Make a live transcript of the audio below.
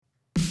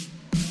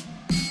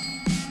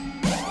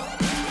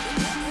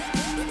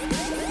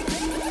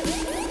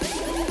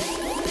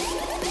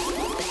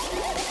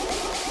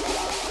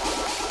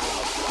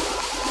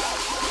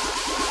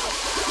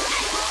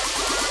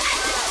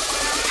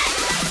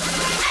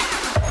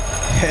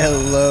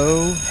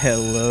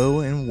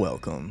Hello, and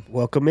welcome.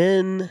 Welcome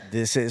in.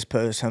 This is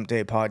Post Hump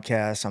Day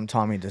Podcast. I'm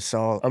Tommy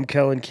DeSalt. I'm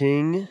Kellen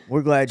King.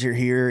 We're glad you're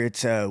here.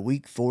 It's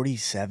week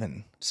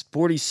 47. It's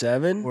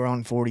 47. We're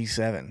on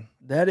 47.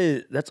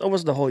 That's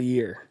almost the whole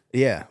year.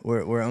 Yeah,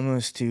 we're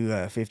almost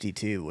to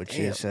 52, which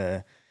Damn. is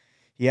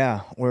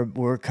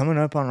we're coming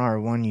up on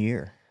our 1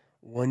 year.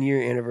 1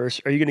 year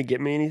anniversary. Are you gonna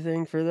get me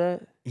anything for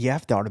that? Yeah,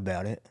 I've thought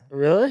about it.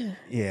 Really?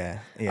 Yeah.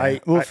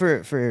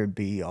 For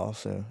B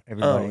also.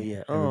 Everybody. Oh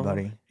yeah.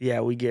 Everybody.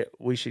 Yeah,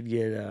 we should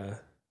get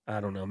I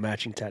don't know,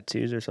 matching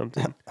tattoos or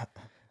something.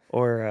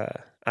 Or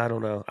I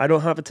don't know. I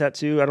don't have a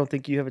tattoo. I don't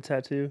think you have a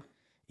tattoo.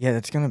 Yeah,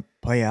 that's gonna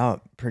play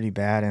out pretty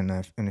bad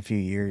in a few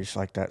years,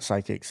 like that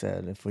psychic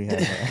said. If we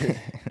have,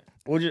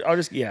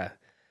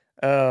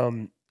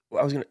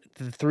 I was gonna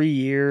the 3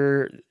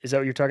 year. Is that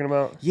what you're talking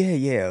about?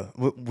 yeah,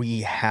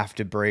 we have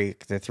to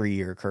break the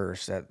 3-year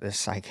curse that the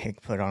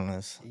psychic put on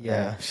us.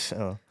 Yeah.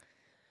 So,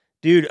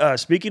 Dude,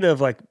 speaking of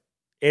like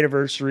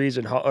anniversaries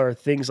or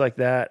things like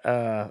that,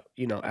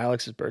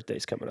 Alex's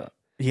birthday's coming up.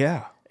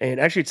 yeah, And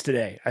actually, it's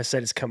today. I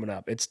said it's coming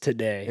up. It's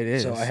today. It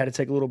is. So I had to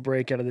take a little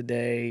break out of the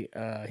day.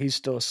 He's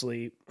still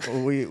asleep.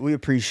 well, we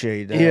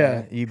appreciate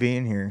Yeah. you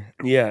being here.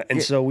 Yeah. And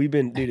Yeah. so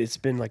dude, it's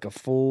been like a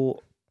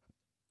full,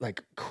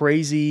 like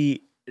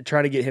crazy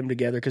trying to get him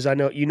together. Cause I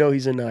know,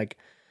 he's in like,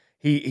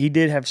 he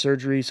did have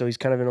surgery. So he's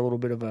kind of in a little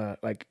bit of a,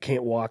 like,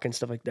 can't walk and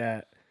stuff like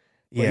that.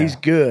 But Yeah, he's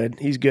good.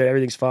 He's good.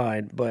 Everything's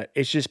fine. But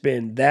it's just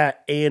been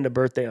that and a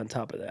birthday on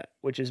top of that,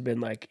 which has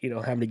been like,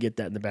 having to get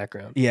that in the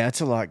background. yeah,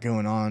 it's a lot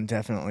going on,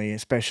 definitely.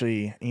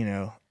 Especially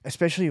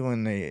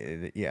when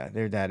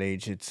they're that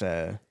age. It's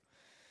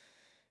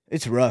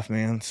rough,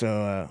 man.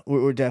 So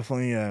we're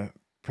definitely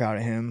proud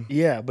of him.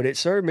 Yeah, but it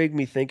started making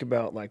me think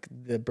about like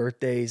the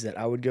birthdays that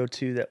I would go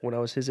to that when I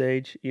was his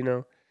age,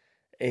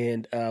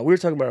 And we were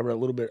talking about it a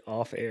little bit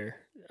off air.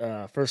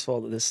 First of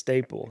all, the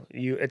staple.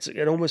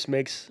 It almost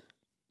makes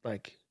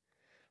like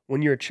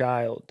when you're a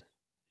child,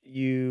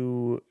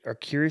 you are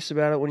curious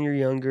about it when you're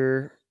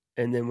younger,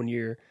 and then when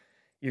you're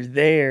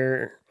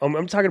there.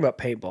 I'm talking about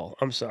paintball.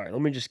 I'm sorry.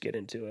 Let me just get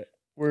into it.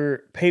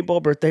 We're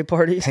paintball birthday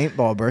parties.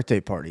 Paintball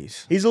birthday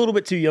parties. He's a little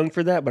bit too young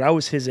for that, but I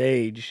was his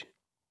age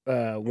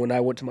when I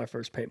went to my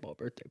first paintball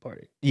birthday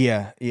party.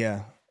 Yeah.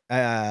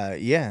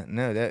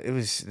 No, that it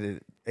was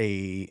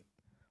a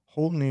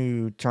whole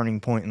new turning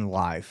point in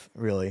life,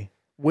 really.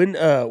 When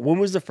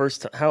was the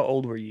first time? How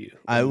old were you?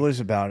 I was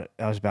about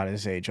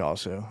his age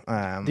also.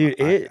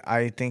 Dude,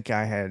 I think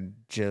I had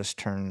just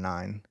turned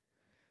 9.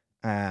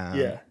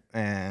 Yeah.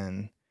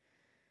 And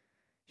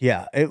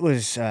yeah, it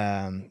was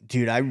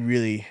dude,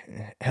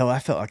 I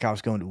felt like I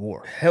was going to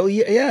war. Hell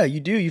yeah, you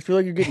do. You feel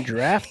like you're getting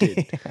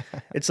drafted.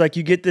 It's like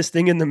you get this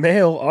thing in the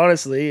mail,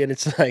 honestly, and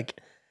it's like,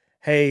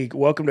 hey,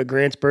 welcome to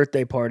Grant's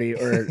birthday party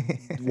or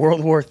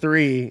World War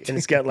III, and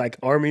it's got like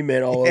army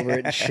men all over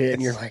it and shit,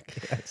 and you're like,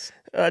 Yes.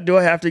 do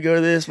I have to go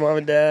to this, Mom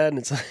and Dad? And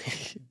it's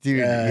like, Dude,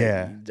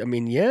 yeah. I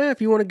mean, yeah,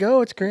 if you want to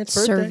go, it's Grant's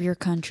birthday. Serve your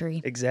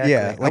country. Exactly.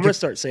 Yeah, I'm like gonna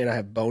start saying I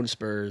have bone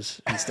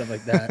spurs and stuff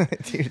like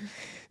that.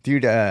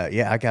 Dude,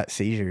 I got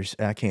seizures.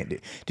 I can't do.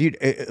 Dude,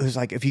 it was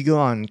like if you go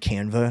on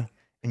Canva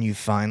and you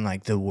find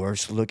like the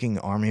worst looking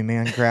army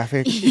man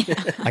graphic,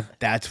 like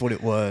that's what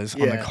it was on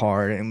the Yeah.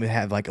 card, and we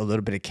had like a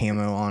little bit of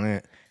camo on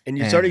it. And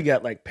you've And- already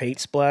got like paint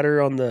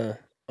splatter on the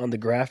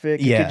graphic.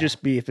 It Yeah. could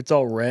just be if it's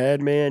all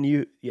red, man.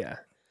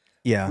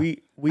 Yeah,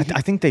 We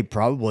I think they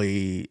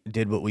probably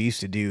did what we used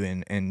to do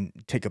and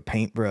take a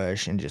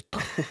paintbrush and just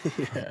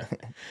yeah.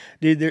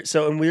 Dude,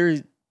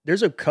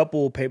 there's a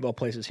couple paintball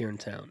places here in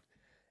town.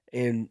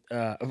 And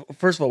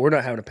first of all, we're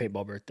not having a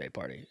paintball birthday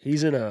party.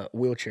 He's in a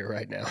wheelchair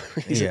right now.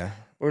 yeah.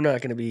 We're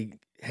not going to be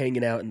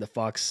hanging out in the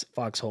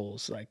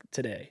foxholes like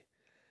today.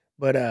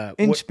 But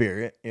In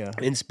spirit, yeah.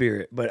 in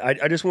spirit. But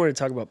I just wanted to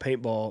talk about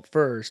paintball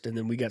first, and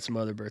then we got some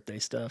other birthday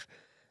stuff.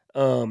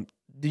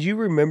 Did you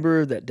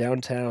remember that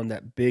downtown,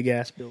 that big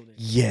ass building?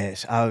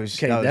 Yes, I was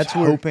that's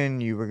where-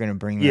 hoping you were gonna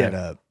bring Yeah. that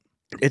up.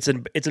 It's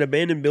an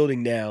abandoned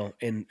building now,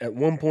 and at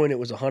one point it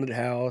was a haunted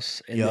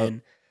house, and Yup.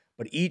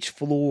 but each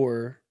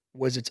floor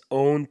was its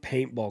own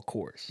paintball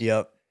course.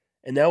 Yep.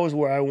 And that was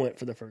where I went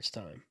for the first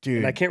time. Dude.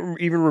 And I can't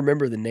even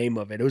remember the name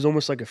of it. It was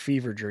almost like a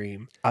fever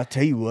dream. I'll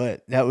tell you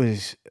what, that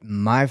was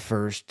my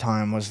first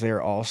time was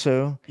there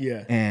also.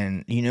 Yeah.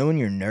 And you know when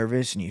you're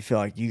nervous and you feel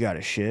like you got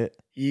a shit?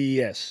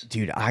 Yes.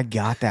 Dude, I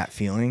got that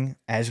feeling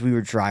as we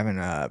were driving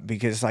up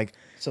because like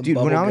Some dude,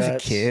 when bubble I was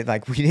guts. a kid,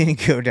 like we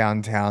didn't go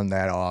downtown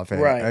that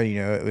often. Right.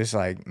 It was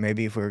like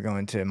maybe if we were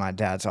going to my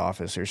dad's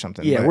office or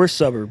something. Yeah, but- we're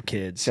suburb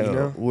kids.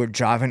 So we're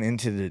driving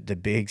into the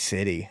big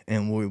city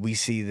and we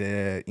see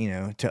the,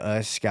 to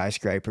us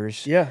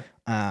skyscrapers. Yeah.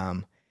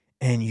 And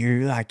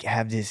you like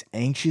have this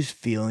anxious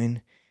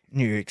feeling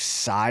and you're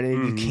excited.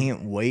 Mhm. You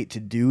can't wait to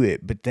do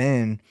it. But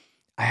then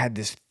I had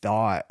this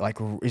thought, like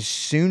as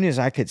soon as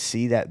I could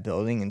see that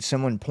building and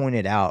someone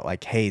pointed out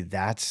like, hey,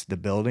 that's the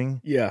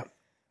building. Yeah.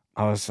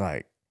 I was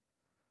like,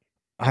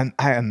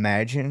 I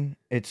imagine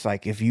it's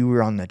like if you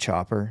were on the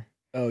chopper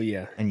Oh,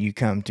 yeah. and you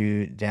come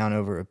down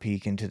over a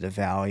peak into the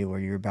valley where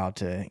you're about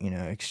to,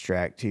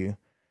 extract to.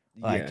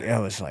 Like Yeah. I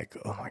was like,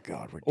 oh my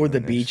god, we're Or doing the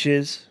this.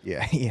 beaches.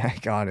 Yeah, yeah.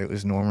 God, it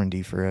was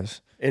Normandy for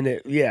us.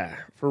 And yeah,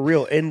 for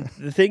real. And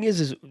the thing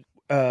is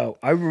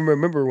I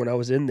remember when I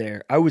was in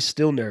there, I was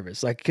still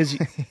nervous, like because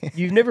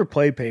you've never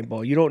played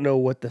paintball, you don't know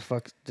what the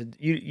fuck.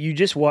 You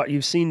just watch.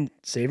 You've seen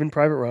Saving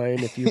Private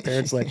Ryan if your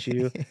parents let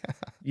you.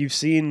 You've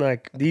seen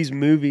like these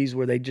movies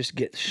where they just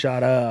get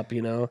shot up,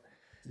 Yeah.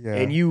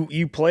 And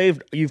you've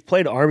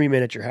played Army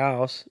Men at your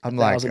house I'm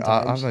 1,000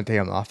 times. I'm a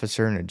damn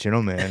officer and a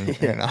gentleman,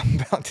 Yeah. and I'm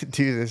about to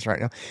do this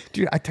right now,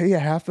 dude. I tell you,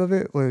 half of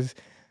it was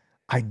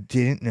I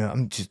didn't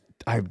know.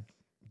 I'm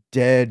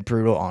dead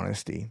brutal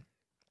honesty.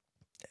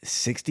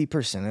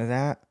 60% of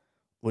that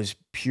was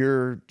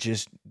pure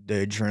just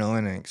the adrenaline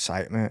and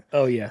excitement,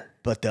 Oh yeah,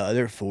 but the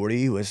other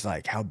 40 was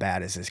like, how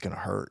bad is this gonna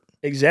hurt?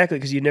 exactly.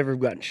 Because you never have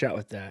gotten shot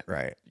with that.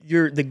 Right.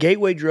 You're the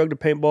gateway drug to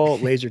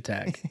paintball, laser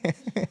tag.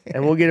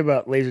 And we'll get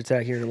about laser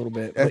tag here in a little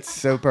bit. That's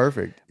so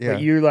perfect. Yeah.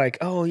 But you're like,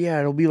 oh yeah,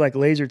 it'll be like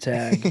laser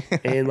tag,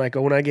 and like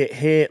when I get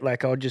hit,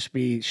 like I'll just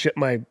be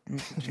my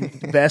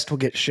vest will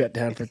get shut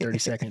down for 30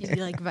 seconds. You'd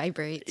be like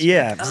vibrates.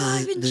 Yeah, Oh,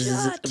 I've been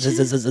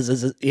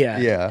shot. yeah,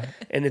 Yeah.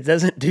 and it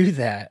doesn't do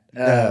that.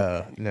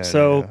 No.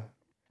 so- no.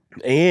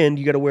 And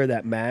you got to wear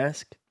that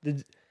mask.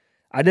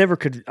 I never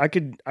could. I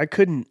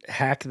couldn't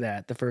hack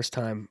that the first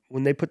time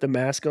when they put the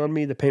mask on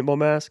me, the paintball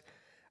mask.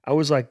 I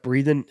was like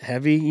breathing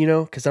heavy,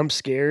 because I'm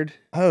scared.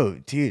 Oh,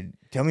 dude,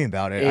 tell me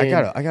about it. And-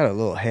 I got a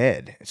little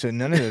head, so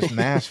none of those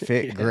masks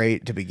fit Yeah.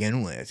 great to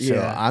begin with. So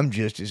Yeah. I'm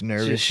just as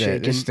nervous Just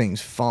that this shaking.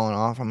 thing's falling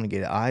off. I'm gonna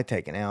get an eye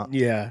taken out.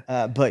 Yeah,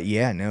 But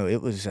yeah, no,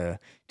 it was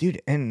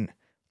dude, and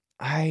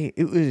I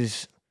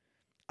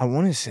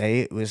want to say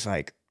it was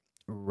like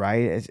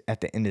right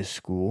at the end of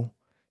school,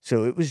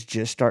 so it was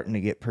just starting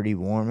to get pretty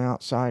warm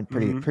outside,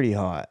 Mhm. pretty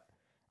hot,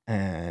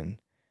 and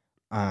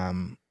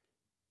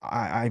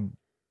I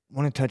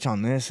want to touch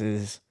on this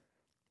is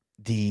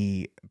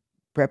the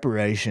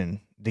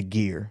preparation, the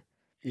gear.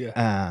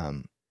 yeah.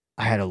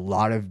 I had a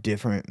lot of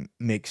different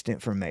mixed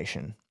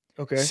information.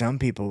 Okay. Some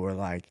people were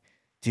like,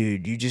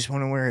 dude, you just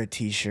want to wear a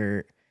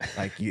t-shirt,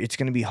 like it's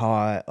gonna be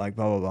hot, like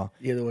blah blah blah.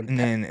 The other one.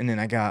 And then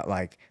I got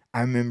like,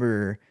 I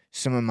remember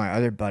some of my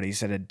other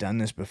buddies that had done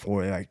this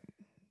before. They're like,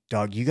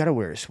 dog, you gotta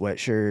wear a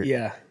sweatshirt.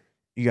 Yeah.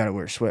 You gotta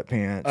wear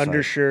sweatpants.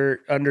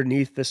 Undershirt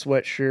underneath the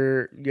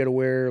sweatshirt. You got to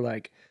wear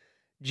like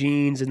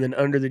jeans, and then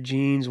under the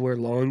jeans wear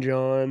long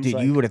johns. Dude,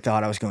 like- you would have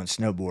thought I was going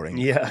snowboarding.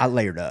 Yeah. I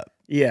layered up.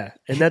 Yeah,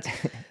 and that's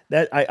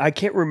that. I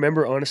can't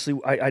remember honestly.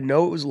 I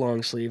know it was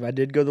long sleeve. I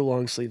did go the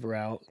long sleeve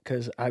route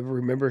because I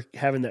remember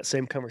having that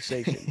same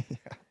conversation.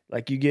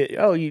 Like you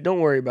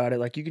don't worry about it.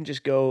 Like you can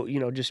just go,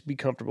 just be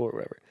comfortable or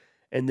whatever.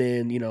 And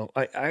then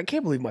I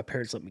can't believe my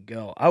parents let me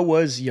go. I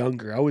was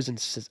younger. I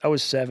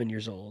was 7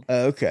 years old.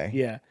 Okay.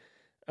 Yeah,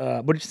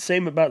 but it's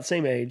about the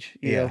same age.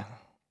 You know, Yeah.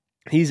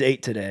 he's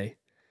 8 today,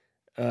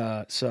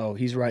 so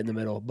he's right in the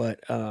middle.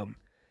 But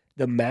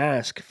the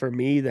mask for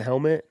me, the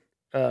helmet,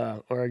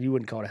 or you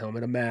wouldn't call it a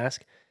helmet, a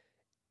mask.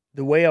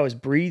 The way I was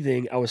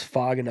breathing, I was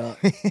fogging up.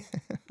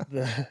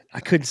 I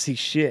couldn't see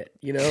shit,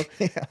 Yeah.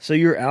 So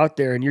you're out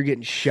there and you're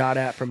getting shot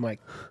at from like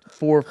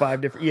 4 or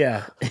 5 different.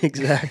 Yeah,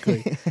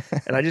 exactly.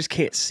 And I just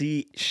can't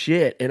see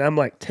shit, and I'm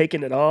like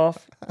taking it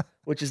off,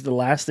 which is the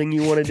last thing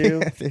you want to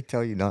do. They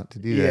tell you not to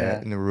do Yeah.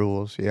 that in the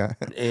rules. Yeah.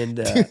 And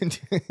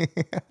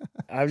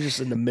I was just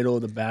in the middle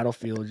of the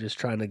battlefield, just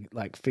trying to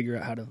like figure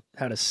out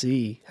how to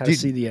see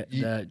Dude,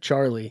 the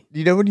Charlie.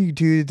 You know when you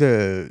do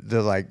the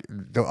like,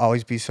 there'll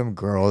always be some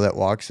girl that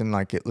walks in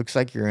like it looks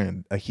like you're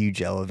in a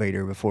huge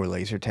elevator before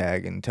laser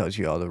tag and tells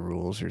you all the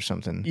rules or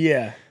something.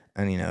 Yeah,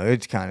 And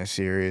it's kind of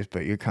serious,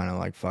 but you're kind of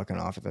like fucking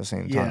off at the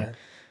same time. yeah.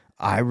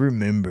 I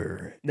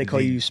remember They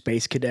call you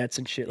space cadets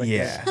and shit like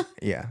yeah, that.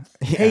 yeah,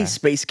 Hey, yeah,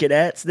 space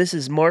cadets, this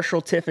is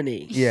Marshall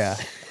Tiffany. yeah,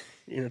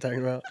 You know what I'm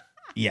talking about?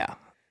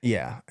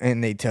 yeah.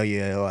 And they tell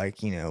you like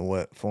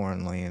what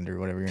foreign land or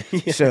whatever.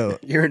 Yeah, So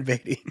you're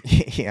invading.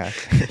 yeah,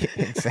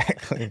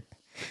 exactly.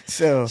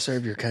 So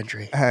Serve your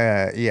country.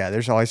 yeah,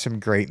 there's always some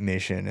great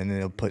mission, and then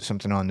they'll put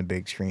something on the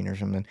big screen or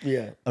something.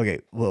 Yeah.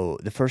 Okay, well,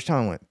 the first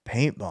time I went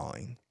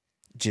paintballing,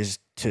 just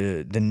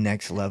to the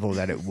next level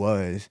that it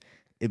was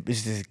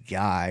this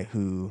guy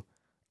who,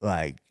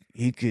 like,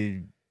 he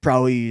could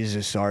probably use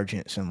a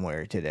sergeant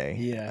somewhere today.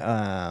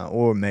 Yeah.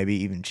 Or maybe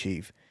even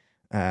chief.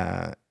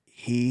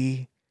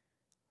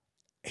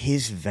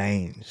 His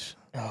veins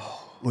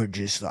Oh. were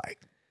just like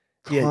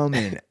Yeah.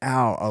 coming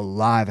out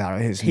alive out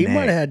of his He neck.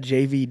 might have had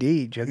JVD.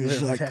 He Jugular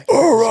was like, Attack.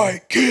 all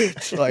right,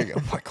 kids. Like,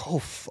 I'm like, oh,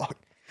 fuck.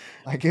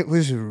 Like, it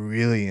was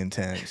really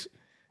intense.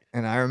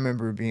 And I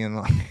remember being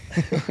like,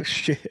 Oh,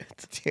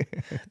 shit.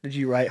 Did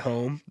you write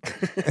home?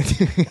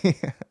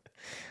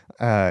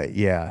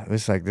 yeah, it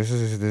was like, this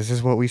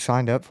is what we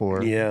signed up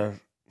for. Yeah.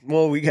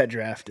 Well, we got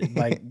drafted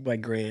by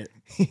Grant,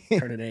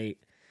 turning 8.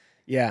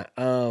 Yeah.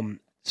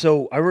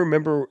 So I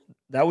remember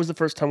that was the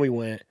first time we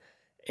went,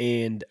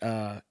 and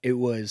it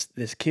was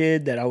this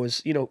kid that I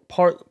was,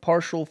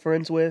 partial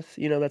friends with.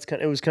 It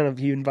was kind of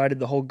he invited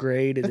the whole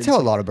grade. And That's then how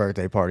a some- lot of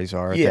birthday parties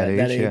are at yeah,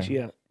 that age.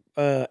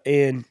 yeah.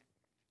 And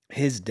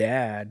his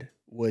dad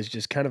was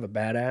just kind of a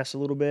badass a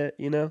little bit,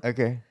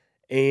 Okay.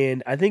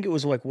 And I think it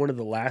was like one of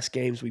the last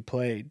games we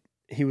played.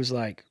 He was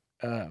like,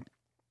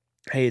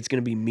 "Hey, it's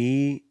gonna be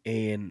me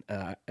and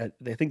I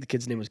think the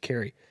kid's name was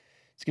Kerry.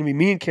 It's gonna be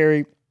me and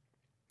Kerry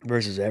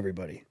versus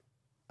everybody."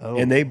 Oh,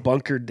 And they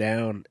bunkered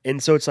down,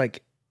 and so it's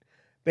like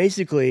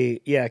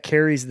basically, yeah,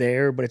 Kerry's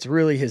there, but it's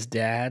really his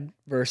dad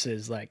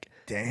versus like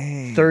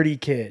dang 30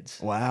 kids.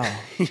 Wow.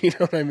 You know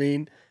what I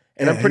mean?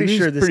 And Yeah, I'm pretty he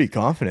was sure pretty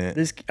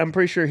confident. I'm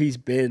pretty sure he's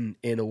been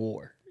in a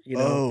war. You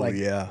know, Oh like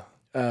yeah.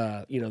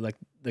 like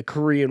the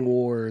Korean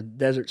War,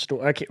 Desert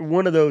Storm.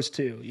 One of those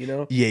two. You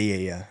know.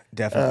 Yeah.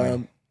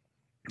 Definitely.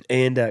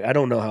 And I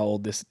don't know how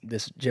old this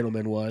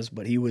gentleman was,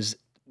 but he was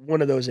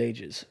one of those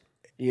ages.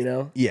 You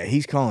know. Yeah,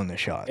 he's calling the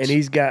shots. And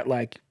he's got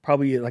like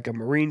probably like a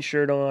Marine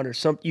shirt on or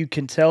something. You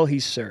can tell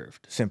he's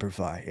served. Semper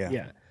Fi, yeah.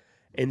 Yeah.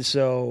 And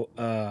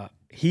so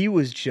he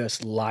was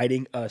just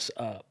lighting us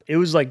up. It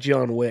was like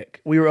John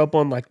Wick. We were up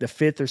on like the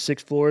 5th or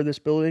 6th floor of this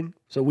building.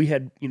 So we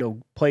had,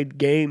 played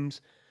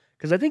games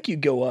because I think you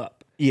go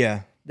up.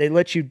 Yeah. They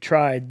let you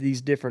try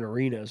these different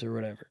arenas or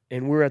whatever.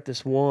 And we're at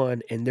this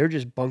one and they're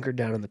just bunkered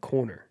down in the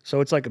corner.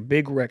 So it's like a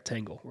big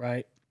rectangle,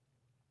 right?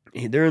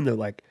 And they're in the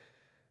like,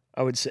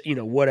 I would say,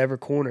 whatever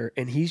corner.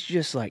 And he's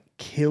just like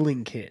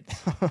killing kids.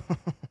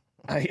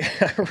 I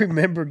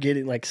remember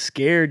getting like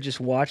scared just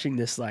watching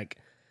this like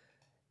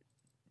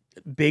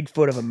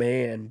Bigfoot of a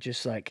man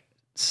just like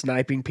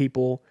sniping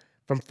people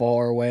from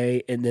far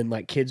away, and then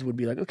like kids would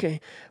be like, okay,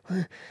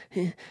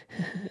 and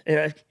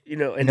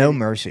and No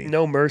mercy.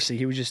 no mercy.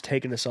 He was just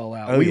taking us all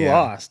out. Oh, We yeah.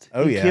 lost.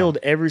 Oh, He yeah. killed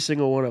every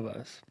single one of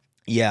us.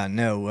 Yeah,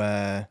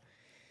 no.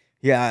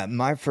 Yeah,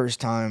 my first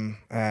time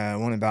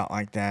went about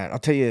like that. I'll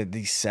tell you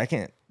the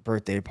second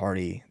birthday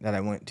party that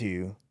I went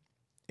to,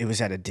 it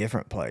was at a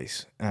different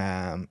place.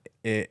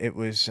 It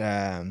was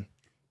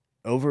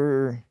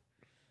over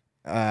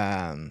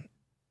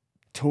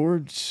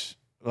towards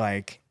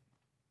like,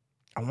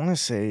 I want to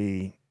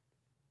say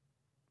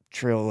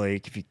Trail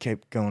Lake. If you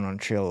kept going on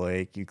Trail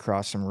Lake, you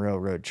cross some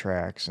railroad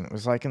tracks, and it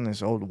was like in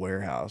this old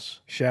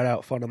warehouse. Shout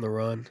out Fun on the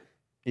Run.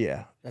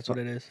 Yeah, That's what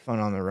it is. Fun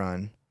on the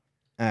Run.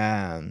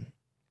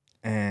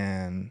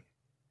 And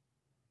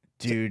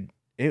dude,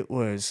 it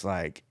was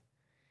like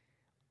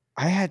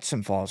I had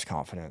some false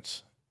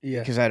confidence Yeah.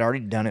 because I'd already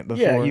done it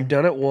before. Yeah, you've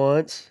done it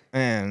once.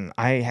 And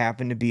I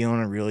happened to be on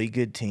a really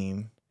good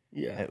team.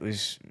 Yeah. It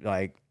was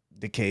like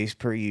the case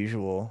per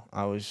usual.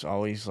 I was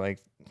always like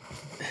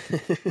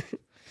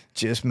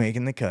just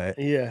making the cut.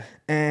 Yeah.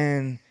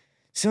 And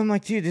so I'm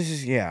like, dude,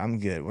 I'm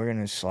good. We're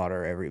gonna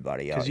slaughter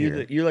everybody out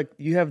Because here.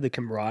 you have the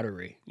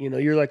camaraderie.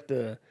 You're like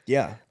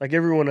Yeah. like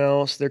everyone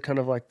else. They're kind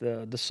of like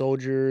the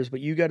soldiers, but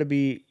you got to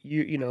be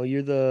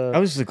you're the I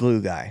was the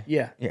glue guy.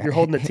 yeah. Yeah. You're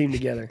holding the team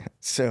together.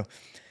 So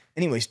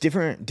anyways,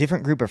 different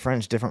group of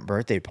friends, different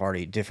birthday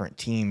party, different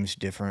teams,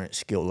 different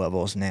skill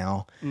levels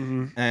now.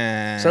 Mm-hmm.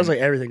 And Sounds like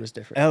everything was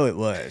different. oh, it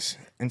was.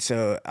 And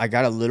so I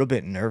got a little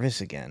bit nervous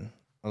again.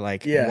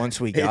 Like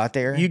once we got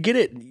there, you get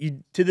it.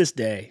 You to this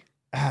day.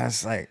 I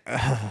was like,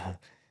 ugh.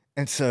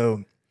 And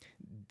so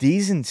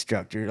these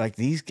instructors, like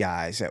these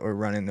guys that were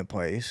running the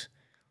place,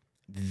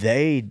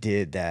 they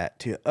did that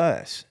to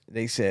us.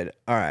 They said,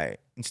 all right,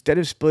 instead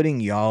of splitting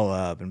y'all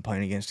up and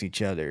playing against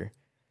each other,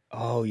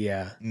 Oh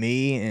yeah,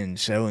 me and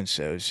so,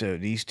 so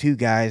these two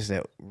guys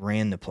that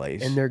ran the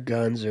place, and their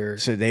guns are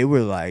so they were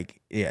like,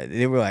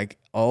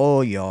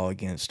 all y'all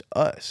against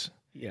us.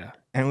 yeah.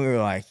 And we were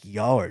like,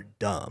 y'all are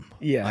dumb.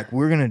 Yeah. Like,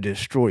 we're going to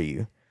destroy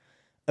you.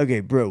 Okay,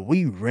 bro,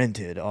 we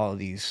rented all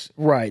these.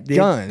 Right.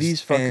 Guns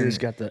These fuckers and-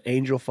 got the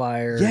Angel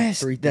Fire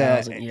Yes.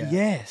 3000. Yeah.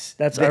 Yes.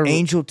 That's the our-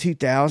 Angel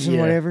 2000, Yeah,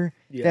 whatever.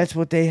 yeah. That's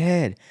what they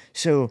had.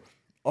 So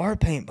our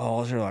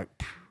paintballs are like,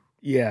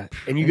 Yeah.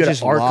 And you and got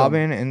just to arc 'em.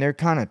 lobbing, and they're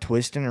kind of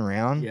twisting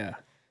around. Yeah.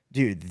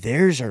 Dude,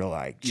 theirs are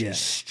like just Yeah.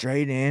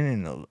 straight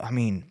in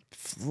and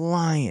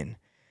flying.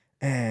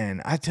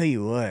 And I tell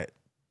you what,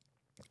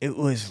 it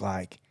was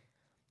like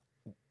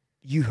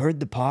you heard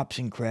the pops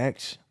and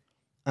cracks.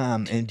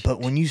 But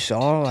when you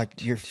saw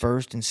like your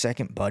first and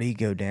second buddy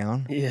go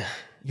down, Yeah.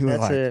 you were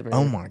That's like, it, man.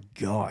 "Oh my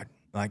god!"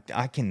 Like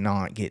I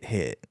cannot get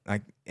hit.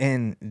 Like,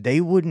 and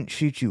they wouldn't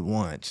shoot you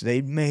once;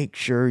 they'd make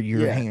sure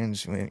your Yeah.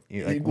 hands went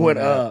It went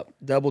up,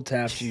 double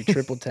tapped you,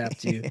 triple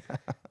tapped you,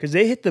 because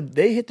they hit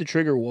the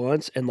trigger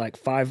once and like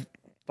five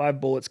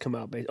bullets come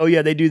out. Oh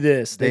yeah, they do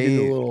this. They do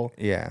the little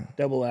Yeah,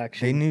 double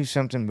action. they knew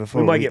something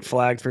before. we might get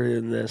flagged for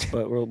doing this,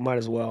 but we might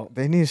as well.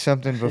 They knew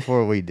something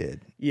before we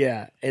did.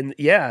 Yeah, and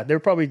yeah, they're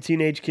probably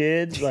teenage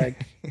kids.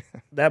 Like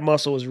that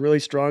muscle was really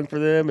strong for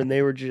them, and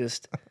they were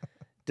just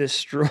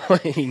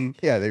destroying.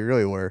 Yeah, they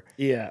really were.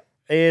 Yeah,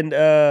 and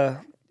I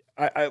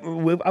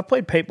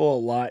played paintball a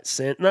lot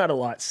since. Not a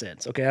lot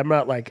since. Okay, I'm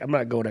not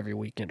going every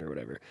weekend or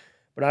whatever,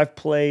 but I've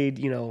played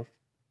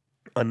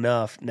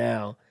enough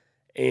now,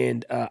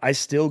 and I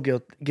still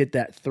get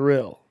that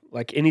thrill.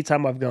 Like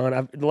anytime I've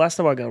gone, the last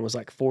time I've gone was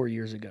like 4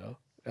 years ago.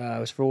 It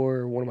was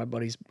for one of my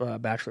buddies'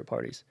 bachelor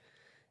parties,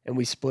 and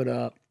we split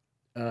up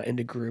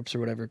into groups or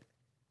whatever.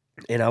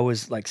 And I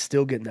was like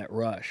still getting that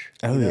rush.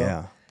 Oh you know?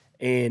 yeah.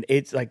 And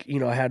it's like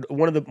I had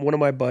one of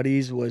my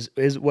buddies was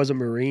a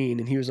Marine,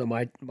 and he was on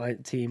my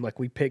team. Like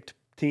we picked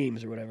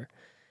teams or whatever,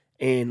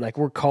 and like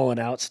we're calling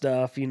out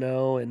stuff, you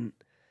know, and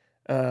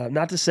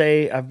not to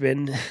say I've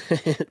been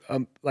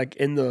like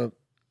in the,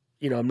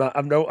 you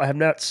know, I have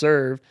not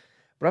served,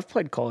 but I've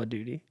played Call of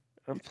Duty.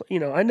 You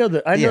know, I know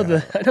the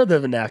We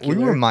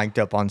vernacular. were mic'd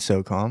up on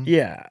SOCOM.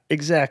 Yeah,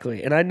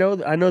 exactly. And I know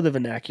the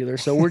vernacular,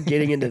 so we're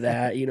getting into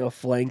that, you know,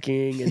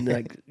 flanking and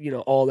like, you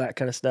know, all that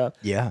kind of stuff.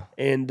 Yeah.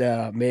 And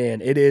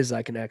man, it is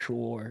like an actual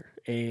war,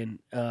 and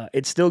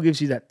it still gives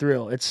you that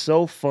thrill. It's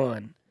so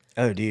fun.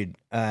 Oh, dude.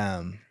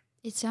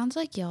 It sounds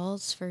like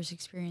y'all's first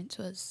experience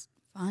was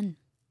fun.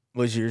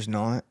 Was yours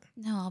not?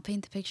 No, I'll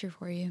paint the picture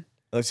for you.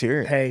 Let's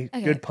hear it. Hey,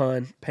 Okay. good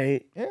pun.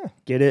 Pay, Yeah.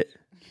 get it?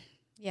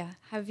 Yeah.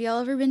 Have y'all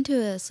ever been to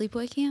a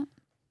sleepaway camp?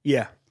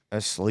 Yeah, A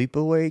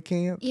sleepaway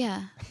camp?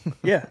 Yeah.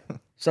 yeah.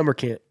 Summer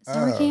camp.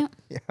 Summer Oh. camp?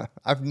 Yeah.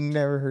 I've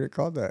never heard it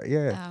called that.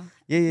 Yeah. Oh.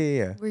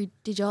 Yeah.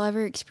 Did y'all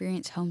ever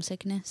experience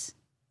homesickness?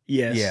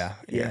 Yes.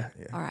 Yeah.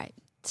 All right.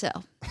 So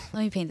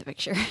let me paint the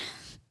picture.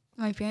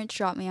 My parents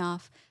dropped me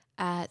off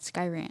at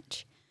Sky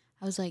Ranch.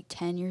 I was like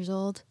 10 years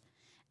old,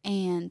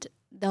 and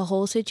the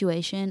whole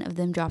situation of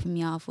them dropping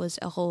me off was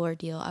a whole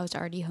ordeal. I was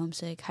already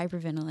homesick,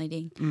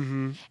 hyperventilating.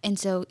 Mm-hmm. And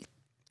so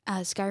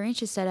Sky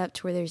Ranch is set up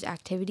to where there's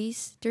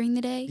activities during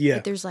the day. Yeah.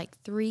 But there's like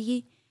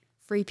 3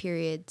 free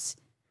periods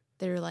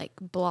that are like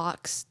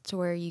blocks to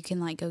where you can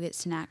like go get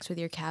snacks with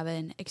your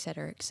cabin, et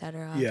cetera,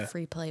 Yeah.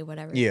 free play,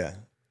 whatever. Yeah.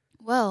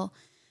 Well,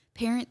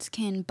 parents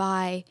can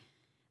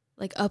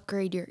like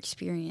upgrade your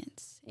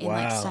experience and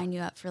like Wow. sign you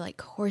up for like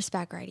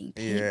horseback riding,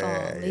 Yeah,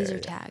 paintball, yeah, laser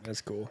yeah. tag.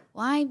 That's cool.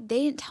 Why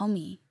they didn't tell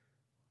me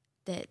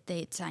that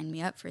they'd sign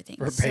me up for things.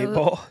 For So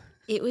paintball.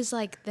 it was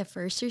like the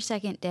first or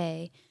second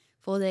day,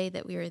 full day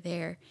that we were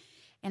there,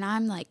 and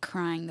I'm like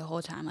crying the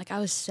whole time. Like I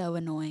was so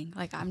annoying.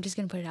 Like I'm just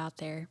gonna put it out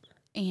there.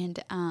 And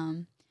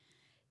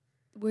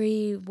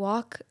we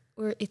walk.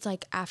 It's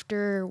like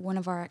after one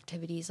of our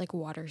activities, like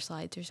water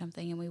slides or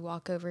something, and we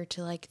walk over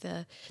to like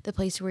the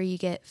place where you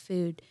get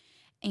food,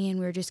 and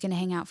we're just gonna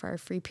hang out for our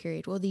free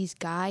period. Well, these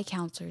guy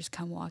counselors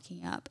come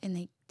walking up, and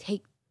they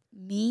take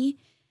me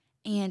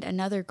and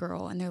another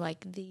girl, and they're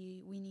like,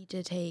 we need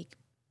to take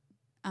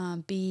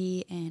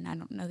B, and I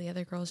don't know the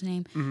other girl's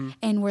name,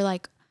 and we're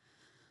like,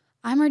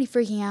 I'm already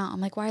freaking out. I'm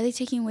like, why are they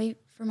taking away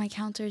from my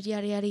counselors?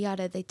 Yada yada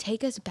yada. They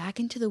take us back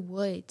into the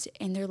woods,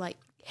 and they're like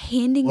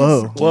handing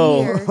us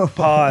gear. Whoa.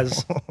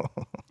 Pause.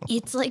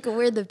 It's like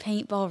where the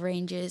paintball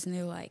range is, and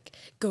they're like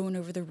going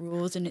over the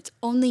rules, and it's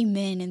only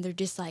men, and they're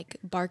just like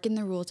barking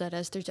the rules at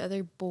us. There's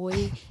other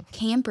boy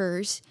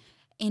campers,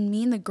 and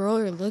me and the girl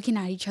are looking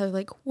at each other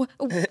like, what?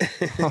 Oh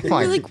We're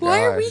my like,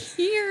 why are we God.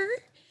 here?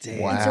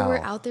 Damn. And so we're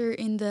Wow. out there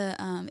in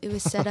the, it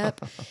was set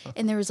up,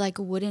 and there was like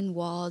wooden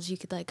walls you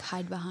could like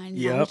hide behind.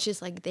 And I Yep. was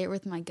just like there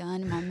with my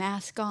gun and my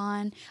mask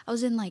on. I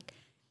was in like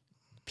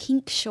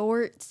pink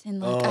shorts, and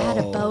like I had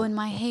a bow in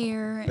my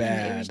hair, and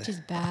it was bad.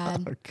 just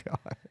bad. Oh,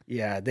 God.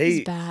 Yeah, It they.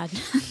 was bad.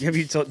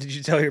 Did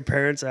you tell your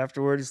parents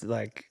afterwards?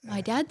 Like,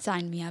 My dad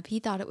signed me up. He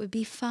thought it would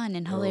be fun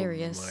and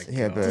hilarious my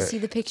Yeah, God. but to see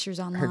the pictures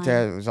online. her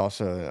dad was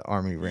also an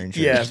Army Ranger.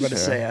 Yeah, I was about to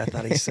so- say. I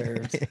thought he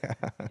served. Yeah.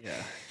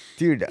 Yeah,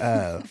 Dude,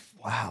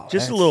 wow.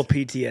 just a that's- little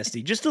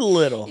PTSD, just a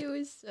little. It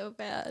was so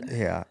bad.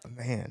 Yeah,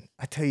 man.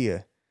 I tell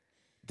you,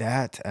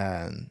 that,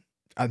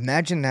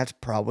 imagine that's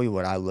probably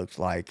what I looked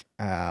like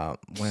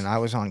when I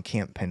was on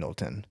Camp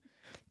Pendleton.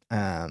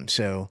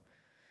 So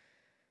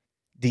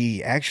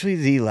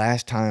the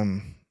last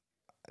time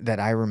that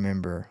I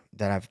remember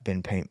that I've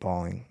been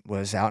paintballing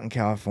was out in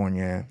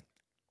California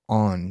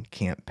on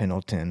Camp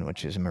Pendleton,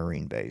 which is a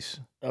Marine base.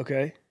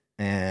 Okay.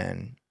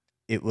 And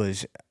it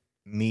was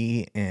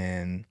me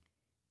and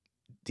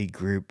the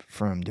group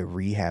from the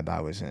rehab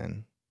I was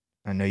in.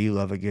 I know you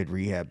love a good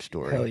rehab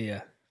story. Hell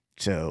yeah.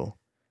 So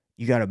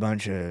you got a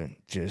bunch of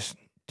just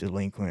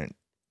delinquent,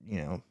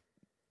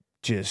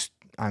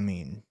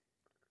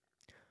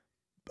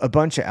 a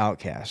bunch of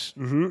outcasts.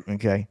 Mm-hmm.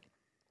 Okay.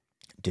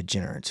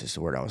 Degenerates is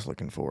the word I was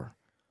looking for.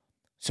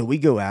 So we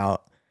go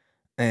out,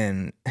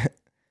 and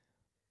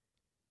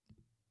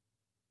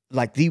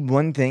like the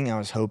one thing I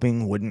was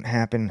hoping wouldn't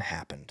happen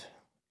happened.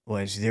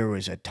 Was there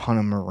was a ton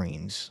of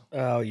Marines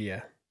Oh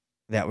yeah.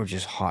 that were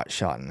just hot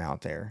shotting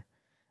out there.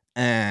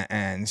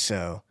 And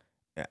so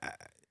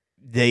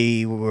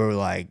they were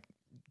like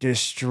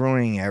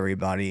destroying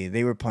everybody.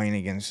 They were playing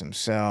against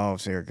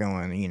themselves. They were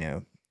going,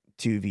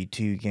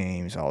 2v2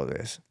 games, all of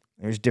this.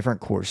 There's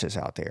different courses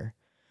out there.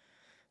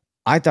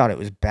 I thought it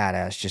was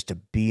badass just to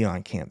be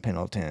on Camp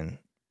Pendleton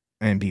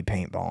and be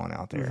paintballing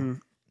out there. Mhm.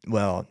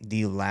 Well,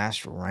 the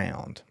last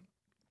round,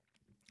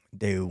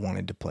 they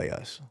wanted to play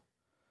us.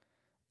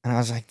 And I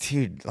was like,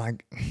 dude,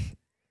 like,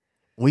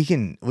 we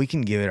can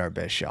give it our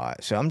best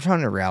shot. So I'm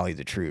trying to rally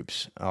the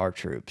troops, our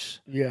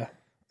troops. Yeah.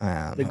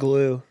 The The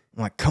glue.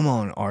 I'm like, come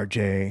on,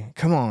 RJ.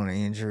 Come on,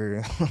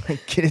 Andrew.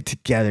 Like, get it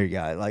together,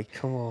 guy. Like,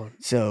 Come on.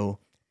 so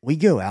we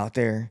go out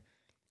there,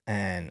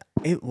 and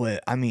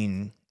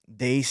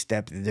they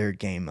stepped their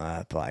game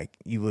up like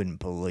you wouldn't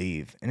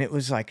believe. And it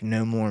was like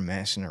no more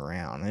messing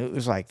around. It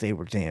was like they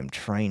were damn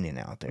training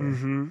out there.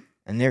 Mm-hmm.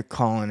 and they're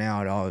calling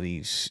out all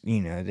these,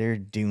 they're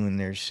doing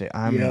their shit.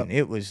 I Yep. mean,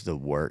 it was the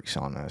works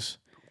on us,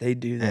 They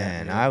do that.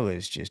 and man. I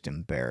was just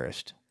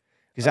embarrassed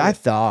because Oh,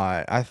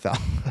 yeah. I thought.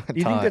 Do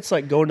you think that's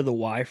like going to the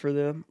Y for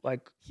them?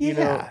 Like,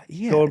 yeah,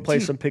 go and play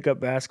dude, some pickup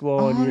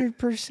basketball, and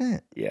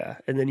 100%.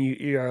 and then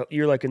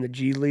you're like in the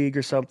G League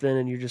or something,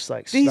 and you're just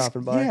like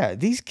stopping by. Yeah,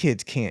 these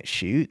kids can't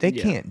shoot. They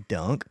Yeah. can't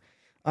dunk.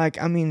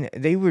 Like, I mean,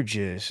 they were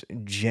just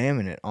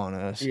jamming it on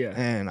us. Yeah.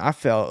 And I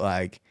felt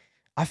like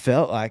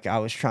I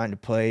was trying to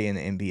play in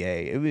the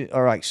NBA. It was,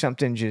 or like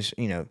something just,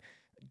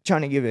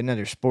 trying to give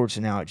another sports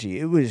analogy.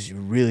 It was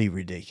really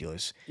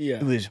ridiculous. Yeah.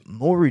 It was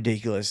more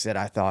ridiculous that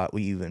I thought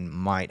we even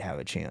might have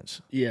a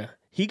chance. Yeah.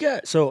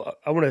 So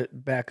I want to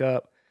back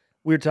up.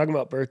 We were talking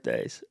about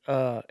birthdays.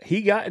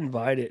 He got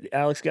invited.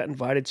 Alex got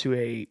invited to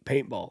a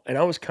paintball, and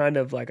I was kind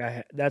of like,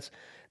 that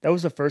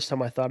was the first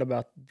time I thought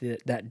about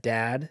that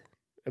dad,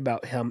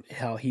 about him,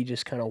 how he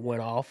just kind of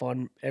went off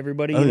on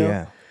everybody. Oh, you know?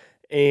 yeah.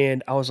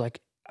 And I was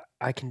like,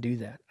 I can do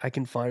that. I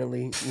can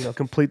finally,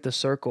 complete the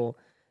circle,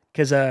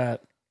 because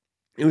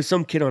it was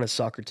some kid on a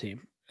soccer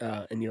team,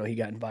 and he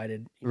got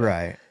invited.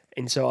 Right.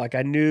 And so like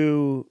I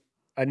knew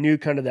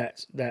kind of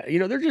that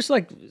they're just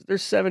like, they're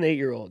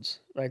 7-8-year-olds.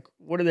 Like,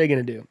 what are they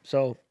gonna do?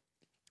 So,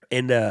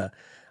 and I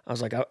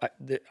was like,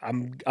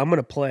 I'm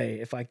gonna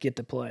play if I get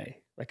to play.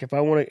 Like, if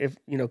I want to,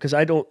 because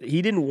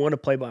he didn't want to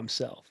play by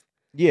himself.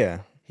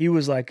 Yeah. He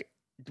was like,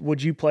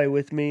 would you play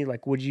with me?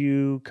 Like, would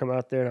you come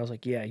out there? And I was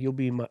like, yeah, you'll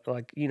be my,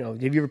 like, have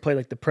you ever played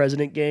like the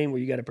president game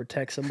where you got to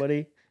protect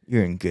somebody?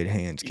 You're in good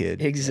hands,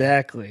 kid.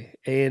 Exactly.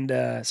 And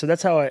so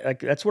that's how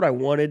that's what I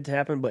wanted to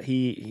happen. But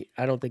I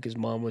don't think his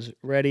mom was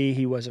ready.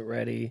 He wasn't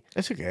ready.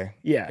 That's okay.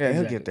 Yeah. Yeah, exactly.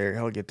 he'll get there.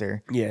 He'll get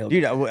there. Yeah.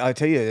 Dude, I'll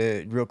tell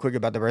you real quick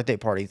about the birthday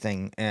party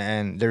thing.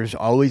 And there's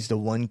always the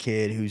one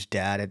kid whose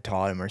dad had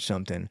taught him or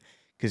something.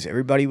 Because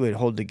everybody would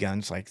hold the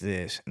guns like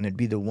this. And there'd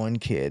be the one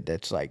kid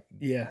that's like,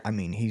 Yeah. I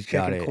mean, he's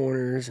Checking got it.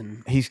 corners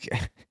and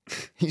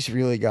He's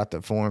really got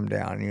the form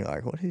down. And you're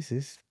like, what is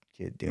this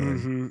kid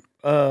doing?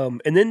 And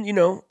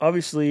then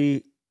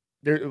obviously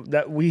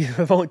we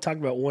have only talked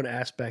about one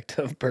aspect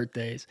of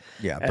birthdays.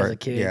 Yeah, as a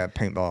kid. Yeah,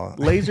 paintball.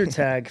 Laser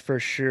tag for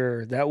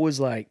sure. That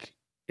was like,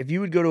 if you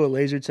would go to a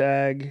laser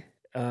tag,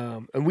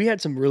 and we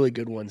had some really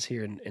good ones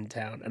here in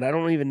town, and I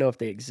don't even know if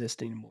they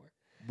exist anymore.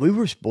 We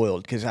were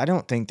spoiled because I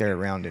don't think they're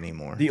around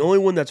anymore. The only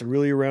one that's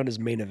really around is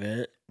Main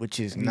Event. Which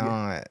is Yeah.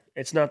 not.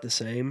 It's not the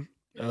same.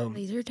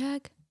 Laser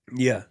tag.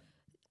 Yeah.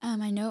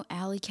 I know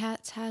Alley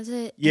Cats has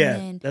it. Yeah.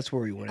 And then, That's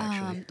where we went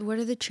actually. what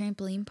are the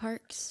trampoline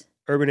parks?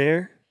 Urban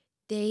Air.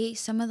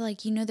 Some of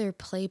their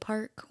play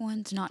park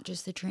ones, not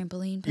just the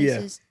trampoline Yeah.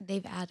 places.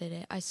 They've added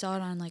it. I saw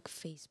it on like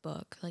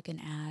Facebook, like an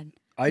ad.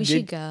 I We did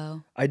should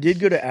go. I did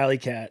go to Alley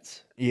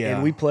Cats. Yeah.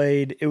 And we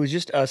played. It was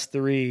just us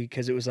three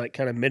because it was like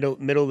kind of middle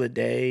of the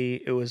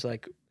day. It was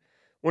like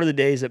one of the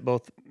days that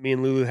both me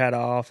and Lulu had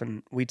off,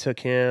 and we took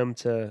him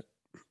to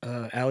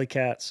Alley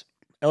Cats.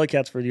 Alley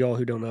Cats, for y'all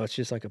who don't know, it's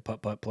just like a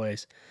putt-putt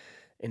place,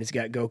 and it's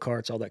got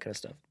go-karts, all that kind of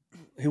stuff.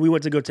 We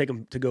went to go take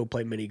him to go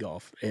play mini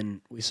golf, and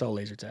we saw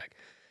laser tag.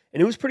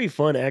 And it was pretty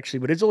fun, actually,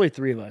 but it's only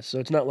three of us, so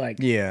it's not like,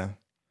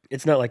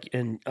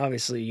 and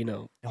obviously,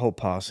 The whole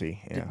posse.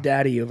 Yeah.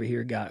 Daddy over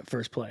here got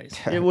first place.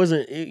 It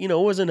wasn't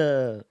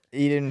a...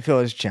 He didn't feel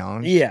as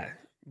challenged. Yeah,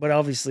 but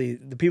obviously,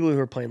 the people who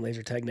are playing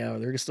laser tag now,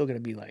 they're still going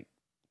to be like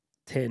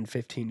 10,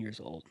 15 years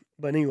old.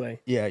 But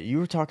anyway. Yeah, you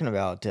were talking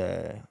about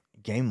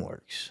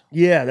GameWorks.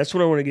 Yeah, that's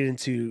what I want to get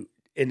into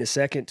in a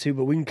second, too,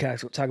 but we can kind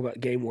of talk about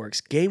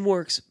GameWorks.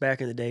 GameWorks,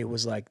 back in the day,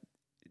 was like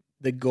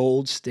the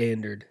gold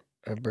standard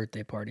of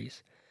birthday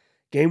parties.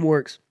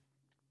 GameWorks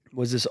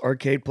was this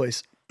arcade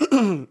place,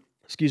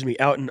 excuse me,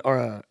 out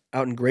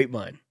in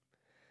Grapevine,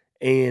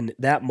 and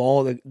that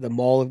mall, the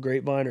Mall of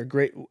Grapevine,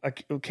 I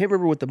can't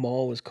remember what the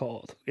mall was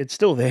called. It's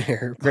still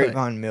there.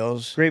 Grapevine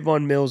Mills.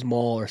 Grapevine Mills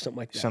Mall or something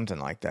like that. Something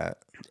like that.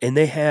 And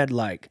they had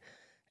like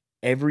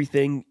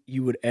everything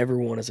you would ever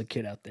want as a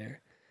kid out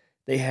there.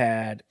 They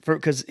had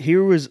because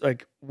here was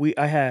like we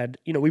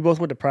both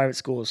went to private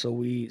school,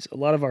 so a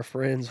lot of our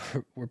friends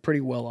were pretty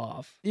well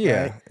off.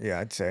 Yeah, right? yeah,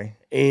 I'd say.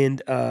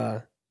 And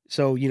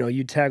so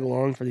you'd tag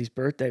along for these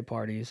birthday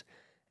parties,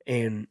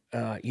 and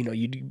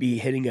you'd be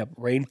hitting up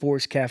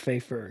Rainforest Cafe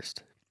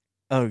first.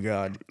 Oh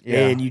God,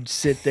 yeah. And you'd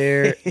sit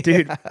there,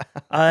 dude.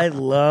 I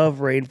love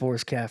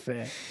Rainforest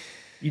Cafe.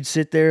 You'd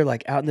sit there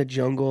like out in the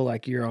jungle,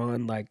 like you're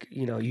on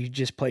you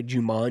just played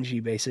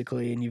Jumanji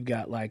basically, and you've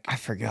got like I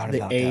forgot the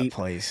about ape that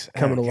place.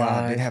 coming God,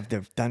 alive. they'd have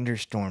the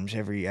thunderstorms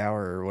every hour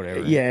or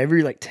whatever. Yeah,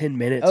 every like 10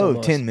 minutes. Oh,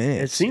 almost. 10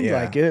 minutes. It seemed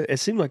yeah. like it. It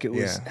seemed like it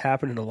was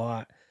happening a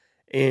lot.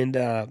 And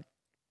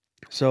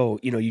so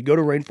you go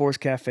to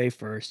Rainforest Cafe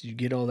first. You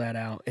get all that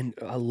out, and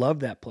I love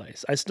that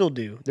place. I still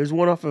do. There's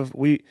one off of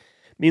me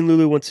and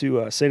Lulu went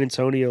to San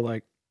Antonio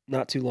like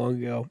not too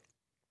long ago,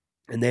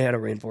 and they had a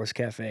Rainforest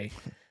Cafe.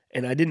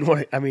 And I didn't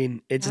want to. I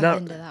mean, it's I've not.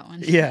 been to that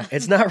one. Yeah,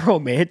 it's not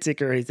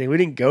romantic or anything. We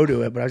didn't go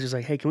to it, but I was just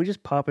like, hey, can we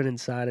just pop it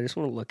inside? I just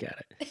want to look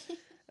at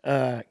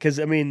it. Because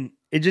I mean,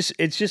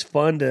 it's just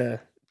fun to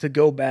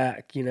go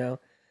back, But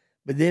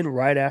then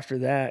right after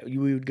that, we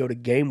would go to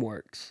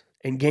GameWorks,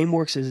 And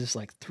GameWorks is this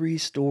like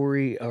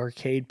 3-story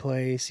arcade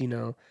place.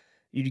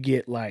 You'd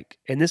get like,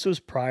 and this was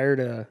prior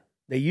to,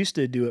 they used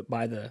to do it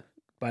by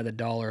the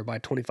dollar, by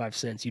 25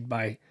 cents.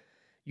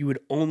 You would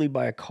only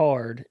buy a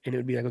card, and it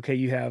would be like, okay,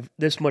 you have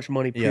this much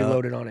money Yeah.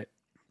 preloaded on it.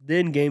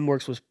 Then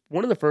GameWorks was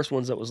one of the first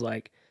ones that was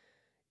like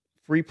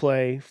free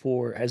play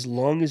for as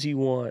long as you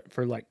want,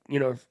 for like,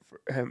 for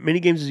as many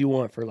games as you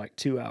want for like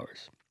 2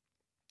 hours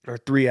or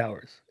 3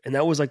 hours. And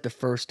that was like the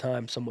first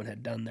time someone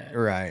had done that.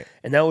 Right.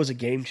 And that was a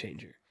game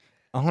changer.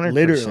 100%.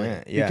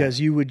 Literally. Yeah. Because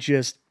you would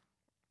just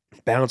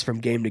bounce from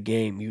game to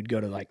game. You'd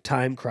go to like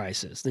Time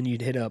Crisis. Then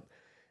you'd hit up,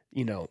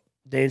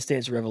 Dance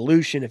Dance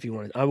Revolution if you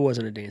wanted. I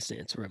wasn't a Dance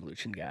Dance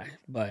Revolution guy,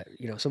 but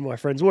some of my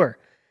friends were.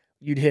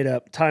 You'd hit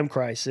up Time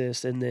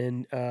Crisis, and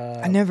then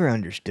I never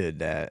understood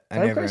that. I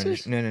Time never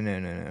Crisis?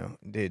 No.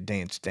 The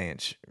Dance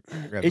Dance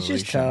Revolution. It's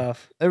just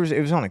tough. It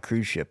was on a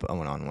cruise ship I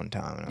went on one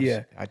time.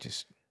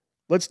 And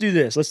Let's do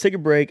this. Let's take a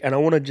break, and I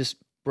want to just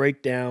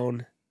break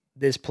down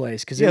this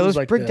place because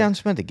let's break down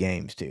some of the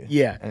games too.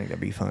 Yeah, I think that'd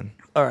be fun.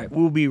 All right,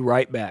 we'll be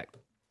right back.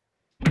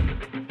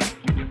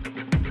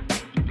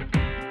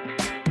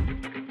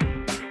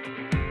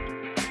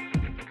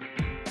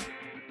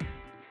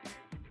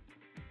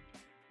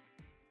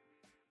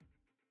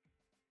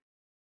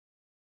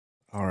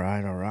 All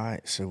right.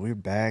 So we're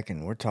back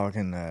and we're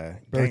talking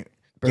Birthday.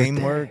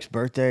 GameWorks,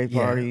 birthday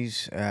Yeah.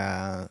 parties,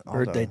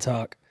 Birthday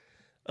talk.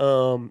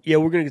 We're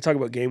going to talk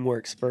about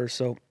GameWorks first.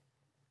 So,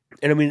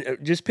 and I mean,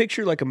 just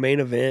picture like a main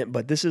event,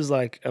 but this is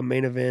like a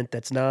main event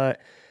that's not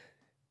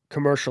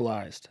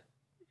commercialized.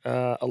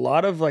 A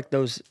lot of like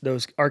those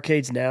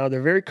arcades now,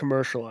 they're very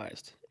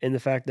commercialized in the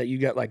fact that you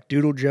got like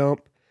Doodle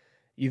Jump,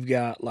 you've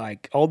got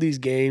like all these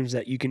games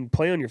that you can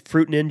play on your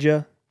Fruit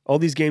Ninja, all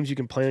these games you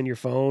can play on your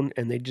phone,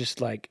 and they just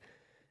like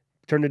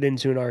turn it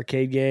into an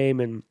arcade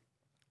game and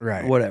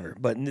right. whatever.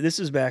 But this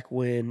is back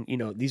when,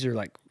 these are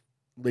like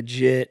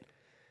legit.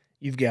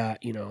 You've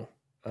got,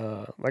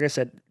 like I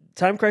said,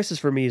 Time Crisis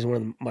for me is one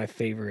of my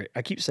favorite.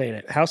 I keep saying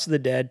it. House of the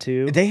Dead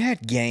too. They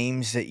had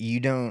games that you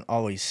don't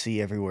always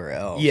see everywhere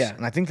else. Yeah.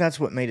 And I think that's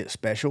what made it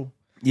special.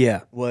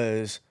 Yeah.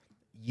 Was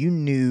you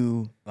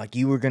knew like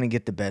you were going to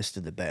get the best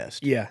of the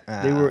best. Yeah.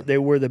 They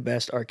were the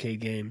best arcade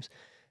games.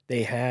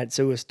 They had,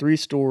 so it was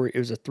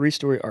a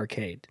 3-story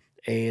arcade,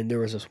 and there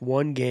was this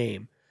one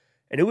game,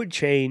 and it would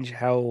change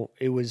how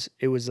it was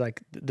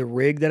like the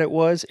rig that it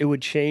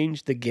would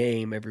change the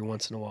game every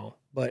once in a while.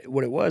 But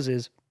what it was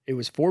is it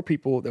was 4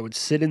 people that would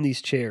sit in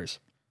these chairs,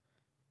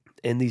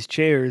 and these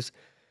chairs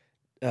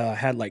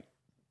had like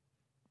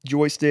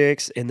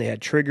joysticks, and they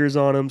had triggers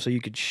on them, so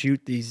you could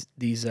shoot these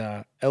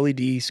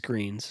LED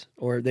screens,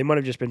 or they might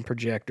have just been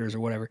projectors or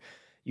whatever.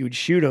 You would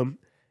shoot them,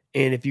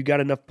 and if you got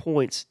enough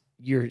points,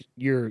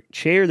 your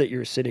chair that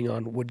you're sitting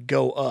on would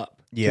go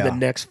up to the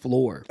next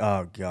floor.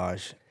 Oh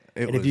gosh.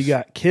 If you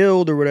got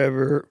killed or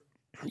whatever,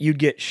 you'd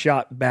get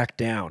shot back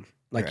down.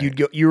 Like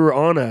Right. you were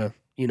on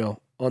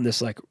on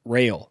this like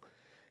rail,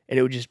 and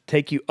it would just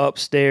take you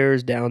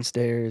upstairs,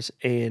 downstairs,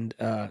 and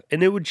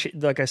it would,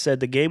 like I said,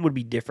 the game would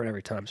be different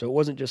every time. So it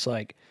wasn't just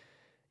like,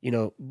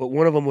 but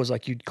one of them was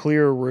like you'd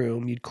clear a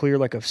room, you'd clear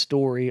like a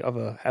story of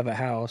a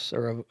house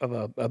or of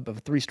a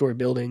 3-story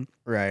building,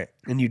 Right.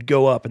 and you'd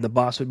go up, and the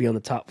boss would be on the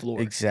top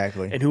floor.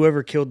 Exactly. And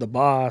whoever killed the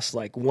boss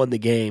like won the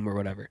game or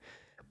whatever.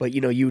 But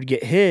you would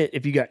get hit.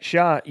 If you got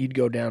shot, you'd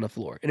go down the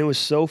floor, and it was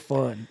so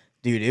fun.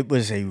 Dude, it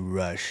was a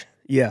rush.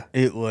 Yeah,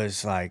 It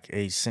was like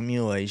a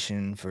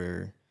simulation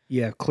for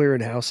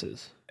clearing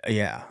houses.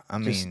 I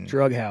Just mean,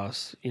 drug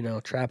house,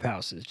 trap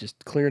houses,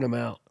 just clearing them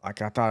out.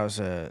 like I thought it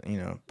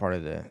was part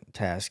of the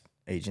task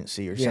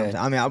agency or Yeah, something.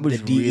 I mean, I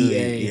was the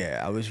DEA.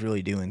 I was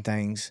really doing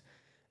things,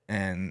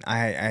 and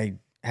I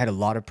had a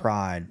lot of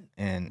pride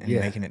in Yeah.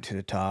 making it to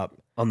the top.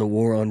 On the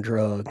war on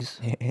drugs.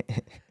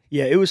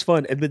 Yeah, it was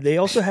fun. But they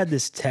also had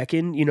this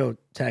Tekken,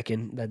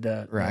 Tekken,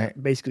 the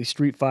Right. basically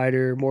Street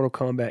Fighter, Mortal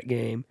Kombat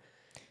game.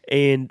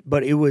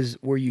 But it was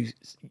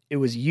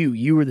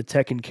you were the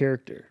Tekken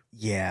character.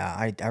 Yeah,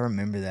 I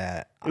remember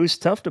that. It was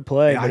tough to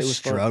play, I but it was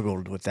fun.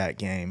 struggled with that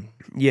game.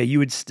 Yeah, you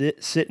would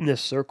sit in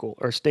this circle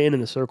or stand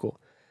in the circle,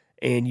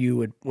 and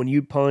when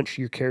you punch,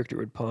 your character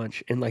would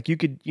punch, and like you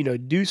could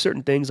do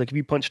certain things, like if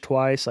you punch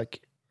twice,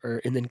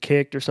 and then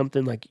kicked or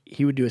something, like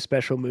he would do a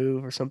special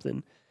move or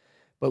something.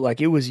 But like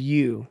it was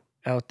you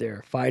out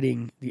there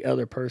fighting the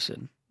other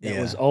person that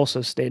was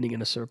also standing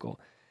in a circle.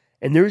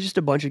 And there was just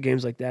a bunch of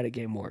games like that at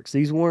GameWorks.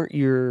 These weren't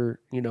your,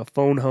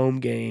 phone home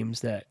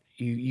games that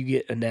you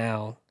get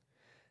now.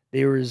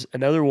 There was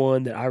another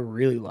one that I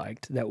really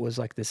liked that was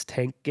like this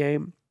tank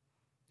game.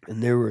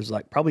 And there was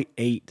like probably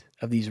 8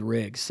 of these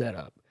rigs set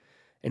up.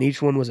 And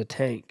each one was a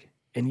tank.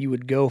 And you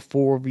would go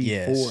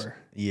 4v4.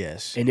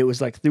 Yes. And it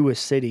was like through a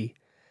city.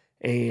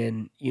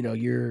 And,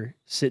 you're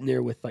sitting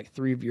there with like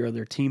 3 of your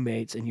other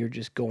teammates, and you're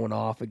just going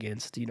off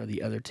against,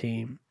 the other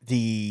team.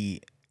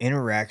 The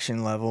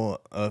interaction level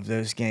of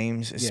those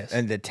games, Yes.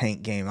 and the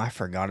tank game, I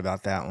forgot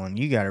about that one.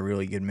 You got a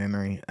really good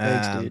memory.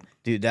 Thanks, dude.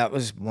 Dude, that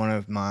was one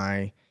of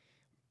my,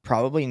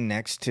 probably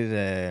next to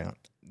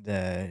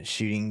the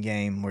shooting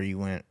game where you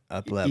went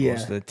up levels,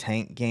 Yeah. the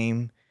tank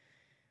game.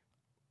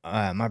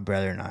 My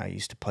brother and I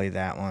used to play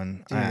that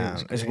one, Dude, it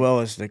was as great. well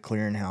as the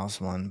clearinghouse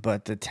one.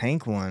 But the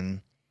tank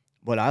one,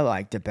 what I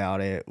liked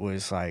about it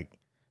was like,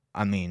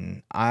 I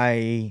mean,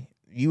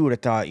 you would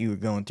have thought you were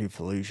going through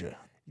Fallujah.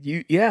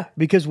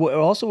 Because what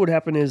also would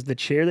happen is the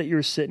chair that you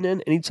were sitting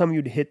in, anytime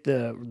you'd hit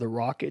the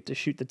rocket to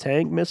shoot the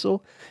tank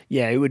missile,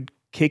 it would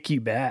kick you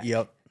back.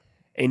 Yep.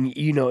 And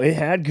it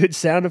had good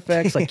sound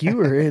effects, like you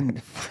were in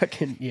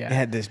fucking It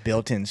had this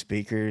built-in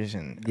speakers,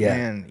 and Yeah.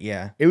 man,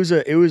 yeah, It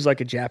was like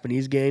a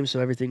Japanese game, so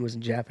everything was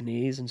in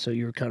Japanese, and so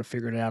you were kind of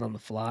figuring it out on the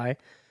fly.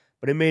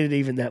 But it made it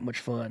even that much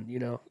fun,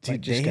 dude,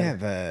 Like, just they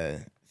kinda-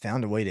 have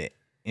found a way to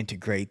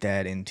integrate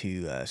that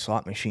into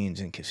slot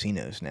machines and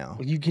casinos now.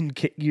 you can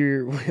kick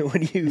your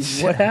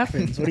what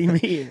happens? What do you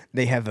mean?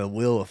 They have a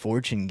Wheel of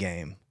Fortune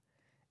game,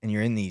 and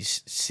you're in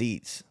these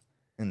seats,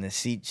 and the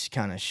seats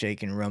kind of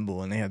shake and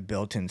rumble, and they have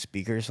built-in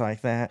speakers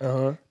like that,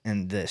 Uh-huh.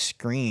 and the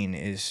screen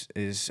is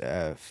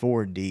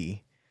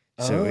 4D,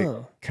 so it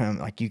Oh.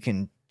 like you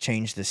can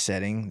change the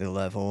setting, the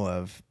level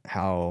of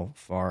how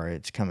far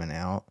it's coming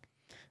out.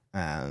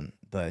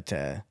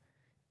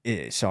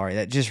 Sorry,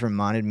 that just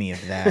reminded me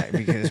of that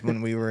because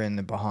when we were in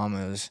the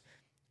Bahamas,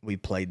 we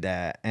played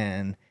that,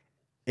 and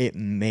it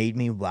made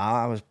me, while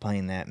I was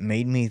playing that,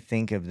 made me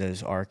think of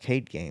those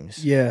arcade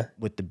games Yeah.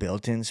 with the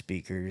built-in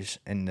speakers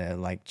and the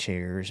like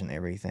chairs and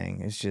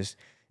everything.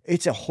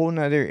 It's a whole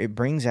nother, it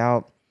brings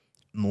out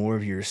more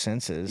of your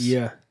senses.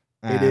 Yeah.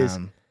 It is.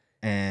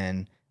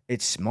 And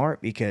it's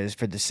smart because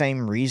for the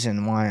same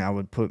reason why I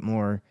would put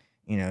more,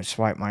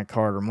 swipe my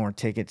card or more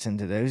tickets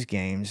into those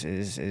games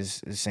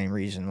is the same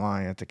reason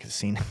why at the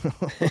casino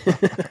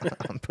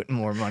I'm putting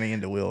more money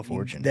into Wheel of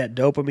Fortune. That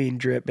dopamine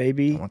drip, I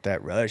baby. want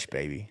that rush,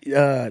 baby.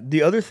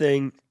 The other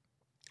thing,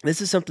 this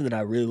is something that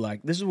I really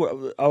like. This is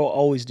what I'll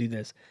always do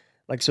this.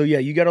 Like, so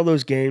you got all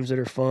those games that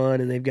are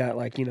fun and they've got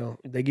like,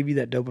 they give you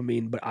that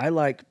dopamine, but I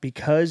like,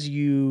 because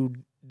you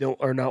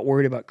are not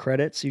worried about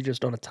credits, you're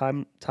just on a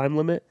time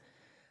limit.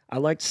 I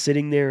liked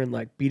sitting there and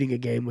like beating a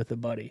game with a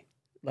buddy.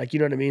 Like, you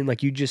know what I mean?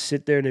 Like, you just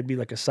sit there and it'd be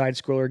like a side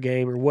scroller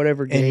game or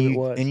whatever game it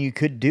was. And you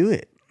could do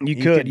it. You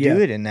could do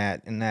it in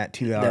that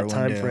 2 hour that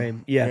time window.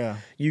 frame. Yeah.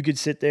 You could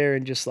sit there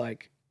and just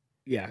like,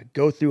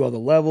 go through all the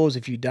levels.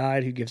 If you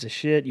died, who gives a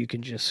shit? You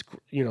can just,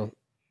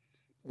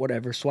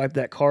 whatever, swipe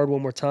that card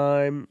one more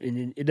time,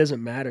 and it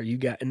doesn't matter.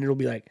 And it'll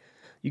be like,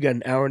 you got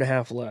an hour and a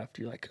half left.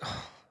 You're like,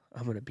 oh,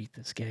 I'm gonna beat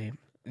this game.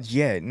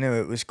 Yeah, no,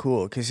 it was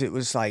cool because it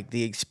was like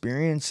the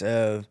experience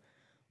of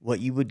what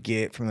you would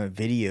get from a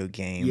video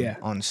game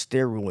on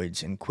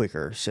steroids and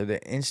quicker. So the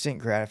instant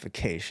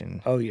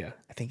gratification. Oh yeah,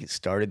 I think it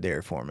started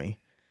there for me.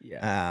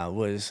 Yeah,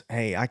 was,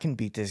 hey, I can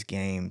beat this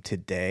game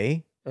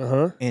today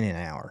in an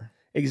hour.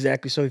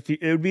 Exactly. So it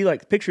would be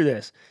like, picture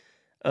this.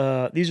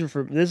 This is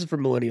for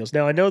millennials.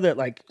 Now I know that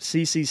like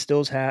CC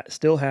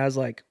still has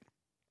like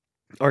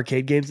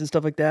arcade games and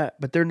stuff like that,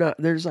 but they're not.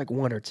 There's like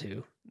one or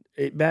two.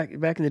 Back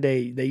in the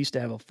day, they used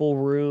to have a full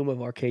room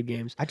of arcade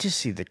games. I just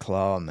see the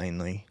Claw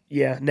mainly.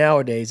 Yeah,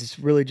 nowadays it's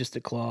really just a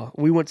Claw.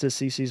 We went to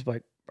CC's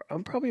like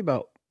I'm probably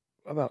about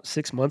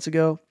 6 months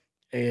ago,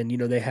 and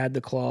they had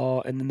the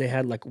Claw, and then they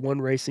had like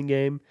one racing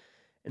game,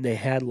 and they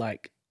had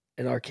like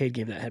an arcade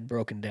game that had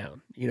broken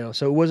down.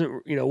 So it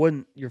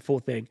wasn't your full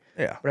thing.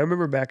 Yeah. But I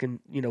remember back in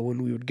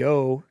when we would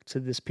go to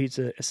this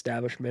pizza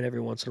establishment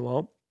every once in a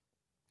while,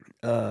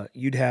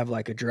 you'd have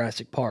like a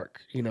Jurassic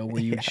Park, where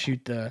you would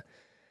shoot the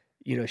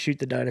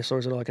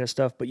dinosaurs and all that kind of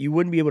stuff, but you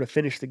wouldn't be able to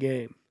finish the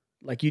game.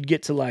 Like you'd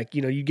get to like,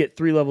 you get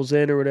 3 levels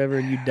in or whatever,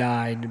 and you'd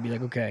die, and you'd be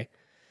like, okay,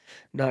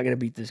 not going to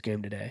beat this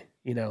game today,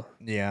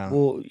 Yeah.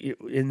 Well,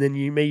 and then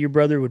your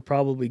brother would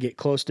probably get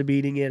close to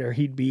beating it, or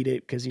he'd beat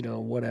it because,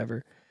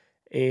 whatever.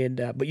 And,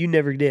 but you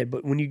never did.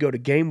 But when you go to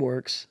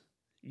GameWorks,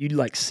 you'd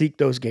like seek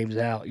those games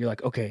out. You're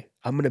like, okay,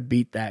 I'm going to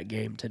beat that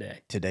game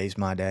today. Today's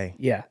my day.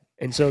 Yeah.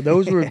 And so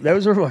those were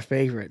my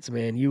favorites,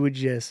 man. You would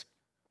just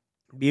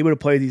be able to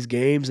play these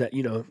games that,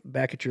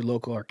 back at your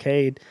local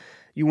arcade,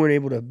 you weren't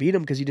able to beat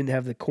them because you didn't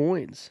have the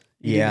coins.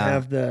 You didn't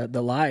have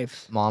the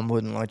lives. Mom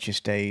wouldn't let you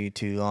stay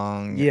too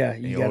long. Yeah.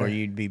 Or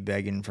you'd be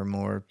begging for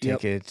more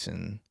tickets.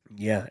 And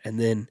yeah. And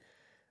then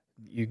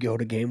you go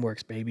to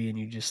GameWorks, baby, and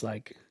you just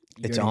like.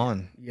 It's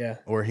on. Yeah.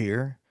 We're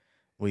here.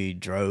 We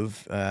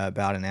drove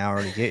about an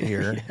hour to get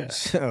here.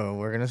 So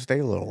we're going to stay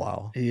a little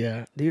while.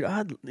 Yeah.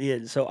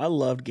 Dude, so I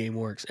loved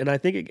GameWorks. And I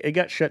think it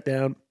got shut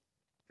down.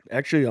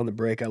 Actually, on the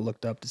break, I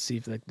looked up to see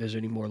if there's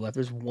any more left.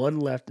 There's one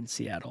left in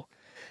Seattle.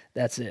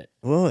 That's it.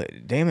 Well,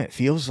 it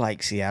feels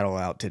like Seattle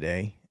out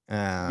today.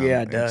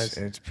 Yeah, it does.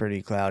 It's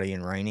pretty cloudy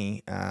and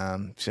rainy.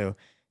 So,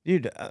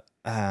 dude,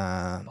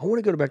 I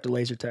want to go back to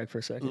laser tag for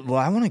a second. Well,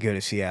 I want to go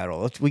to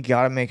Seattle. We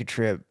got to make a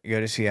trip. Go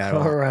to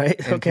Seattle. All right.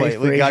 Okay.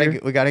 We got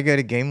to go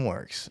to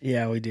GameWorks.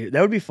 Yeah, we do.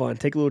 That would be fun.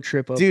 Take a little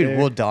trip up dude, there.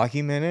 We'll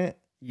document it.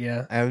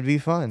 Yeah. That would be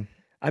fun.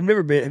 I've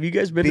never been. Have you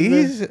guys been?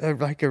 Bees are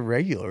like a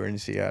regular in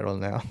Seattle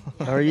now.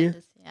 Are you?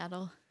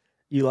 Seattle.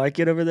 You like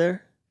it over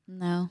there?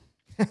 No.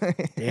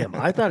 Damn,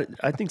 I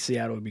think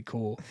Seattle would be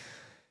cool.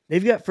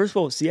 They've got, first of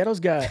all,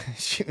 Seattle's got.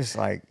 She was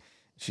like,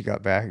 she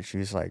got back and she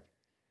was like,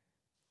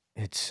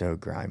 It's so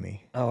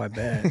grimy. Oh, I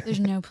bet. There's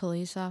no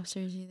police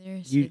officers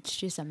either, so You- it's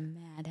just a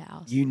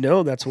madhouse. You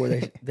know that's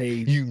where they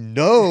You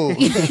know.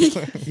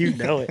 you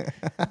know it.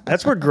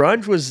 That's where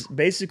grunge was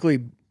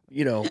basically,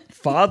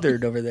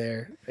 fathered over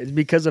there. It's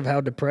because of how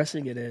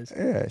depressing it is.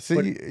 Yeah. So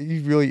But-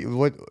 you really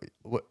what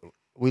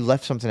we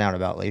left something out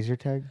about laser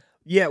tag?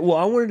 Yeah, well,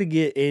 I wanted to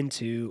get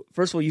into,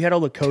 first of all, you had all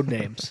the code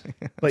names.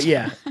 But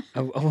yeah,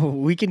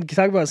 we can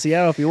talk about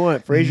Seattle if you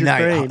want. Fraser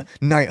Crane.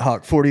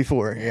 Nighthawk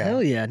 44. Yeah.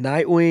 Hell yeah.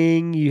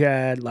 Nightwing. You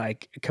had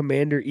like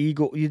Commander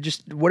Eagle. You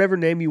just, whatever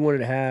name you wanted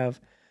to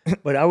have.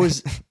 But I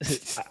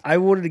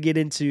wanted to get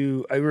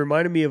into, it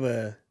reminded me of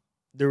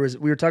we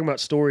were talking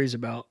about stories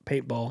about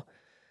paintball.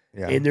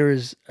 Yeah. And there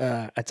was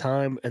a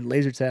time in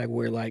laser tag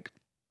where like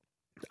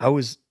I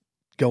was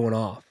going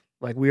off.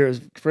 Like we were at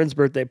a friend's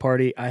birthday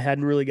party. I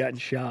hadn't really gotten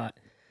shot.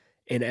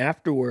 And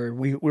afterward,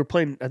 we were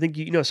playing, I think,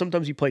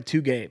 sometimes you play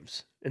 2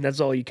 games and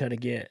that's all you kind of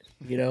get,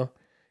 You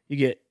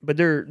get, but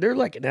they're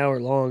like an hour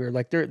long, or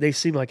like they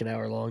seem like an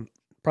hour long.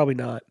 Probably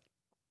not.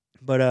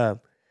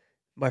 But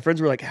my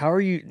friends were like, how are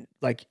you,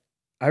 like,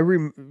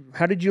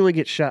 how did you only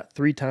get shot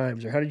 3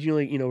 times? Or how did you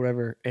only,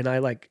 whatever. And I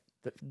like,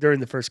 during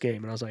the first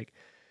game, and I was like,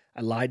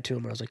 I lied to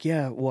him. And I was like,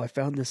 yeah, well, I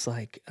found this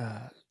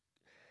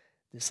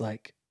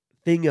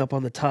thing up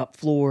on the top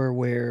floor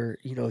where,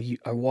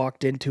 I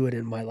walked into it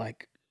and my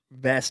like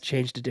vest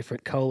changed a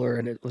different color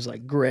and it was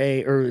like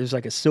gray, or it was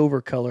like a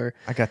silver color.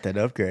 I got that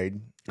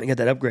upgrade. I got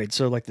that upgrade.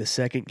 So like the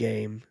second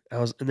game,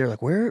 and they're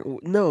like, where?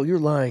 No, you're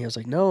lying. I was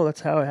like, no,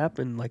 that's how it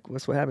happened. Like,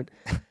 that's what happened.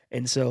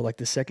 And so like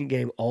the second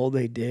game, all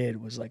they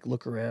did was like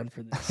look around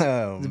for this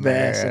Oh,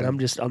 vest, and man. I'm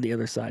just on the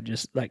other side,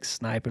 just like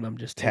sniping. I'm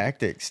just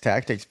Tactics,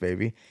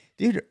 baby.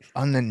 Dude,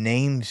 on the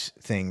names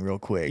thing real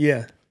quick.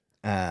 Yeah.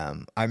 I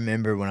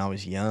remember when I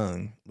was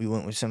young, we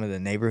went with some of the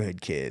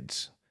neighborhood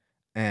kids,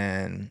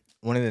 and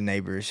one of the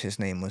neighbors, his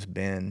name was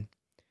Ben,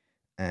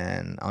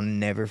 and I'll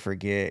never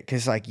forget,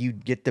 because like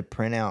you'd get the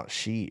printout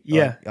sheet.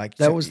 Yeah, like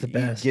that was the you'd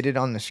best. get it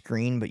on the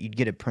screen, but you'd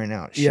get a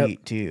printout Yep.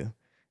 sheet too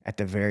at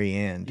the very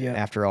end Yep.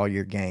 after all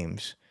your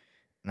games.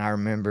 And I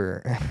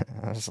remember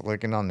I was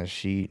looking on the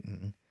sheet,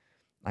 and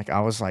like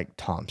I was like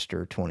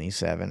Tomster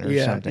 27 or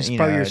something. It's you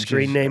probably know, your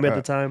screen just, name at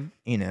the time.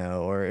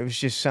 or it was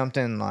just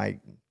something like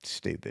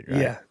stupid,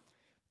 right? Yeah.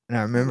 And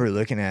I remember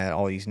looking at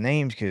all these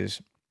names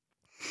because,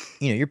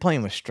 you're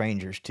playing with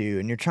strangers too,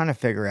 and you're trying to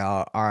figure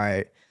out, all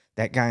right,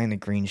 that guy in the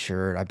green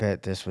shirt, I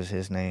bet this was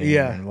his name,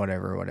 Yeah. and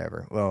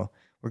whatever. Well,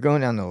 we're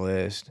going down the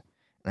list,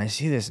 and I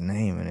see this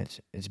name, and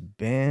it's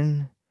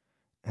Ben,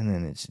 and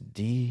then it's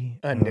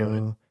I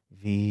knew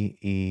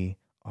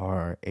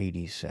DOVER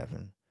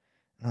 87,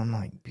 and I'm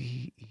like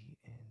BEND,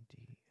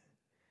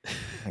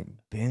 like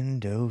Ben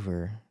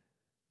Dover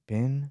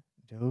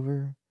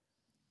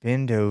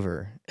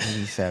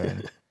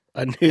 87.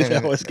 I knew And that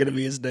then- was going to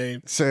be his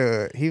name.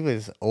 So he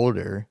was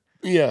older,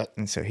 Yeah.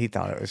 and so he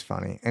thought it was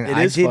funny. And It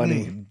I is didn't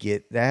funny.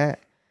 get that.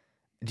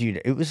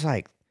 Dude, it was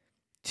like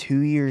 2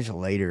 years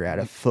later at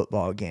a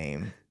football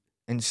game,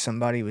 and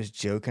somebody was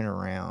joking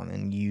around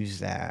and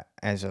used that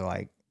as a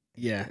like,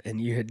 Yeah. And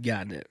you had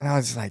gotten it. and I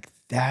was like,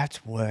 that's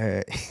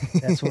what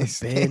That's what his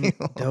Ben name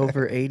was.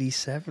 Dover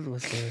 87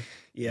 was there.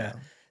 Yeah.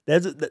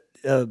 That's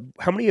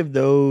how many of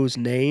those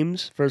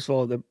names, first of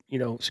all, the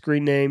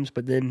screen names,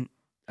 but then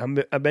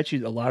I bet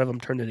you a lot of them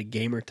turned into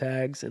gamer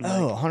tags. And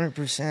Oh, like,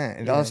 100%.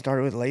 It Yeah. all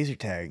started with laser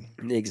tag.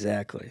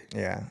 exactly.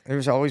 Yeah. There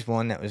was always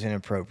one that was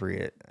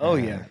inappropriate. Oh,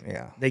 yeah.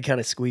 Yeah. They kind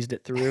of squeezed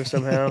it through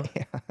somehow.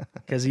 Yeah.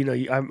 Because,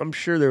 I'm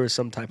sure there was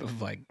some type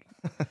of like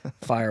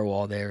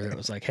firewall there that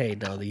was like, hey,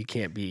 no, you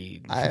can't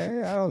be I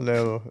don't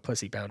know.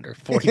 pussy pounder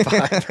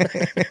 45.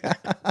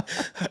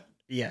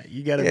 Yeah,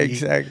 you gotta Yeah, be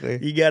exactly.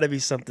 you gotta be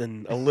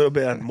something a little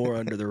bit more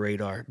under the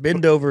radar.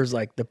 Bend over is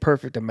like the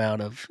perfect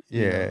amount of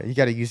Yeah, you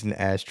got to use an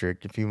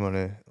asterisk if you want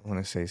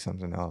to say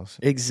something else.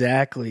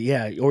 exactly.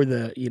 Yeah, or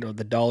the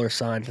the dollar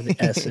sign for the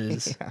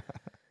S's. Yeah.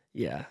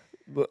 Yeah,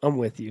 but I'm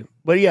with you.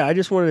 But yeah, I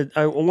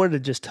wanted to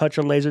just touch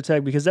on laser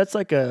tag because that's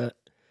like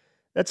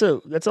that's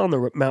on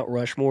the Mount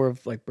Rushmore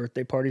of like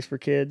birthday parties for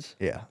kids.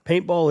 Yeah.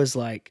 Paintball is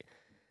like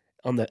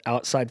on the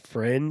outside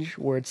fringe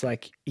where it's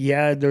like,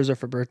 yeah, those are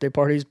for birthday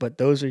parties, but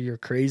those are your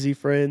crazy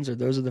friends, or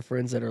those are the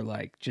friends that are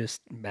like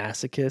just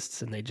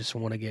masochists and they just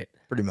want to get,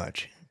 Pretty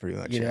much.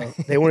 Yeah.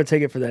 they want to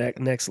take it for the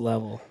next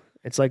level.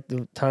 It's like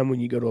the time when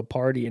you go to a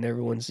party and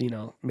everyone's,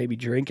 maybe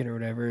drinking or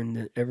whatever,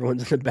 and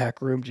everyone's in the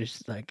back room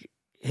just like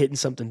hitting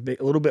something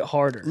big, a little bit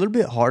harder. A little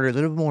bit harder, a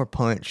little more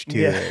punch to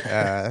Yeah. it.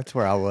 That's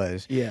where I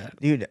was. Yeah.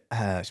 Dude,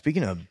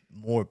 speaking of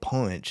more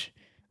punch,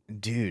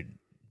 dude,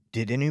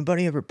 did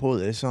anybody ever pull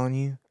this on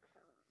you?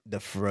 The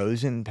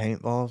frozen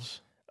paintballs?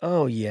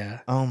 Oh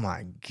yeah. Oh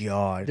my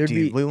God. There'd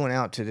Dude, be- we went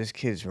out to this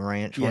kid's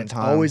ranch Yeah, one it's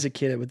time. always a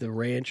kid with a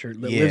ranch or that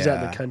lives out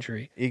in Yeah. the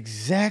country.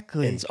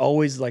 Exactly. And it's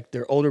always like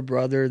their older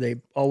brother. They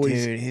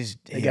always Dude,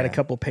 they got a yeah.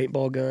 couple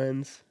paintball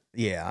guns.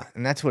 Yeah,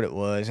 and that's what it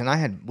was.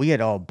 And we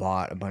had all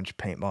bought a bunch of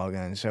paintball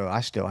guns, so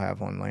I still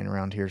have one laying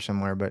around here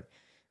somewhere. But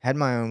had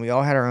my own. We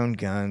all had our own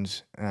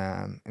guns,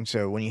 and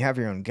so when you have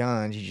your own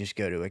guns, you just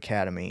go to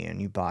Academy and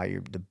you buy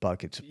the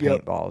buckets of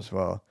Yep. paintballs.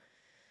 Well,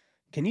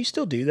 Can you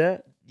still do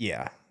that?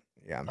 Yeah.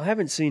 Yeah. I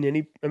haven't seen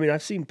any. I mean,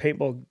 I've seen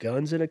paintball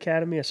guns at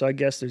Academy, so I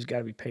guess there's got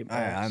to be I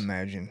paintballs.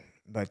 imagine.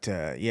 But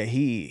yeah,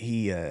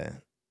 he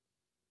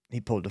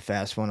pulled a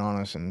fast one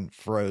on us and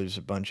froze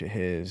a bunch of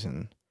his,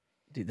 and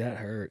Dude, that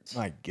hurts.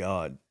 my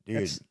God, dude,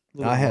 That's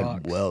little I had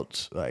rocks.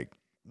 welts like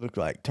looked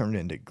like turned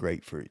into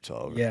grapefruits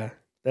all over. Yeah,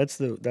 that's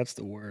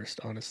the worst,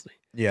 honestly.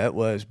 Yeah, it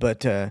was.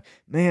 But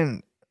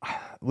man,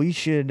 we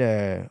should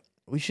go.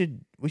 We should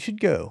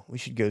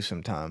go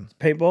sometime.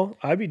 Paintball,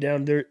 I'd be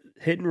down there.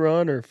 Hit and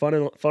run or fun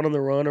on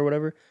the run or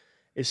whatever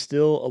is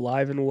still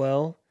alive and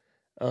well.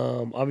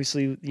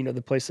 Obviously,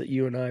 the place that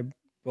you and I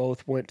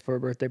both went for a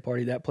birthday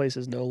party, that place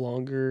is no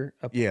longer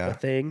a Yeah.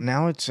 thing.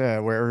 Now it's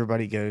where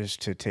everybody goes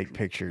to take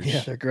pictures.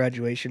 Yeah, their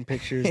graduation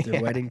pictures, their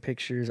Yeah. wedding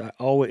pictures.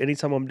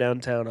 Anytime I'm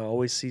downtown, I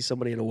always see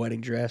somebody in a wedding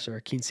dress or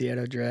a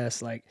quinceañera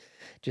dress, like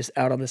just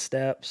out on the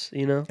steps.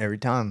 Every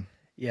time.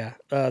 Yeah.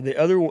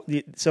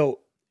 So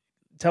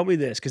tell me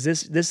this, because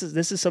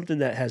this is something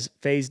that has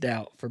phased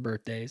out for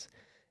birthdays,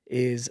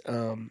 is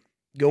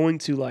going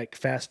to like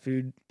fast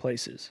food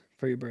places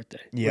for your birthday.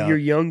 Yeah. When you're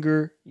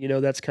younger,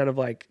 that's kind of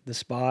like the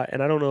spot.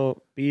 And I don't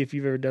know, B, if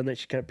you've ever done that.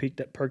 She kind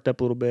of perked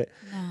up a little bit.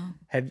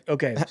 No,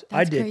 Okay, that's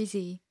I did.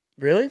 crazy.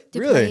 Really? To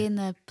Really? play in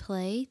the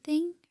play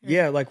thing? Or-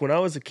 Yeah, like when I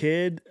was a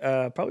kid,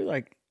 probably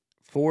like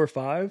 4 or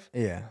 5.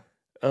 Yeah.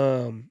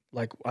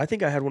 Like I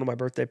think I had one of my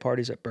birthday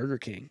parties at Burger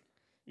King.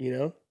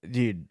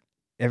 Dude,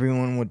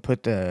 everyone would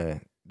put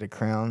the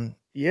crown,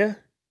 Yeah,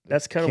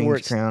 that's kind of where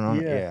king's it's crown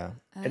on yeah. it. Yeah.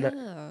 And I-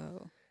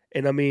 Oh.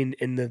 And I mean,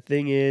 and the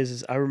thing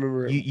is I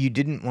remember. You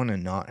didn't want to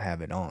not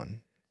have it on.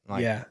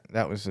 Like, Yeah.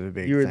 that was the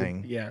big You were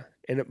thing.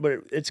 but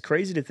it's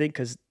crazy to think,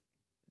 because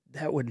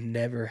that would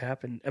never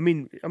happen. I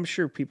mean, I'm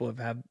sure people have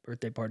had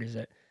birthday parties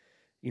at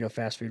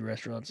fast food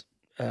restaurants,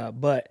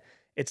 but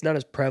it's not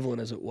as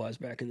prevalent as it was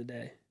back in the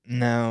day.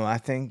 No, I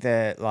think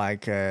that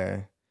like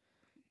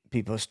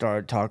people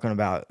started talking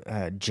about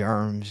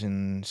germs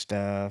and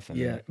stuff. And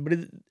Yeah, but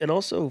and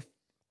also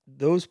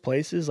those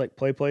places, like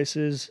play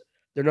places,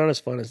 they're not as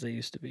fun as they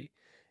used to be.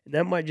 And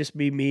that might just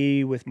be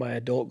me with my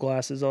adult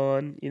glasses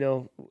on.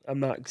 I'm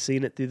not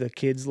seeing it through the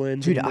kids'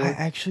 lens Dude, I anymore.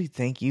 actually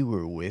think you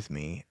were with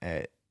me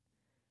at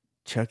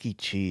Chuck E.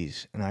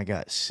 Cheese, and I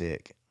got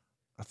sick.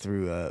 I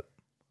threw up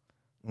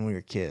when we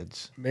were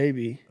kids.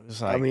 Maybe. It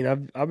was like, I mean,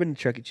 I've been to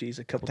Chuck E. Cheese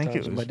a I couple think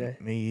times it in my was day.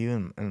 me,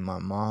 you, and my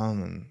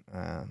mom,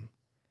 and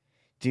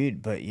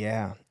dude. But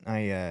yeah,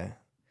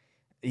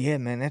 yeah,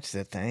 man, that's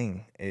the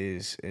thing.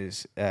 Is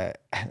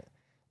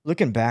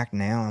looking back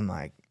now, I'm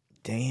like,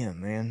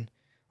 damn, man.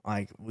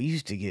 Like, we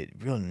used to get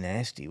real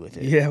nasty with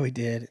it. Yeah, we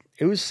did.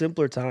 It was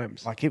simpler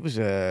times. Like, it was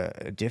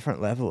a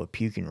different level of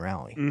puke and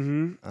rally.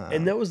 Mm-hmm.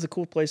 And that was the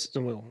cool place.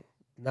 Well,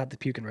 not the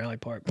puke and rally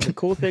part, but the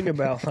cool thing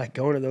about like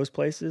going to those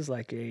places,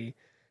 like a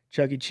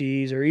Chuck E.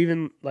 Cheese or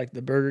even like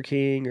the Burger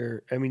King,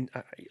 or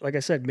like I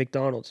said,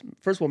 McDonald's.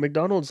 First of all,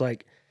 McDonald's,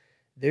 like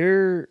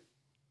their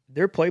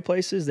play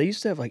places, they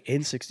used to have like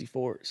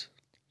N64s.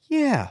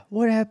 Yeah,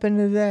 what happened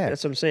to that?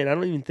 That's what I'm saying. I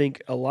don't even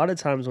think a lot of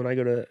times when I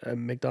go to a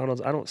McDonald's,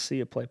 I don't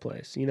see a play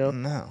place.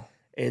 No.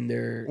 And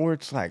they're Or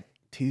it's like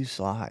 2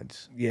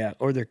 slides. yeah,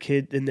 or their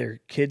kids.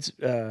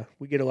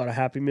 We get a lot of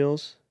Happy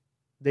Meals.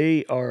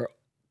 They are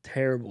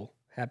terrible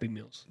Happy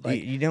Meals.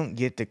 Like You don't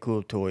get the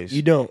cool toys.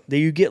 you don't.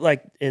 You get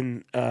like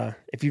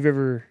if you've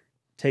ever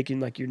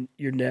taken like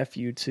your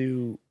nephew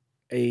to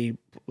a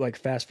like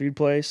fast food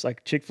place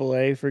like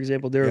Chick-fil-A, for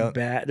example, they're Yep.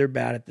 bad. They're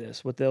bad at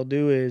this. What they'll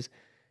do is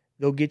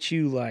they'll get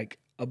you like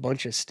a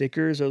bunch of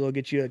stickers, or they'll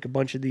get you like a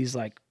bunch of these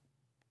like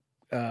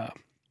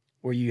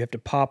where you have to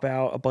pop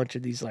out a bunch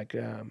of these like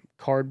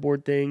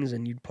cardboard things,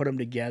 and you put them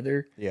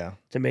together Yeah.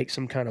 to make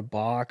some kind of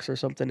box or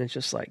something. It's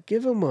just like,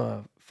 give them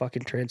a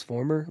fucking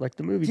Transformer. Like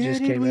the movie Yeah, just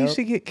dude, came we out. used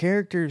to get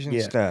characters and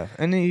Yeah. stuff.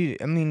 And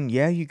then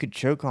you could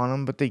choke on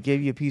them, but they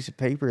gave you a piece of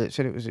paper that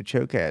said it was a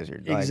choke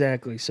hazard. Like,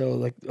 Exactly. So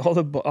like all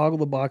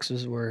the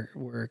boxes were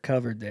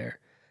covered there.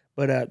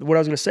 But what I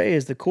was going to say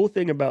is the cool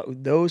thing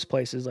about those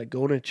places, like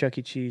going to Chuck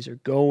E. Cheese or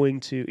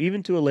going to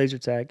even to a laser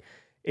tag,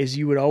 is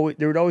there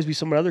would always be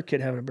some other kid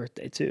having a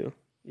birthday too.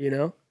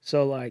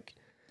 So like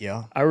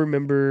yeah. I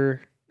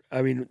remember.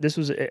 I mean, this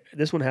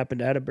one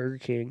happened at a Burger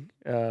King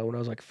when I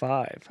was like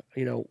 5.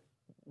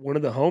 One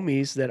of the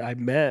homies that I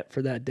met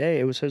for that day,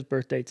 it was his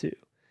birthday too.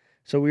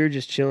 So we were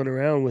just chilling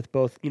around with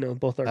both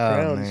our Oh,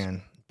 crowns.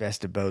 man.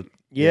 Best of both.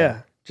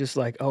 Yeah. Just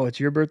like, oh, it's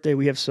your birthday.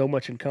 We have so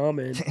much in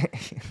common.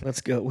 Let's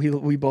go.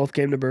 We both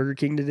came to Burger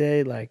King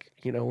today. Like,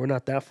 we're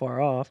not that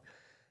far off.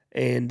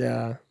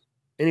 And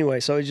anyway,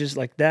 so it's just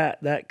like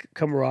that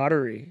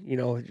camaraderie,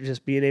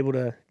 just being able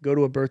to go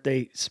to a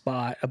birthday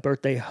spot, a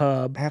birthday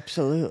hub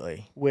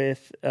Absolutely.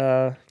 with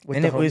And the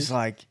it was homies.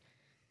 like,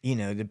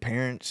 the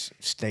parents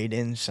stayed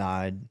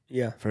inside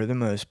Yeah. for the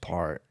most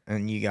part,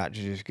 and you got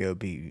to just go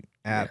be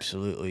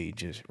absolutely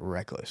just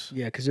reckless.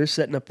 Yeah, because they're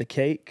setting up the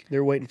cake.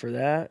 They're waiting for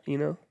that,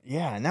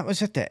 Yeah, and that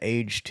was at the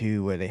age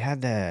too where they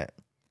had that.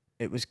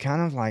 It was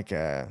kind of like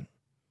a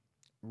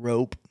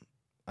rope.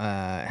 It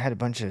had a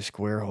bunch of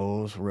square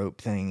holes,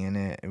 rope thing in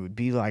it. It would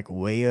be like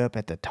way up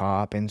at the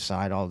top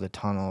inside all the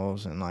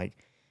tunnels, and like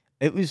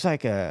It was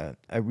like a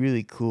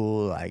really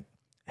cool like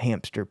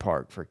hamster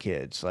park for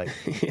kids. Like,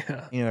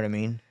 Yeah. you know what I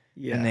mean?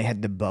 Yeah. And they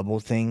had the bubble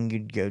thing.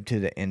 You'd go to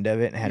the end of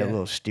it and had a Yeah.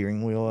 little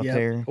steering wheel up Yep.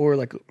 there. Or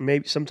like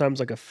maybe sometimes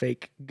like a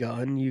fake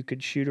gun you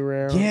could shoot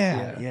around.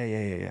 Yeah.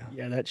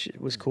 Yeah, that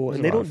shit was cool. It was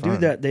And a they lot of don't do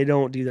fun. that. They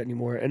don't do that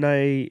anymore. And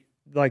I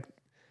like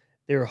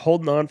they were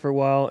holding on for a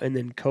while, and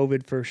then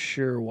COVID for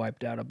sure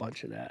wiped out a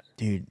bunch of that.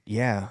 Dude,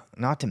 yeah.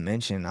 Not to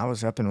mention, I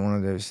was up in one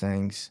of those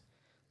things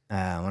when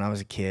I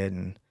was a kid,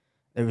 and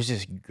there was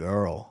this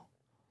girl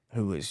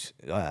who was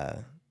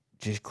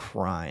just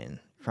crying,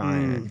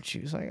 and she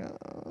was like,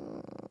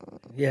 "Oh."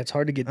 Yeah, it's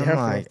hard to get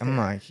down. I'm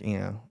like, you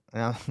know,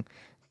 and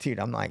dude,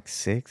 I'm like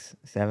 6,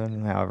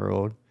 7, however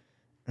old,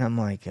 and I'm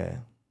like,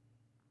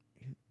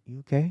 you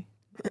okay?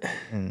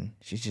 And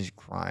she's just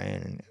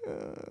crying,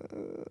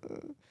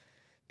 and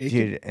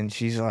dude, and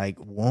she's like,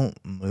 won't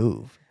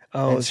move.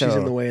 Oh, and she's in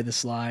so- the way of the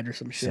slide or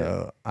some shit.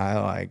 So I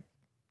like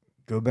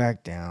go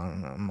back down,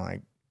 and I'm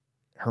like,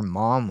 her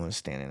mom was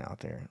standing out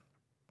there.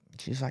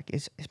 She's like,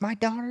 "Is my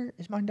daughter?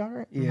 Is my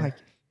daughter?" I'm Yeah. like,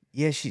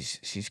 "Yeah,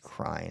 she's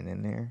crying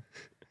in there."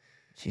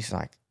 She's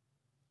like,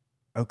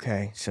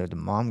 "Okay." So the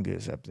mom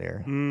goes up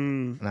there,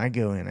 and I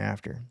go in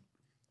after.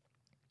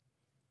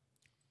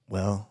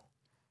 Well,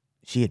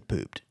 she had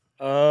pooped.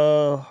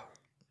 Oh,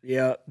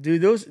 yeah,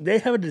 dude. They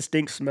have a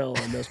distinct smell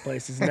in those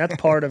places, and that's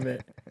part of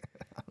it.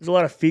 There's a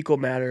lot of fecal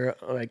matter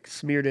like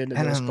smeared into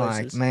And those I'm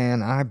places. like,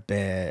 man, I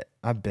bet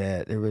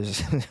there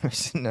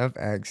was enough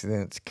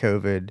accidents,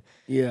 COVID,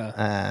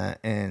 Yeah,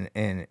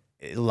 and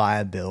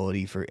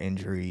liability for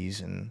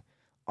injuries and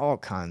all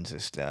kinds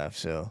of stuff.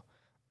 So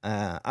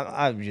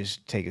I would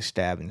just take a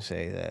stab and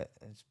say that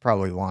it's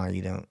probably why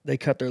you don't they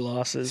cut their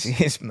losses.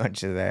 see as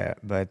much of that.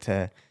 But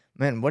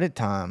man, what a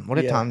time! What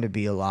a Yeah. time to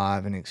be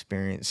alive and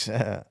experience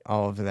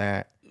all of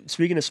that.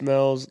 Speaking of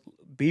smells,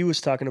 B was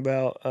talking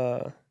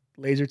about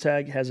laser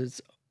tag has its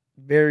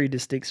very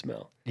distinct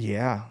smell.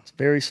 Yeah, It's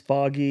very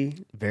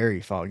foggy, very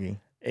foggy.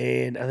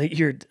 and I think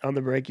you're on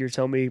the break. You're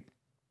telling me,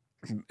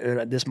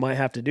 and this might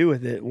have to do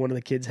with it. One of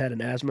the kids had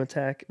an asthma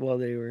attack while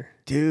they were.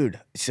 Dude,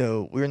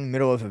 so we're in the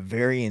middle of a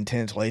very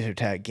intense laser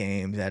tag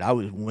game that I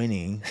was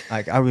winning.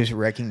 Like I was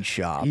wrecking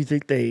shop. You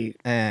think they?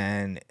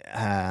 And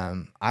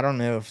I don't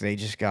know if they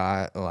just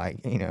got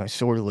like, you know,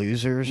 sore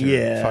losers or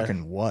Yeah.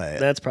 fucking what.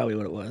 That's probably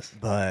what it was.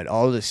 But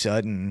all of a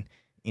sudden,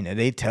 you know,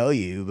 they tell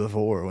you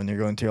before when they're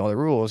going through all the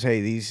rules,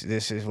 hey,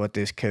 this is what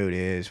this code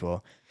is.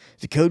 Well,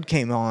 the code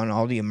came on,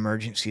 all the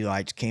emergency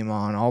lights came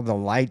on, all the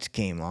lights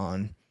came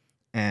on,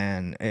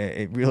 and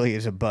it really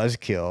is a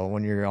buzzkill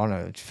when you're on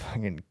a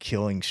fucking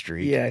killing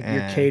streak. Yeah, your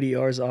And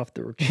KDR's off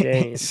the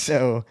chain.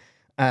 so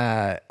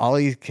all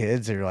these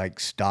kids are like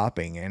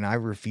stopping, and I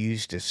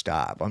refuse to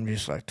stop. I'm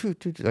just like,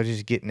 toot, toot, toot. I'm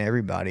just getting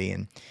everybody,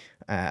 and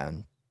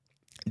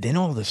then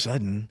all of a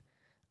sudden,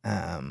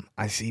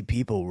 I see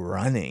people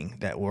running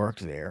that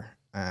worked there,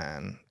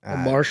 and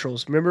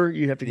Marshals. Remember,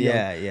 you have to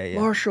yell, yeah.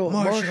 Marshall.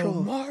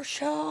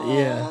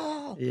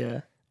 Marshall.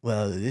 Yeah.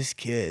 Well, this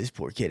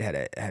poor kid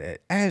had an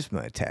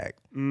asthma attack.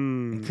 He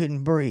Mm.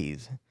 couldn't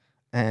breathe,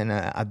 and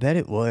I bet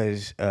it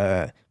was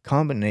a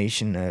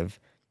combination of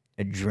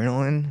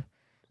adrenaline,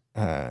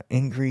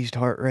 increased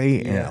heart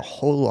rate, and Yeah. a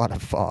whole lot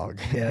of fog.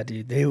 Yeah,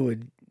 dude. They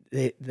would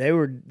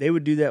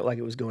do that like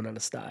it was going out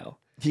of style.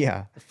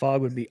 Yeah. The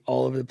fog would be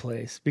all over the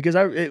place because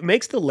it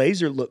makes the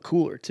laser look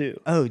cooler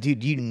too. Oh,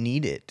 dude, you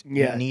need it.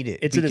 Yeah, You need it.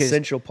 It's an because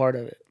essential part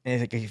of it.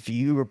 it's like if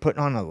you were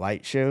putting on a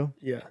light show,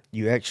 Yeah.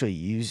 you actually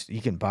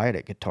you can buy it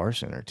at Guitar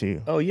Center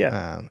too. Oh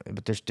yeah.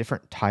 But there's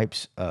different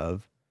types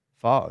of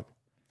fog.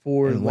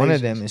 For And one of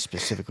lasers. them is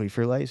specifically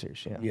for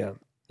lasers. Yeah. Yeah,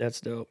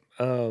 that's dope.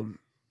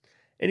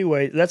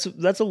 Anyway, that's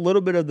a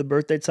little bit of the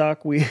birthday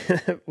talk. We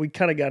we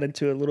kind of got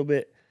into it a little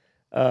bit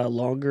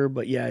longer,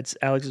 but yeah, it's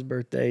Alex's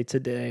birthday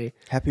today.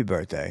 Happy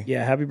birthday.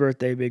 Yeah, happy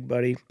birthday, big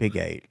buddy. Big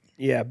 8.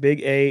 Yeah,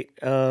 big 8.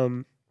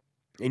 And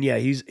yeah,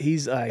 he's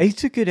like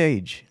 8's a good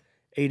age.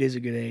 8 is a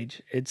good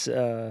age. It's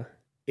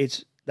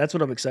that's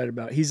what I'm excited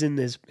about. He's in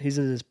this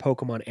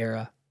Pokemon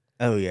era.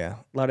 Oh yeah.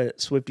 A lot of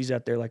Swifties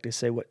out there like to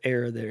say what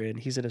era they're in.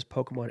 He's in his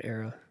Pokemon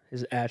era.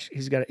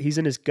 He's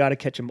in his gotta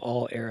catch 'em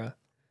all era.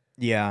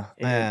 Yeah.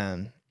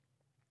 And-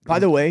 By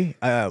the way,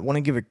 I want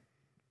to give a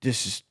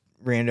just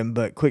random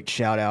but quick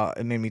shout out.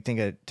 It made me think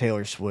of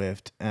Taylor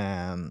Swift.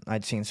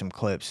 I'd seen some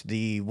clips.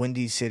 The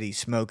Windy City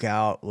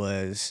Smokeout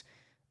was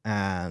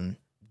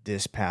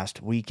this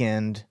past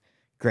weekend.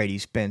 Grady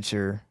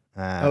Spencer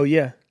Oh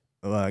yeah.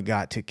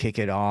 got to kick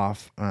it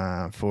off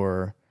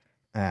for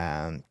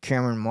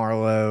Cameron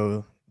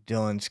Marlowe,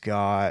 Dylan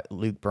Scott,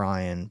 Luke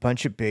Bryan,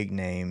 bunch of big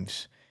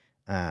names.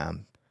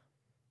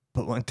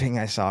 But one thing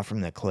I saw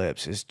from the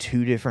clips is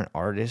 2 different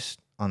artists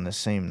on the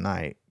same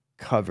night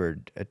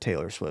covered a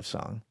Taylor Swift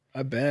song.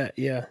 I bet.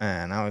 Yeah.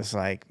 And I was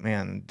like,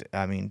 man,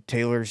 I mean,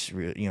 Taylor's,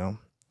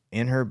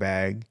 in her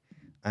bag.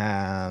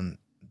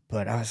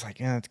 But I was like,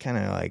 yeah, it's kind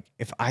of like,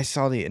 if I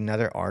saw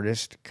another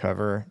artist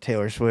cover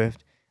Taylor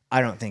Swift,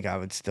 I don't think I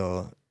would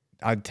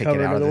I'd take Cover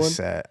it out of another the one?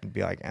 set and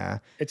be like,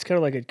 It's kind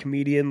of like a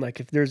comedian.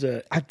 Like if there's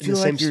I in feel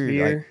the like same you're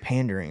sphere. like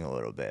pandering a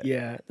little bit.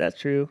 Yeah, that's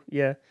true.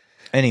 Yeah.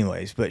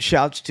 Anyways, but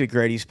shouts to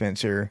Grady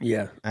Spencer.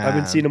 Yeah, I've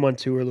been seeing him on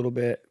tour a little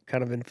bit.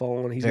 Kind of been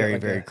following. He's Very, got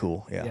like very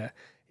cool. Yeah. yeah.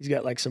 He's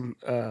got like some.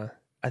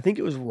 I think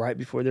it was right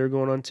before they were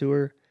going on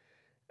tour.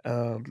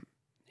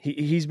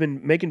 He's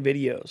been making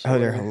videos. Oh,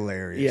 they're where-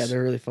 hilarious. Yeah,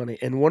 they're really funny.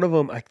 And one of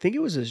them, I think it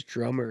was his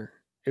drummer.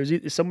 It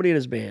was somebody in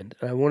his band.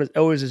 And it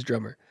was his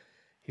drummer.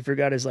 He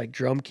forgot his like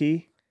drum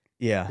key.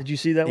 Yeah. Did you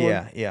see that one?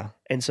 Yeah. Yeah.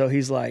 And so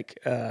he's like,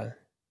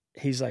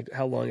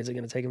 how long is it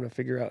going to take him to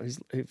figure out?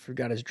 He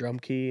forgot his drum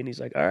key, and he's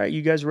like, all right,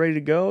 you guys ready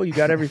to go? You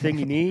got everything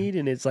you need?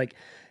 And it's like,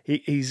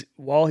 he's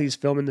while he's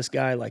filming this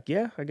guy, like,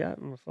 yeah, I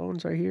got my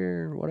phone's right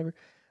here or whatever.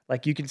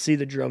 Like you can see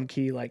the drum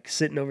key like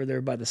sitting over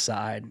there by the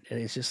side, and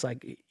it's just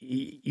like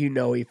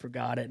he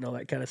forgot it and all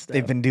that kind of stuff.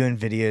 They've been doing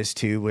videos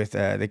too with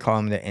they call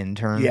him the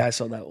intern. Yeah, I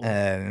saw that one.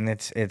 And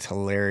it's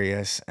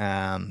hilarious.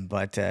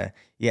 But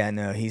yeah,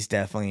 no, he's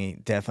definitely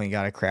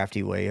got a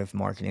crafty way of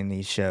marketing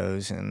these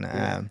shows,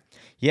 and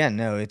yeah,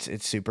 no,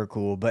 it's super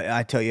cool. But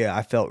I tell you,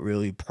 I felt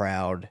really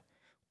proud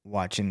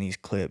watching these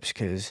clips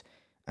because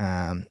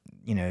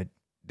you know,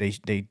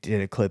 they did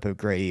a clip of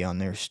Grady on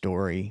their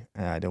story,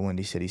 the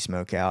Windy City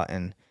Smokeout,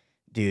 and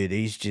dude,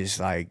 he's just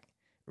like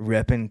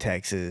repping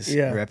Texas,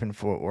 repping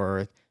Fort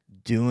Worth,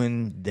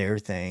 doing their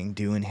thing,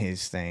 doing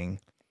his thing,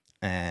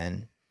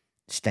 and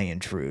staying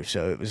true.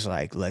 So it was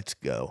like, let's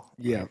go.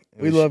 Yeah,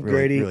 It we was love really,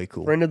 Grady, really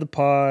cool. friend of the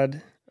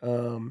pod.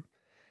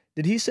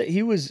 Did he say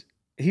he was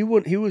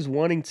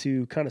wanting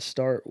to kind of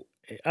start?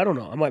 I don't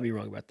know. I might be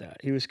wrong about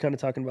that. He was kind of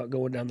talking about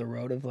going down the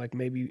road of like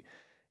maybe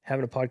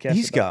having a podcast.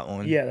 He's got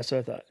one. Yeah, that's what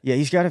I thought. Yeah,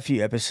 he's got a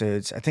few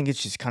episodes. I think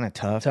it's just kind of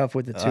tough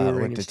With the touring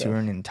with and the stuff.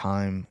 touring and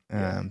time.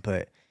 Yeah.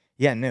 But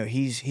yeah, no,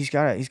 he's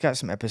got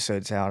some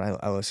episodes out.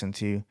 I listened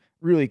to.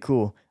 Really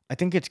cool. I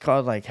think it's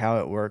called like How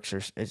It Works,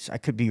 or I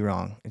could be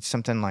wrong. It's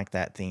something like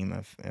that theme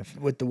of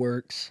With the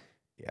works.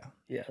 yeah.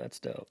 Yeah, that's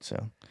dope.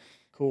 So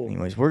Cool.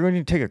 anyways, we're going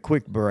to take a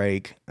quick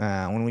break.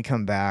 When we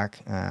come back,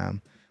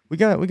 we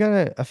got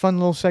a fun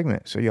little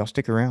segment. So y'all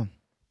stick around.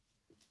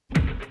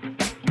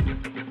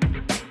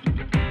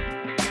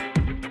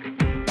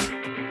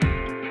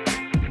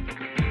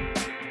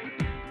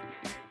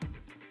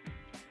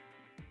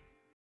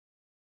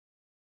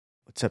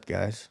 What's up,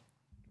 guys?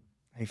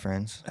 Hey,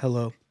 friends.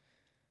 Hello.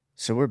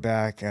 So we're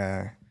back.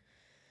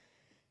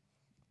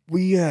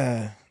 We've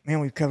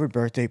covered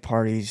birthday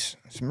parties,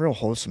 some real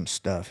wholesome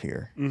stuff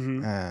here.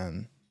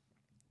 Mm-hmm.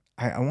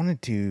 I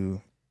wanted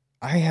to.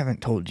 I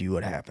haven't told you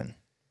what happened.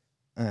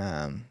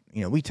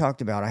 We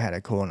talked about I had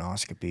a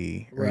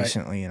colonoscopy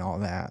recently and all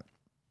that.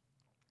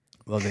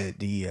 Well,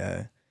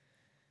 the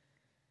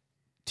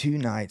 2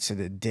 nights, so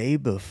the day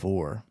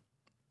before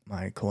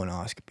my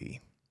colonoscopy,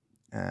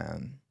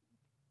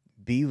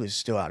 B was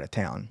still out of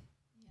town.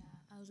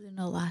 I was in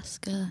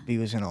Alaska. B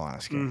was in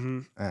Alaska.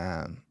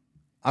 Mm-hmm.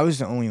 I was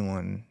the only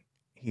one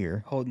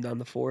here. Holding down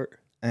the fort.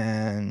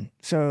 And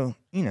so,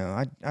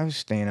 I was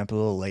staying up a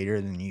little later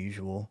than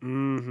usual,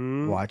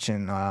 Mm-hmm.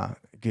 watching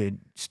good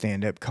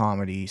stand-up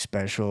comedy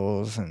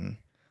specials and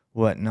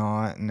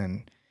whatnot. And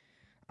then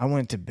I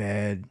went to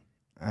bed.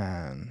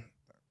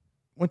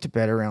 Went to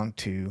bed around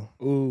 2.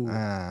 Ooh.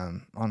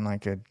 On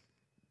like a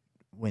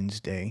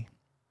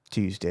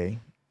Tuesday.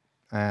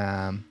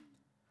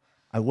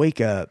 I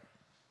wake up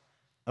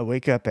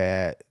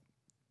at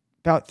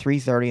about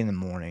 3:30 in the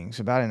morning.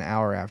 So about an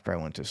hour after I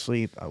went to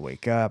sleep, I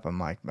wake up. I'm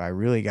like, I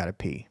really got to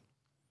pee.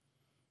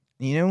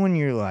 You know when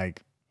you're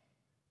like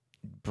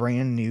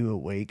brand new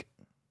awake?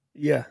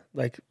 Yeah,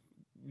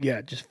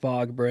 just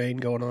fog brain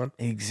going on.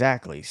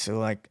 Exactly. So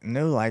like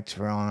no lights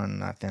were on,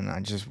 nothing. I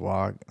just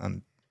walk.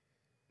 I'm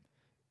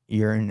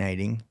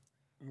urinating.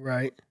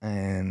 Right.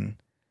 And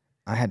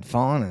I had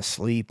fallen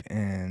asleep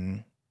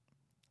in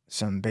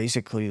some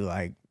basically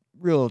like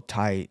real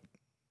tight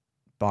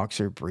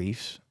boxer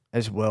briefs,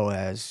 as well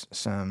as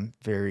some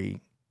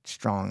very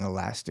strong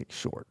elastic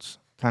shorts,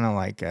 kind of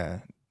like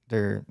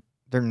they're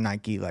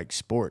Nike like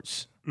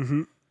sports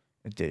Mm-hmm.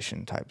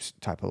 edition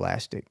type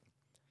elastic.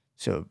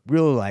 So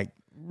real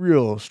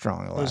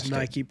strong elastic. Those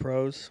Nike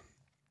Pros.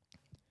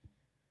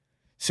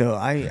 So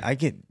I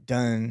get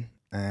done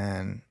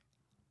and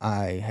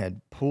I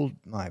had pulled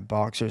my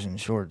boxers and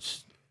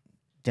shorts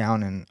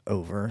down and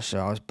over, so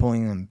I was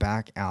pulling them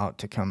back out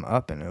to come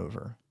up and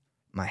over.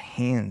 My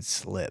hand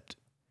slipped,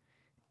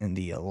 and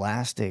the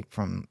elastic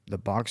from the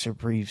boxer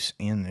briefs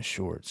and the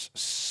shorts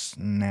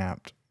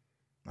snapped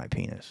my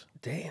penis.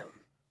 Damn.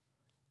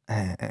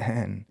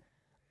 And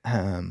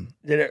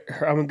Did it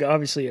hurt? I mean,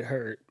 obviously it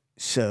hurt.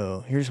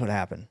 so here's what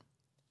happened.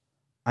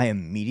 I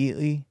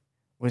immediately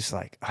was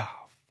like,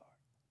 oh,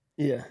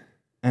 Yeah.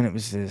 and it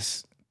was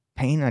this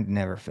pain I'd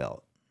never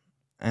felt.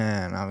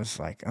 And I was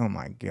like, oh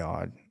my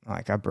God,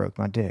 like I broke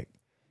my dick.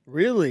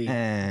 Really?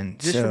 And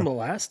Just so, from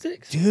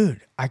elastics?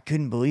 dude, I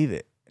couldn't believe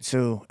it.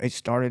 So it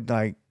started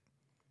like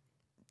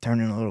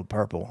turning a little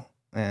purple,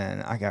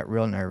 and I got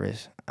real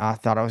nervous. I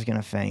thought I was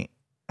gonna faint.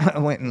 I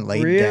went and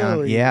laid down.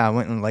 Really? Yeah, I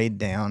went and laid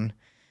down.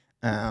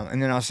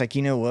 And then I was like,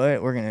 you know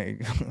what? We're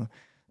gonna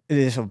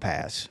this will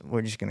pass.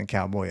 We're just gonna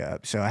cowboy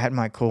up. So I had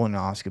my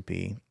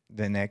colonoscopy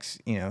the next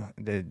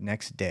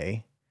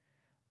day.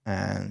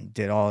 and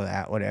did all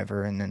that,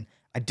 whatever. And then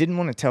I didn't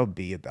want to tell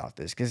B about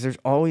this because there's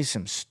always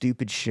some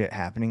stupid shit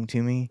happening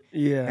to me,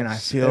 Yeah. and I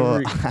it's feel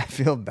every- I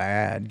feel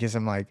bad because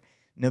I'm like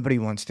nobody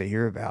wants to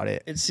hear about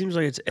it. It seems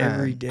like it's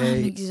every Um, I'm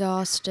day.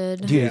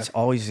 exhausted. Dude, Yeah. it's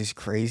always these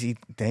crazy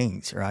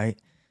things, right?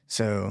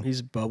 So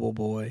He's Bubble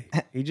Boy.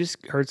 He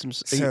just hurt some.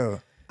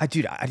 so I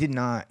did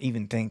not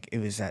even think it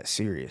was that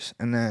serious.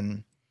 And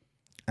then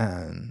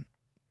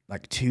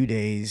like 2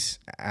 days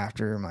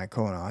after my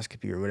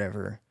colonoscopy or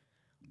whatever,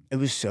 it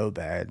was so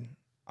bad.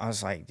 I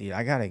was like, dude,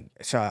 I gotta.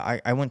 So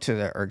I went to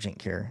the urgent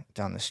care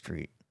down the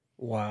street,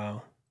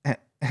 Wow.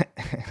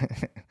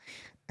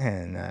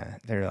 and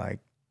they're like,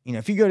 you know,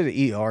 if you go to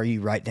the ER,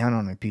 you write down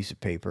on a piece of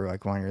paper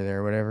like while you're there,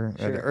 or whatever. Or the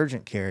Sure.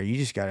 urgent care, you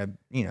just gotta,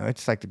 you know,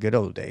 it's like the good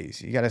old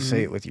days. You gotta say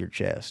Mhm. it with your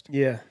chest.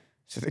 Yeah.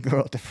 So the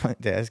girl at the front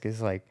desk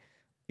is like,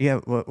 yeah,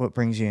 what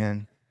brings you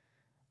in?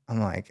 I'm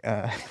like,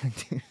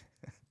 dude.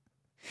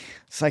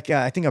 It's like,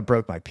 I think I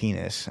broke my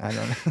penis. I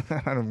don't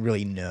I don't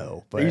really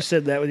know. But You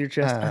said that with your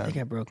chest. I um, think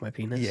I broke my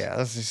penis. yeah, I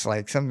was just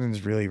like,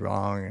 something's really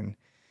wrong. And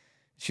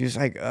she was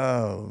like,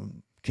 oh,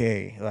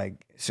 okay.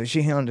 Like, so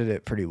she handled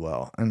it pretty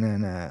well. And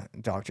then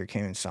doctor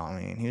came and saw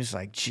me, and he was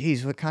like,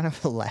 geez, what kind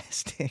of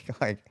elastic?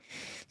 Like,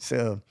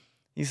 so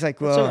he's like,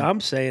 That's well, what I'm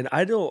saying.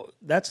 I don't.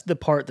 That's the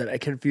part that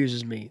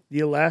confuses me. The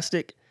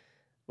elastic,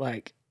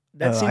 like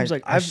that oh, seems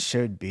like I I've.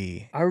 should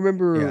be. I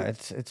remember. Yeah,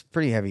 it's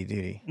pretty heavy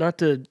duty. Not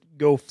to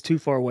go too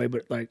far away,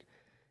 but like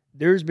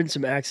there's been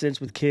some accidents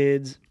with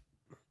kids.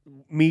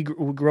 Me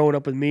growing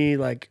up with me,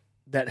 like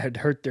that had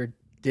hurt their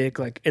dick,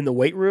 like in the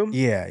weight room.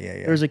 Yeah.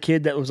 There was a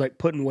kid that was like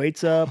putting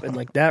weights up, and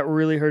like that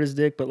really hurt his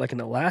dick. But like an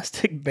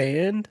elastic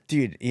band,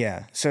 Dude,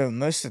 yeah. So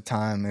most of the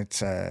time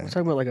it's we're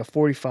talking about like a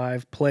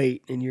 45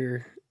 plate, and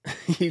you're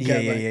you yeah,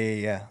 got yeah,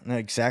 like, yeah. No,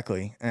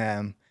 exactly.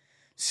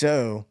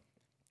 So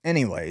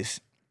anyways,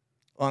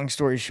 long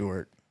story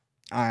short,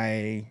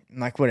 I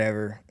like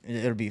whatever,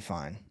 it'll be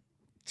fine.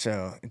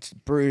 So it's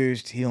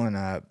bruised, healing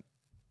up.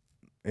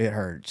 It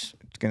hurts.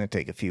 It's gonna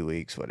take a few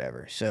weeks,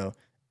 whatever. So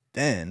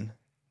then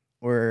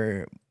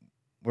we're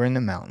in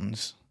the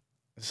mountains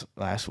this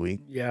last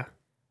week, yeah.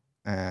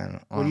 and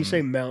When you on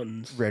say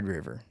mountains, Red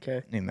River,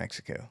 okay, New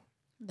Mexico.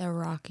 The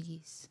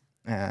Rockies.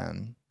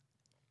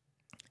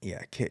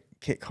 Yeah,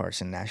 Kit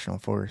Carson National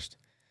Forest,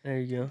 there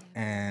you go.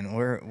 and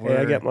we're Hey,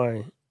 I got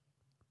my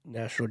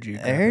National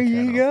Geographic. There you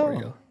hat on go. for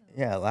you.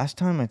 Yeah, last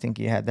time I think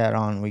you had that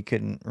on, we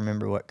couldn't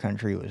remember what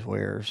country was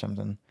where or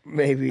something.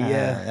 Maybe,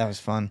 yeah. That was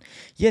fun.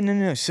 Yeah,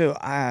 no. So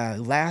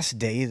last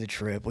day of the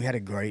trip, we had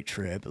a great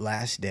trip.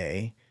 Last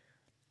day,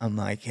 I'm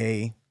like,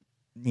 hey,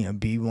 you know,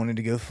 B wanted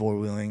to go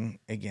 4-wheeling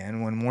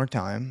again one more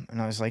time,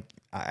 and I was like,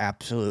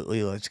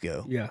 absolutely, let's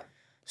go. Yeah.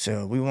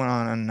 So we went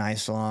on a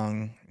nice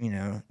long, you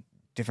know,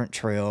 different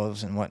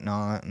trails and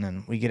whatnot, and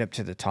then we get up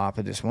to the top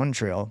of this one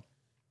trail,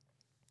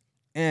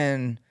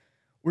 and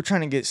we're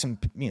trying to get some,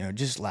 you know,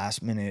 just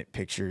last minute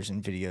pictures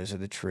and videos of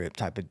the trip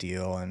type of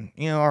deal, and,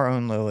 you know, our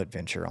own little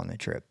adventure on the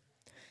trip.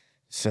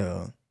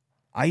 So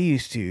I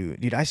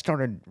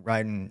started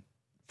riding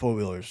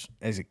 4-wheelers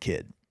as a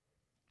kid.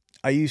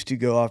 I used to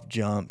go off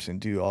jumps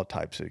and do all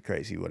types of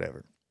crazy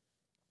whatever.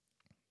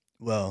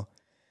 Well,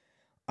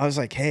 I was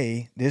like,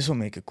 hey, this will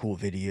make a cool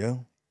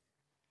video.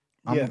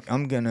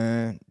 I'm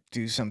gonna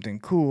do something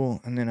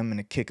cool, and then I'm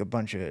gonna kick a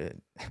bunch of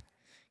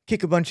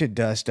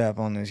dust up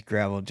on this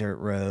gravel dirt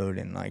road,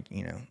 and, like,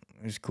 you know,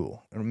 it was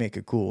cool. It'll make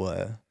a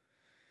cool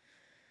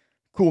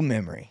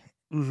memory.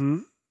 Mm-hmm.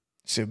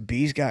 So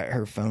B's got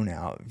her phone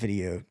out,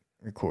 video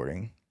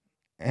recording,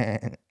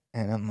 and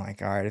I'm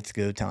like, all right, it's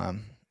go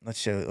time. Let's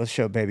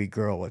show baby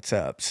girl what's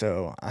up.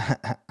 So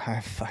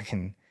I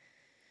fucking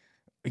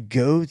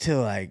go to,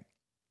 like,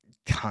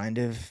 kind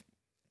of,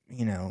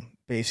 you know,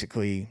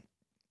 basically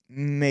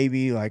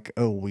maybe like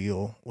a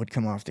wheel would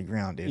come off the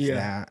ground, if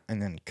that,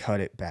 and then cut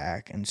it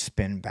back and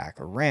spin back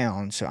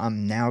around. So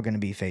I'm now going to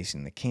be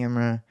facing the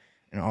camera,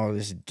 and all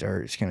this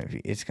dirt is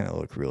it's going to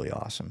look really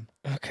awesome.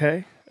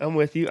 Okay, I'm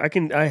with you.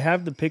 I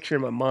have the picture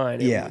in my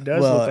mind. It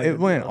does well, look like it it'd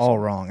be went all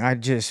awesome. wrong. I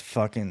just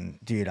fucking,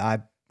 dude, I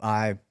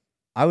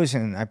was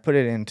I put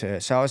it into,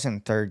 so I was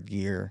in third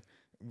gear,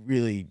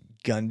 really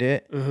gunned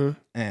it, Mm-hmm.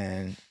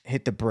 and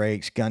hit the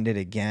brakes, gunned it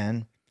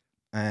again,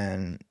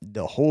 and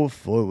the whole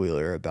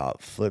 4-wheeler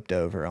about flipped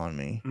over on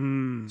me.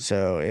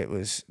 So it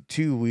was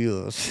 2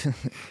 wheels,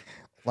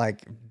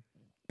 like,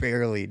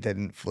 barely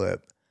didn't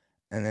flip,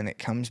 and then it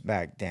comes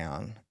back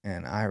down,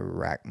 and I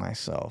racked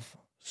myself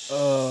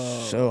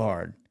so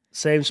hard.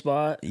 Same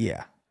spot.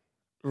 Yeah.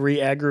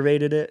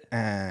 Re-aggravated it.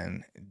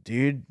 And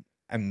dude,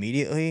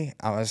 immediately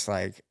I was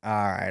like, all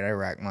right, I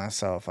racked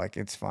myself. Like,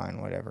 it's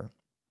fine, whatever.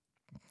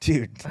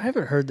 Dude, I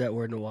haven't heard that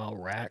word in a while.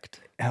 Racked.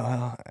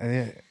 well,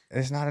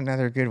 there's not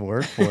another good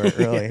word for it,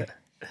 really.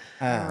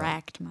 I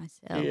racked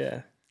myself.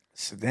 Yeah.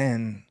 So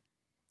then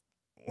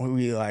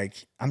we,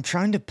 like, I'm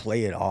trying to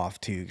play it off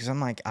too, because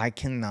I'm like, I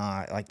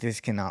cannot, like, this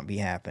cannot be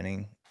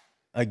happening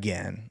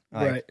again.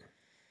 Like, Right.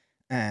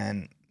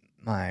 And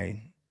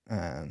my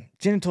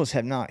genitals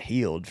have not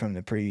healed from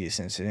the previous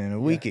incident a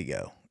week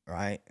ago,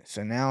 right?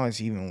 So now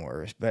it's even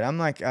worse. But I'm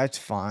like, that's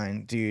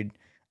fine, dude.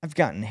 I've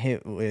gotten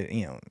hit with,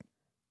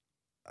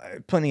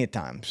 plenty of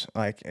times.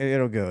 Like,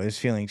 it'll go. This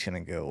feeling's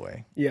gonna go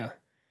away. Yeah.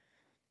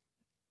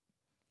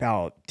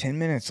 About 10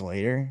 minutes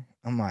later,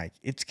 I'm like,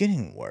 it's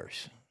getting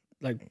worse.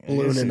 Like This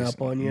ballooning is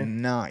up on you.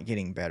 not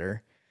getting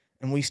better.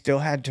 And we still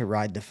had to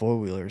ride the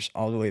four-wheelers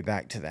all the way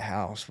back to the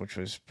house, which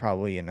was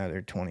probably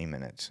another 20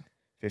 minutes,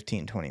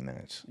 15, 20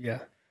 minutes. Yeah.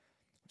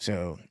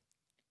 So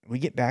we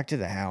get back to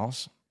the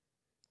house,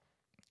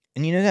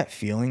 and you know that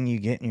feeling you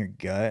get in your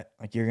gut,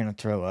 like you're going to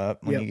throw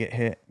up when Yep. you get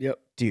hit? Yep.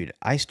 Dude,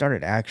 I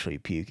started actually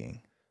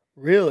puking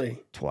Really?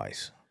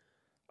 twice.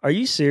 Are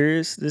you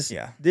serious?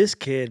 Yeah. This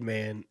kid,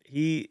 man,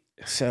 he.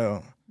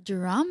 So,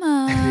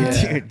 Drama. Yeah.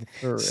 dude,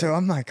 For real. so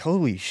I'm like,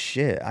 holy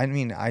shit. I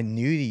mean, I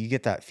knew that you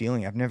get that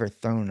feeling. I've never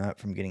thrown up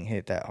from getting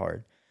hit that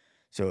hard.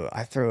 So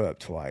I throw up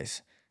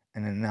twice.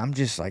 And then I'm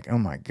just like, oh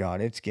my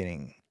God, it's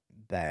getting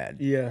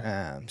bad.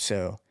 Yeah.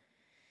 So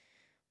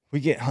we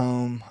get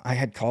home. I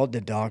had called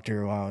the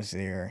doctor while I was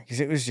there because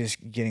it was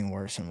just getting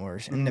worse and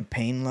worse. And the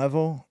pain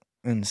level,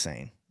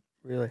 insane.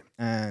 Really?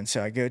 And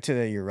so I go to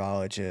the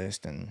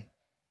urologist, and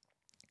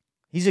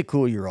he's a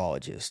cool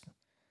urologist.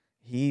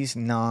 He's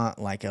not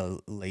like a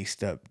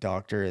laced up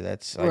doctor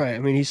that's like, Right. I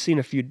mean, he's seen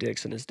a few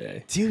dicks in his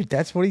day. dude,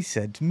 that's what he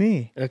said to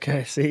me.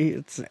 Okay. See,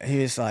 it's. He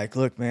was like,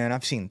 look, man,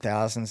 I've seen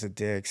thousands of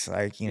dicks,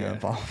 like, Yeah.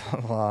 blah,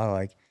 blah, blah.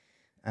 Like,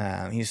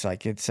 he's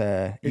like, you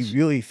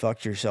really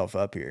fucked yourself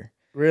up here.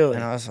 Really?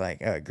 And I was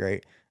like, oh,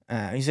 great.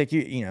 He's like,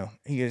 he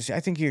goes,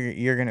 I think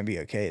you're going to be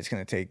okay. It's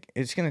going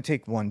to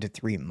take 1 to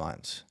 3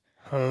 months.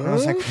 Huh? And I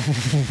was like,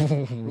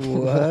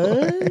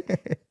 What?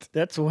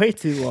 That's way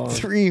too long.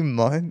 3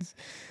 months?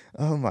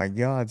 Oh my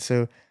God.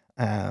 So,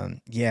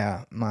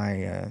 yeah,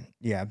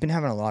 I've been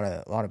having a lot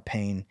of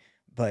pain,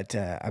 but,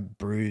 I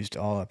bruised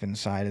all up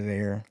inside of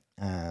there.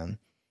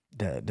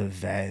 The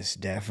vas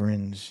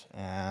deferens,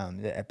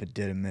 the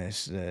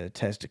epididymis, the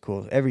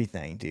testicles,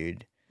 everything,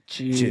 dude,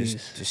 Jeez.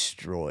 just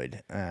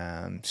destroyed.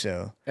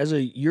 So, As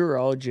a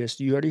urologist,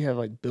 you already have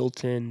like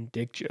built-in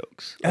dick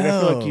jokes. Like, I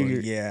feel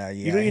like yeah.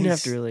 you don't even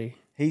have to he's- really.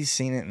 He's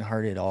seen it and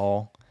heard it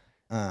all.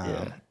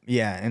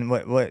 Yeah, and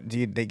what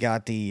dude? They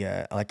got the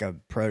like a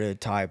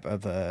prototype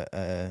of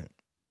a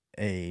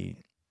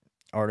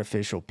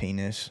artificial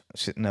penis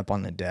sitting up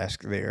on the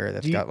desk there.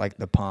 That's got like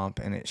the pump,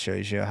 and it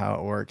shows you how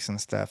it works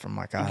and stuff. I'm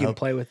like, You can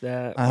play with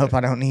that. I hope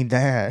I don't need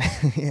that.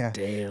 Yeah.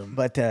 Damn.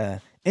 But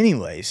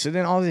anyway, so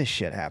then all this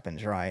shit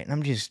happens, right? And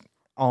I'm just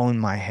all in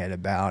my head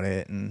about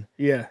it, and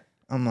Yeah.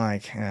 I'm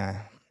like,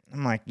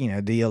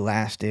 the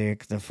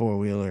elastic, the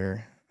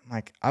four-wheeler. I'm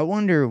like, I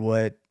wonder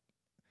what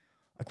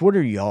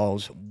are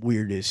y'all's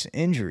weirdest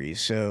injuries?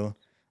 So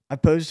I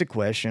posed a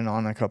question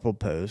on a couple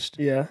posts,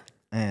 Yeah.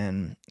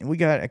 and we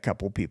got a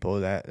couple people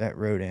that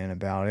wrote in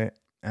about it.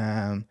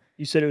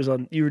 You said it was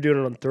on. You were doing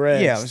it on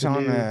Threads. Yeah, it was the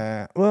on.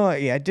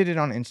 new- I did it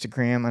on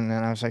Instagram, and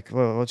then I was like,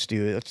 well, let's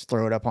do it. Let's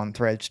throw it up on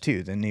Threads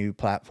too, the new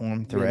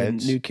platform, the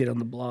Threads. new kid on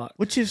the block.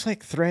 Which is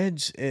like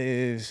Threads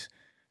is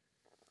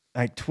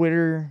like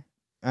Twitter,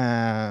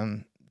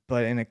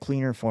 but in a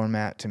cleaner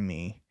format to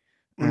me.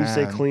 When you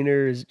say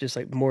cleaner, is it just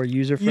like more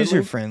user friendly.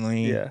 User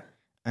friendly. Yeah.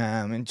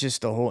 And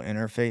just the whole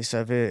interface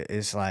of it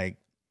is like,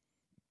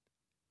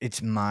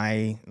 it's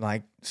my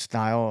like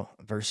style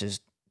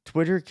versus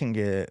Twitter can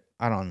get,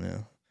 I don't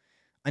know.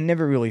 I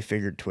never really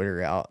figured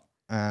Twitter out.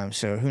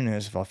 So who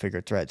knows if I'll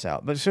figure Threads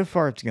out, but so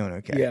far it's going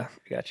okay. Yeah.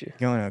 Got you.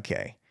 Going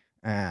okay.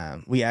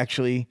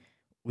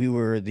 We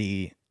were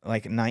the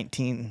like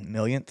 19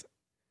 millionth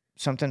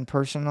something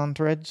person on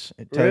Threads.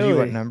 It tells you what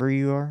Really? number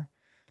you are.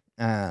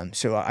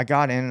 So I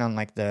got in on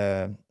like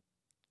the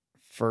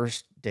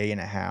first day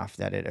and a half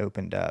that it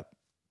opened up.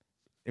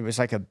 It was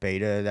like a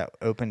beta that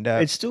opened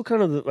up. It's still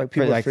kind of like for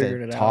people like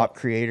figured the it top out.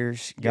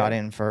 creators got Yeah.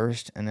 in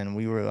first, and then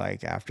we were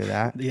like after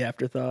that. The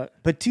afterthought.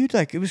 But dude,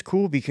 like it was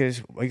cool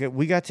because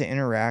we got to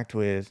interact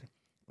with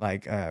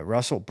like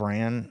Russell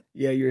Brand.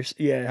 Yeah.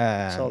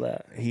 I saw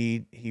that.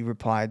 He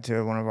replied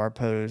to one of our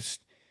posts.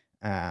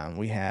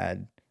 We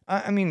had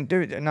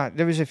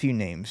there was a few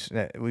names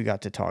that we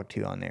got to talk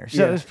to on there,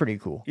 so Yeah. it was pretty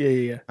cool.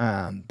 Yeah.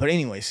 But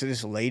anyway, so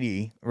this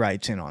lady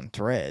writes in on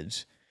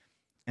Threads,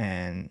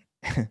 and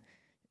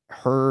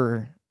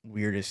her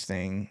weirdest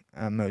thing,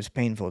 most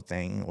painful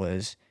thing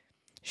was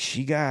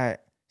she got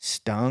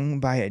stung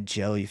by a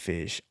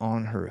jellyfish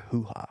on her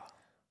hoo-ha,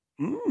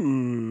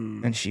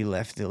 and she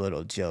left the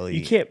little jelly.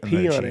 You can't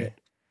pee on emoji.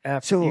 it.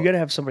 After So- you got to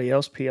have somebody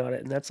else pee on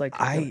it, and that's like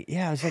I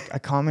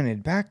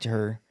commented back to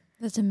her,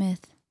 That's a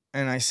myth.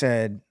 and I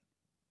said,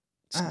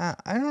 I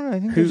don't know. I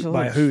think there's a who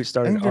little- I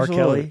started think R. there's a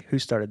Kelly? little- Who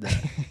started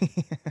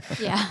that?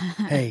 Yeah.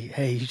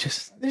 hey, you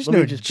just There's let me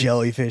no just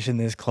jellyfish in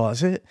this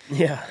closet.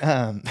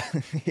 Yeah,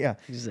 Yeah.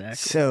 exactly.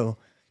 So,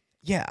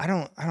 yeah, I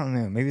don't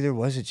know. Maybe there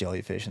was a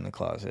jellyfish in the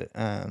closet.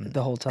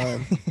 The whole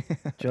time,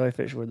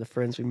 jellyfish were the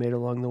friends we made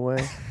along the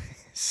way.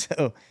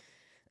 So,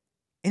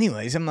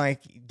 anyways, I'm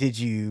like, did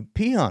you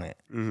pee on it?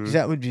 Mm-hmm. 'Cause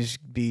that would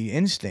just be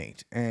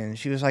instinct. And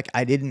she was like,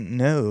 I didn't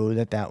know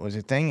that was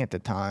a thing at the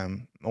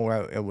time,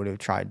 or I would have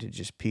tried to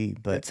just pee.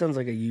 That But sounds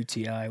like a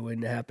UTI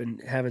wouldn't happen.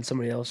 Having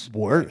somebody else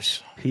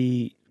worse.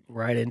 pee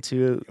right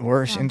into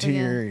worse Sounds into like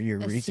your a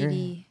urethra.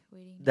 CD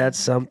waiting to that's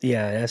happen. something.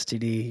 Yeah,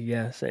 STD.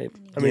 Yeah, same.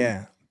 I mean,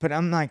 Yeah, but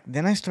I'm like,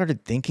 then I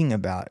started thinking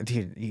about,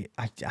 dude,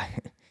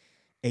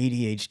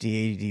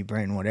 ADHD, ADD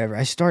brain, whatever.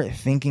 I started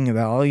thinking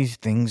about all these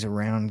things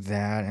around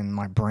that, and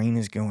my brain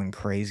is going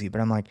crazy.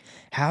 But I'm like,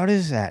 how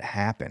does that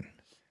happen?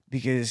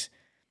 Because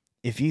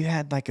if you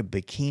had like a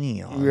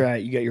bikini on,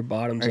 right. You got your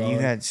bottoms or on. you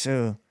had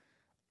we'll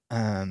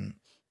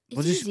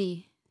It's just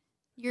easy.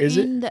 You're Is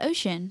it? in the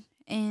ocean,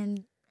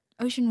 and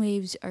ocean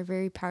waves are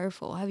very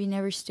powerful. Have you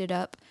never stood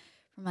up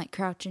from like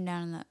crouching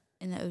down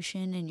in the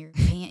ocean and your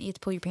you have to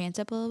pull your pants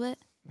up a little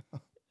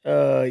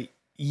bit?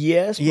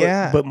 Yes,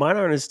 Yeah. but mine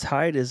aren't as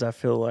tight as I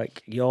feel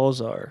like y'all's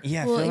are.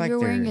 yeah. I Well, feel if like you're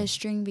wearing they're a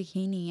string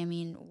bikini, I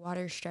mean,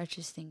 water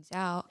stretches things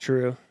out,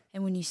 True.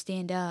 and when you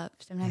stand up,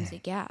 sometimes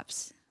it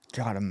gaps.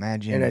 God, And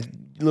imagine a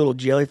little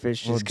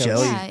jellyfish little just kind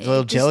jelly, of. Yeah,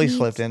 little it just jelly needs-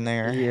 slipped in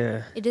there.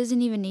 Yeah. It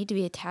doesn't even need to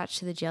be attached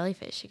to the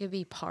jellyfish. It could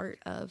be part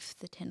of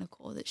the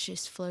tentacle that's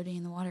just floating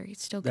in the water.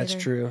 It's still That's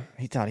get her. true.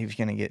 He thought he was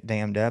gonna get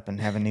dammed up and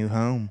have a new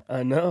home.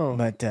 I know.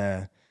 But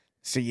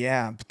so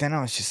yeah, but then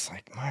I was just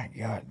like, my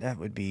God, that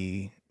would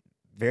be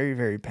very,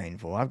 very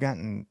painful. I've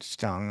gotten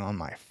stung on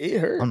my It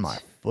hurts. on my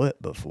foot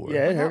before.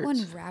 Yeah, I it got hurts.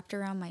 one wrapped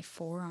around my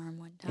forearm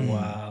one time.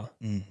 Wow.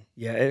 Mm.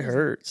 Yeah, it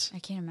hurts. I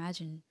can't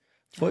imagine.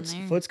 Foot's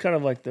there. foot's kind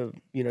of like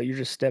you're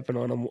just stepping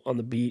on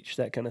the beach,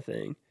 that kind of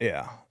thing.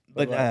 Yeah,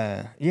 But,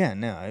 but yeah,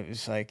 no, it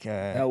was like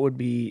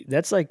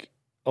That's like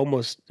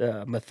almost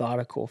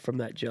methodical from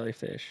that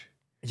jellyfish.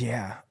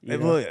 yeah. You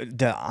know? Well,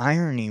 the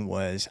irony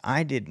was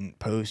I didn't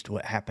post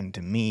what happened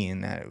to me,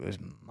 and that it was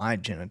my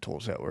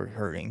genitals that were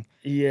hurting.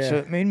 Yeah. So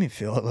it made me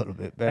feel a little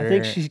bit better. I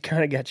think she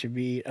kind of got you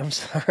beat. I'm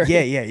sorry.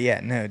 Yeah.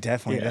 No,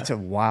 definitely. Yeah. That's a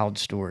wild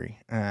story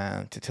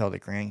to tell the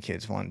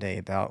grandkids one day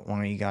about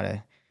when you got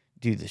to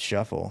do the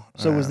shuffle.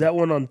 So was that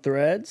one on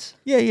Threads?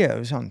 Yeah, it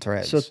was on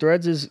Threads. So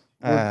Threads is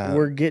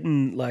we're Uh,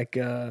 getting like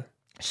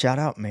Shout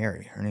out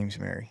Mary. Her name's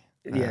Mary.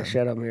 yeah.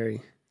 Shout out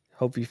Mary.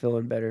 Hope you're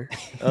feeling better.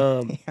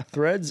 Yeah.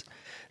 Threads.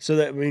 So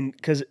that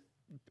because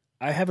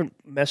I haven't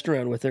messed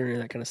around with it or any of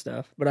that kind of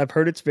stuff, but I've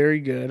heard it's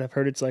very good. I've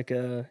heard it's like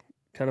a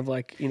kind of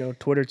like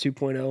Twitter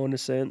 2.0 in a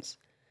sense.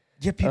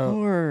 Yeah,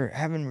 people are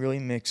having really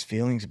mixed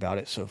feelings about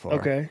it so far.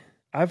 Okay.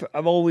 I've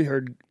only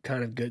heard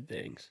kind of good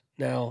things.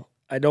 Now,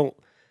 I don't,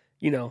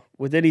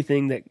 with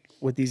anything that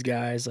with these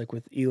guys, like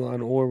with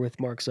Elon or with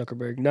Mark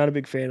Zuckerberg, not a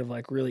big fan of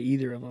like really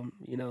either of them,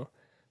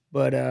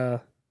 But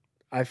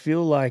I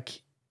feel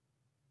like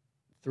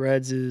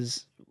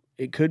Threads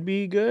it could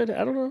be good.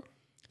 I don't know.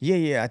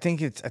 Yeah. I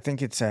think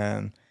it's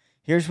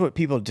here's what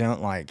people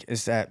don't like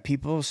is that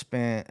people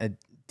spent a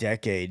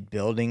decade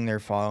building their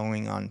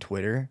following on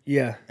Twitter,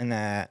 Yeah. and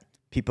that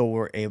people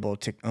were able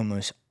to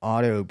almost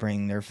auto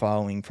bring their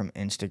following from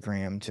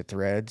Instagram to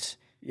Threads.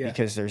 Yeah.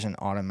 Because there's an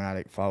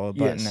automatic follow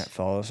button Yes. that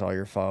follows all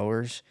your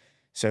followers.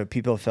 So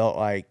people felt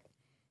like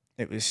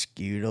it was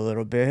skewed a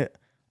little bit.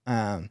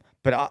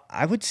 But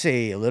I would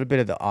say a little bit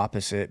of the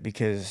opposite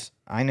because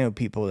I know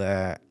people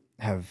that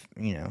have,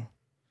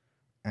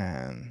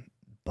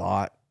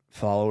 bought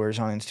followers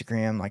on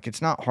Instagram. Like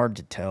it's not hard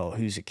to tell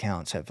whose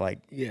accounts have like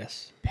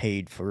Yes.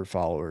 paid for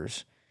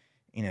followers.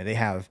 They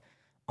have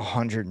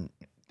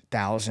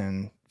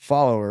 100,000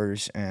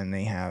 followers and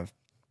they have,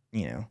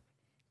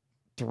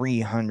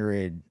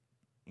 300,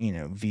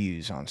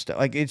 views on stuff.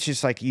 Like it's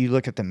just like you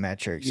look at the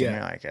metrics and Yeah.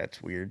 you're like,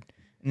 that's weird.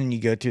 And then you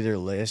go through their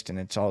list and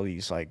it's all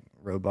these like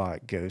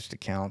robot ghost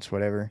accounts,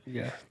 whatever.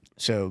 Yeah.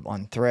 So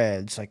on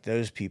Threads, like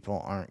those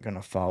people aren't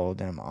gonna follow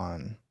them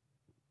on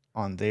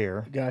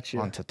there Gotcha.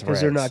 onto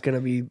Because they're Threads. not going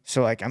to be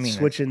So like I mean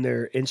switching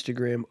their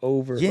Instagram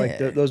over. Like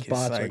Yeah, those it's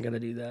bots like- aren't going to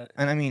do that.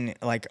 and I mean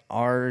like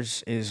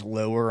ours is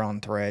lower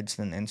on Threads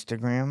than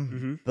Instagram,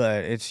 Mhm.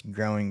 but it's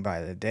growing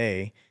by the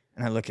day.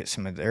 And I look at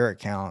some of their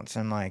accounts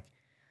and I'm like,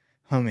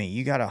 homie,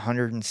 you got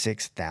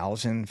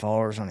 106,000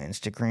 followers on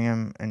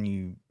Instagram and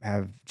you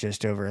have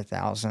just over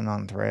 1,000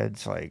 on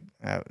Threads. Like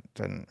that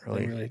doesn't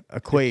really, really-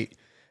 equate.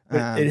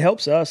 But it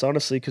helps us,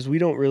 honestly, because I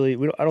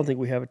don't think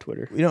we have a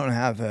Twitter. We don't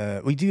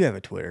have we do have a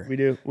Twitter. We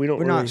do. We don't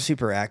We're really. not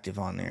super active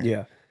on there.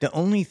 Yeah. The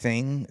only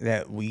thing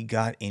that we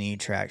got any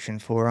traction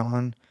for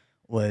on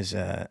was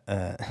a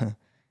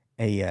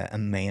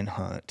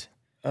manhunt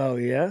Oh,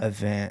 yeah?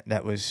 event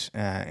that was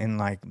in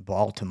like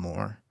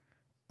Baltimore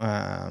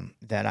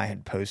that I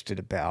had posted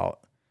about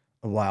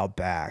a while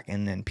back,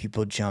 and then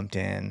people jumped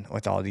in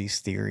with all these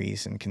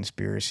theories and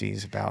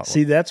conspiracies about.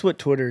 See, that's what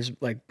Twitter's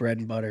like bread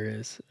and butter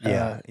is.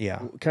 yeah.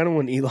 Kind of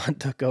when Elon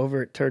took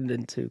over, it turned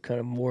into kind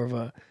of more of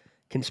a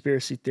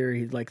conspiracy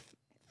theory like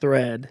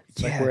thread,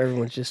 like Yeah. where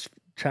everyone's just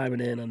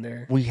chiming in on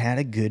there. We had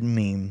a good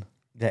meme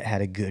that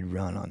had a good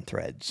run on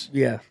Threads.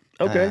 Yeah.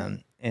 Okay.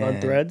 On On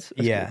Threads?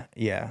 That's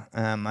Yeah.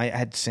 I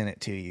had sent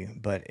it to you,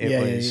 but it yeah,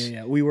 was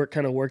yeah. We worked.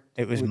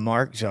 it was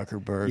Mark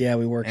Zuckerberg. Yeah,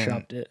 we and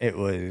workshopped it. It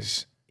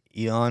was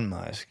Elon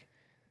Musk,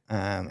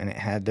 and it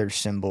had their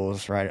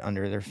symbols right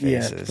under their Yeah,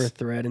 faces. for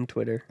Thread and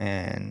Twitter.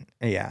 And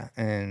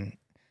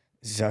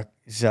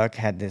Zuck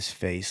had this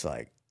face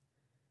like,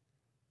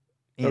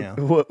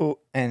 Oh,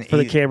 and for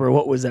the he- camera,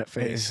 what was that it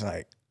face? was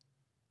like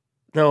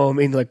No, I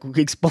mean, like,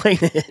 explain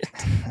it.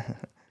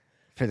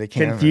 For the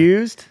camera.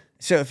 Confused?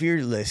 So if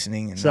you're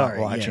listening and Sorry,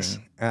 not yes.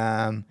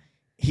 watching,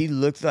 he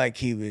looked like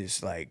he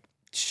was like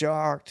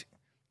shocked,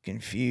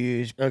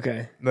 confused,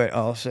 Okay. but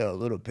also a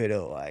little bit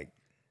of like,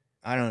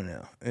 I don't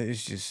know.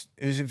 It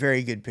was a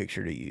very good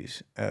picture to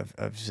use of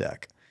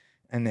Zuck.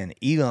 And then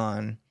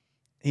Elon,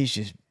 he's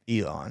just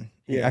Elon.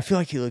 Yeah. I feel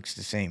like he looks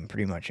the same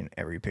pretty much in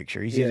every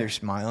picture. He's Yeah. either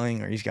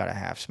smiling or he's got a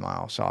half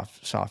smile,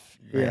 soft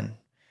grin.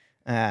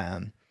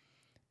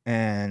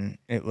 And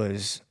it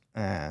was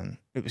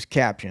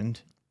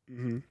captioned,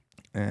 Mm-hmm.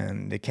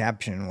 and the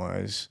caption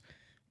was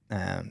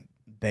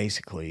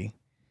basically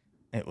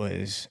it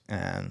was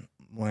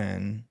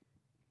when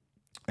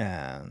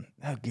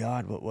oh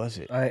God, what was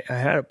it? I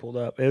had it pulled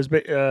up.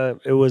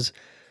 It was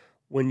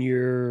when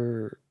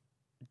your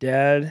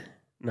dad.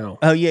 No.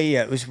 Oh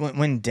yeah, it was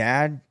when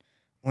dad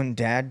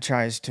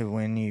tries to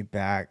win you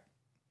back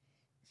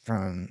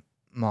from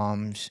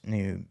mom's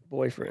new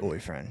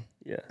boyfriend.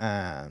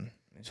 Yeah.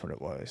 That's what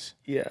it was.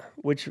 Yeah.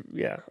 Which,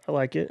 yeah, I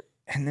like it.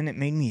 And then it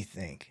made me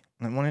think.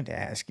 I wanted to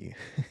ask you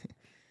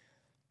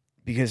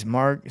because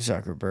Mark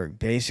Zuckerberg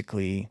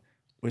basically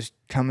was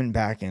coming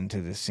back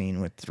into the scene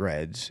with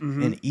Threads,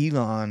 Mhm. and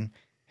Elon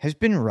has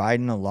been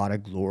riding a lot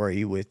of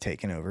glory with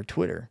taking over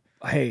Twitter.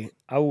 Hey,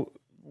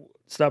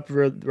 stop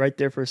right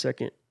there for a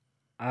second.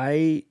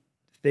 I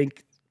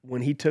think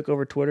when he took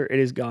over Twitter, it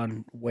has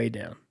gone way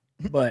down.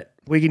 But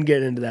we can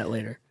get into that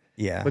later.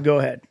 Yeah. But go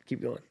ahead.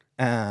 Keep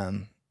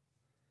going.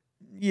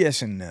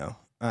 Yes and no.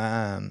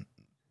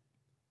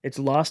 It's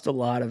lost a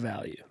lot of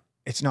value.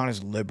 It's not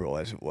as liberal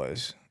as it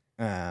was,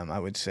 I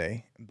would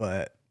say,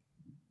 but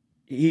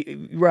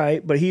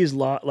But he is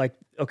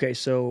okay,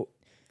 so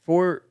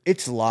for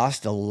it's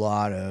lost a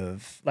lot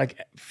of like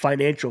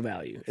financial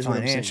value is what I'm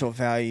saying. financial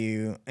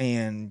value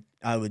and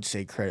I would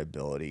say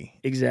credibility.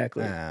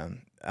 Exactly.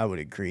 I would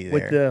agree there.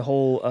 With the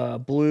whole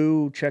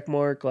blue check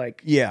mark,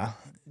 like yeah,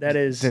 that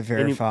is the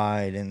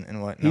verified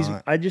and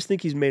whatnot. I just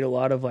think he's made a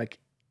lot of like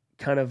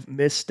kind of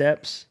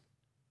missteps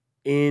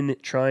in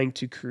trying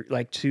to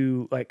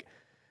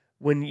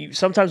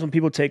sometimes when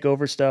people take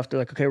over stuff, they're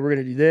like, okay, we're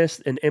gonna do this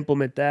and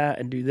implement that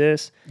and do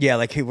this. Yeah,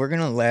 like hey, we're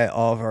gonna let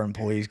all of our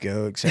employees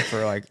go except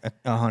for like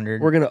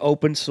 100. We're gonna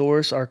open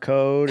source our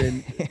code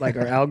and like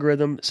our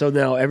algorithm, so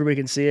now everybody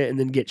can see it and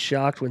then get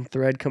shocked when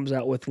Thread comes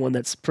out with one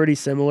that's pretty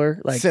similar.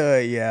 Like, so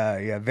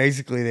yeah.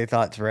 Basically, they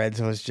thought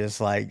Threads was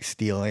just like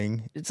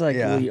stealing. it's like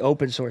Yeah. we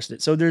open sourced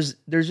it. So there's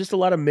just a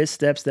lot of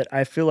missteps that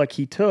I feel like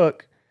he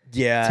took.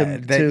 Yeah,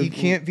 that you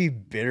can't be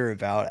bitter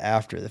about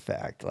after the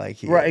fact. Like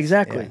Right,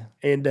 exactly.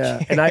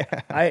 Yeah. And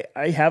I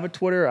have a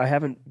Twitter. I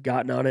haven't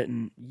gotten on it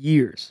in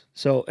years.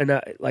 So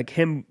like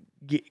him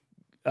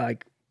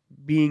like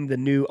being the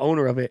new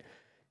owner of it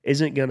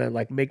isn't gonna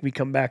like make me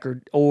come back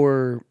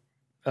or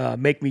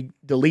make me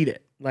delete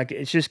it. Like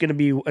it's just gonna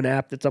be an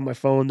app that's on my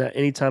phone that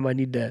anytime I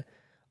need to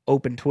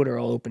open Twitter,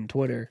 I'll open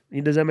Twitter.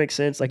 Does that make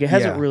sense? Like it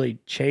hasn't really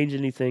changed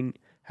anything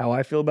how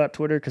I feel about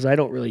Twitter because I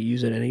don't really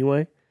use it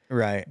anyway.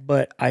 Right.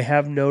 But I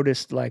have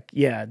noticed like,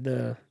 yeah,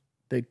 the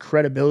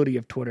credibility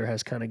of Twitter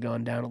has kind of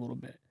gone down a little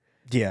bit.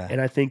 Yeah. And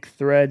I think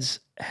Threads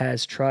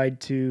has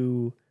tried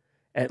to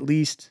at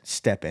least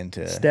step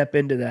into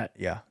that.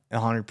 Yeah,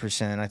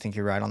 100%. I think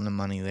you're right on the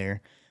money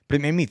there. But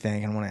it made me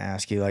think, and I want to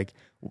ask you, like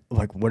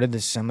what are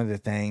some of the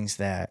things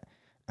that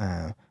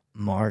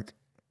Mark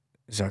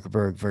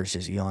Zuckerberg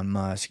versus Elon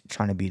Musk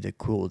trying to be the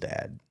cool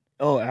dad?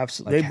 Oh,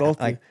 absolutely.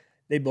 Like,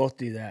 they both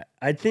do that.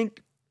 I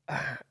think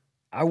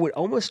I would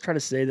almost try to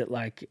say that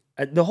like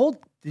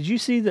did you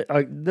see that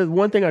the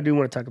one thing I do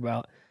want to talk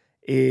about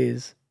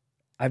is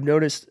I've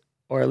noticed,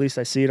 or at least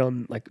I see it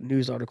on like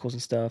news articles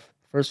and stuff.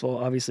 First of all,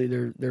 obviously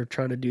they're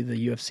trying to do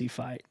the UFC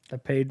fight, a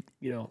paid,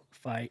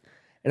 fight.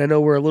 And I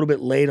know we're a little bit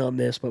late on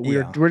this, but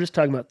we're just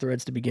talking about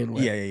Threads to begin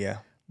with. Yeah.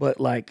 But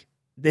like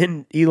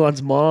then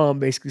Elon's mom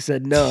basically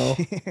said no,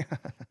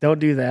 don't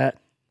do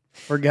that.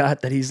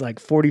 Forgot that he's like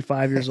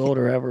 45 years old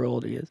or however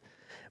old he is.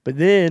 But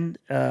then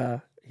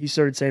he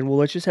started saying, well,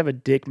 let's just have a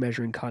dick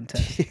measuring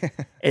contest. Yeah.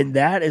 And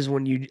that is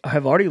when you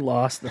have already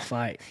lost the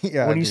fight.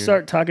 Yeah, when you dude.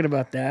 start talking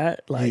about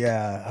that, like,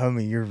 yeah,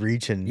 homie, you're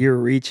reaching,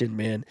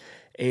 man.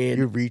 And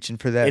you're reaching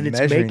for that. And it's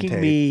measuring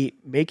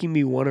making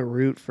me want to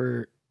root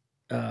for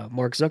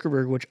Mark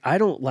Zuckerberg, which I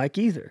don't like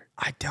either.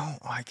 I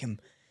don't like him.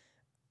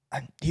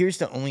 Here's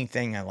the only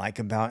thing I like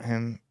about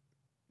him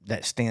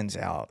that stands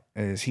out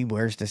is he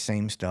wears the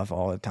same stuff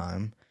all the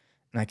time,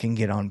 and I can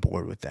get on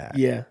board with that.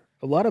 Yeah,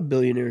 a lot of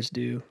billionaires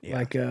do. Yeah.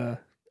 Like,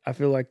 I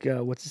feel like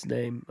what's his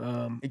name,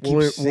 It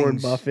keeps Warren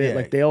things- Buffett. yeah.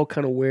 Like they all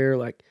kind of wear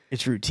like.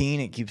 It's routine.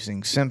 It keeps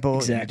things simple.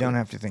 Exactly. You don't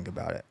have to think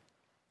about it.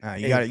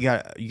 You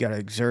got to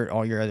exert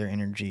all your other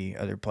energy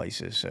other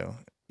places. So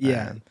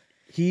Yeah,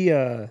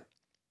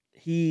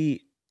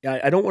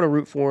 I don't want to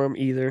root for him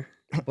either,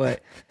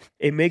 but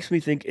it makes me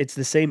think it's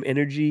the same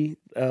energy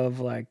of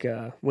like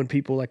when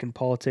people like in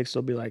politics,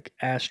 they'll be like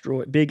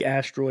big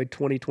asteroid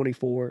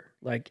 2024.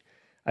 Like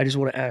I just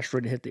want an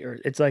asteroid to hit the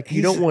earth. It's like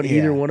you don't want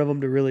either one of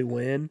them to really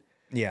win.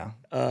 yeah,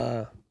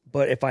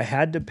 But if I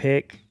had to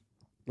pick,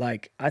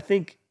 like I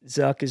think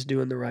Zuck is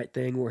doing the right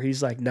thing where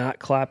he's like not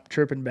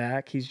chirping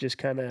back. He's just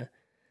kind of,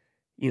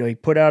 he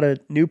put out a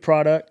new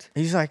product.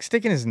 He's like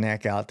sticking his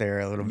neck out there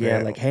a little bit.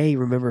 Yeah, like, hey,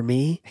 remember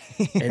me?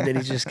 And then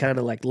he's just kind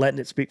of like letting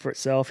it speak for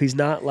itself. He's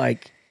not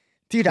like,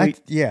 dude,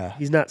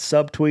 he's not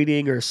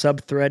subtweeting or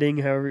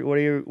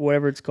subthreading,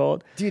 whatever it's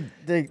called. Dude,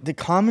 the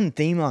common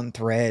theme on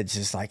Threads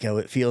is like, oh,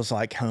 it feels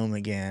like home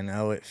again.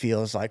 Oh, it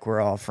feels like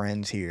we're all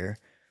friends here.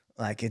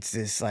 Like it's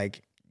this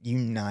like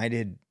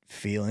united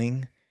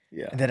feeling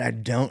that I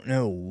don't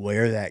know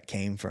where that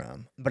came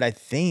from, but I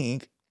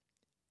think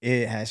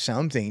it has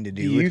something to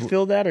do with... Do you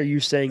feel that, or are you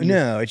saying...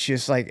 No, it's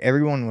just like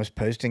everyone was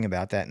posting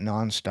about that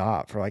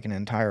nonstop for like an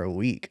entire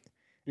week.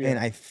 Yeah. And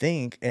I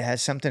think it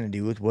has something to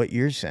do with what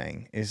you're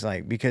saying. Is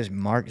like, because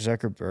Mark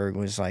Zuckerberg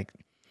was like,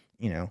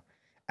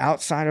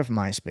 outside of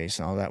MySpace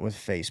and all that with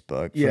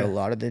Facebook, for a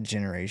lot of the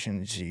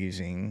generations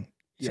using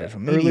social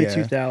media. Early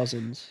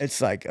 2000s.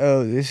 It's like,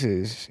 oh, this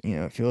is,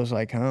 it feels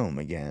like home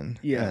again.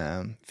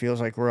 Yeah.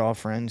 Feels like we're all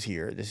friends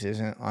here. This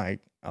isn't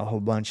like a whole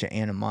bunch of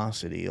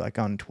animosity like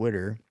on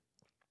Twitter,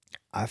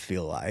 I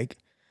feel like.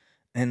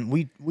 And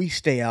we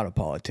stay out of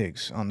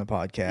politics on the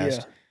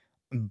podcast.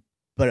 Yeah.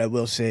 But I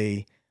will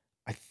say,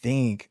 I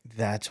think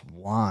that's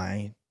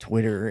why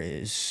Twitter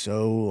is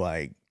so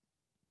like,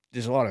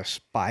 there's a lot of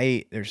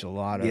spite. There's a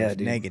lot of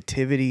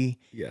negativity.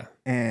 Yeah.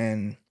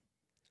 And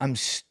I'm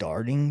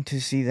starting to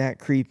see that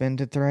creep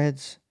into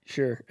Threads.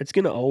 Sure. It's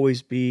going to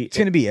always be. It's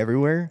going to be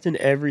everywhere. It's in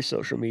every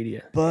social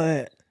media.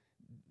 But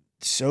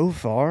so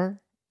far,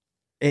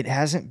 it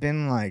hasn't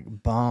been like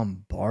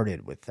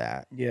bombarded with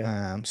that.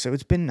 Yeah. So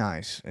it's been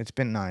nice. It's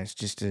been nice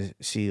just to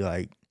see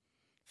like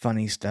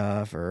funny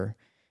stuff or,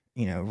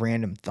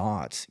 random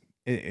thoughts.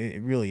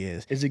 It really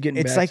is. Is it getting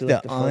it's back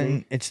like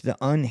to it's the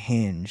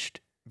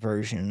unhinged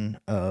version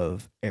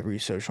of every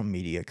social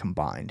media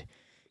combined,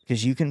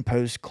 because you can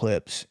post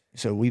clips.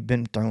 So we've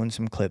been throwing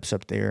some clips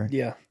up there.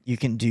 Yeah. You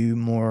can do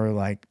more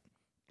like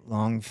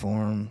long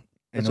form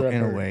in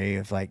a way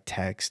of like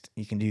text.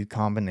 You can do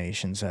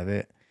combinations of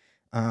it.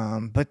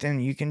 But then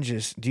you can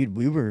just, dude,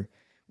 we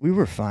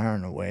were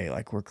firing away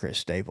like we're Chris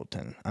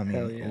Stapleton. I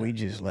mean, we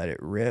just let it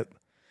rip.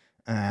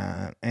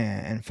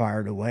 And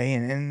fired away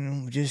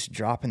and just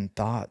dropping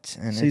thoughts.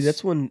 And see,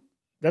 that's when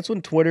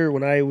Twitter,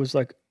 when I was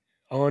like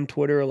on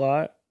Twitter a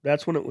lot,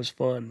 that's when it was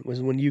fun,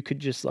 was when you could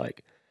just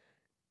like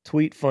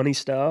tweet funny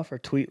stuff or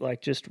tweet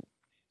like just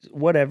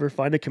whatever,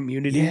 find a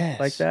community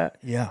like that.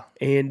 Yeah.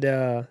 And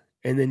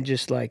then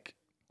just like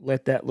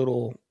let that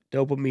little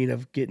dopamine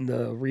of getting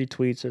the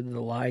retweets or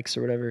the likes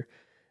or whatever,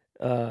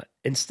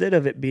 instead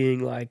of it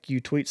being like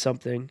you tweet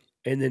something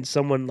and then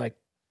someone like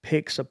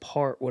picks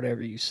apart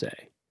whatever you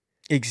say.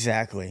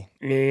 Exactly.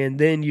 And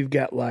then you've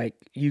got like,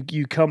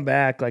 you come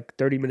back like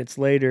 30 minutes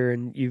later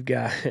and you've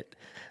got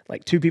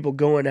like two people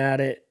going at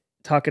it,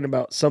 talking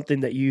about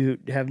something that you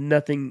have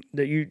nothing,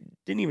 that you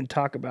didn't even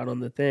talk about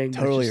on the thing.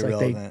 Totally just like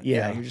irrelevant.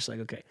 you're just like,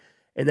 okay.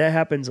 And that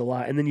happens a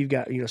lot. And then you've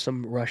got,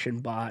 some Russian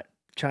bot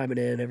chiming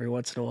in every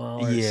once in a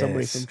while, or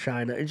somebody from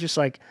China. It's just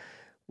like,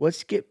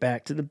 let's get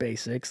back to the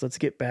basics. Let's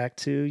get back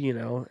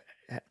to,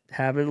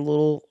 having a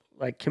little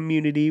like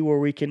community where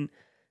we can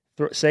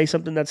say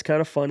something that's kind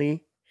of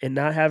funny, and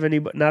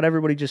not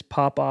everybody just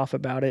pop off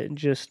about it and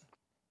just,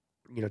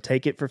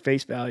 take it for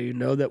face value.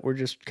 Know that we're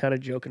just kind of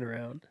joking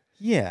around.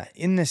 Yeah,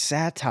 in the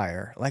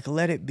satire, like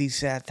let it be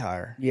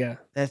satire. Yeah,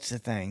 that's the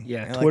thing.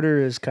 Yeah, and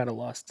Twitter has kind of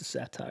lost the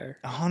satire.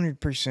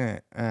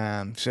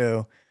 100%.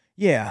 So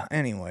yeah.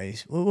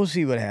 Anyways, we'll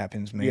see what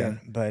happens, man. Yeah.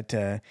 But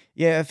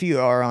if you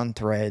are on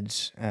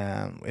Threads,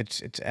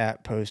 it's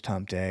at Post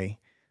Hump Day.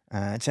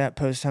 It's at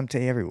Post Hump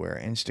Day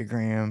everywhere.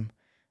 Instagram.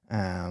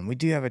 We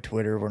do have a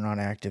Twitter. We're not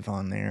active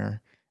on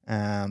there.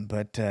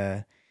 But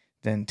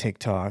then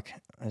TikTok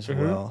as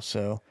well.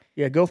 So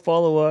yeah, go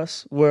follow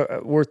us.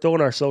 We're throwing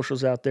our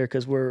socials out there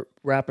because we're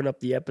wrapping up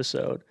the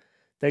episode.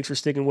 Thanks for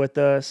sticking with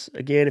us.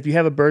 Again, if you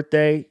have a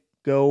birthday,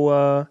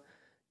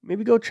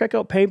 maybe go check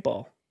out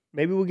paintball.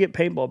 Maybe we'll get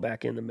paintball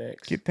back in the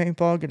mix. Get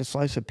paintball, get a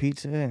slice of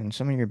pizza, and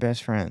some of your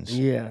best friends.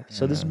 Yeah.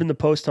 So this has been the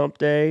Post Hump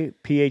Day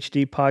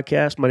PhD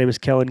podcast. My name is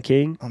Kellen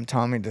King. I'm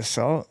Tommy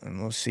DeSalt,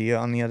 and we'll see you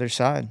on the other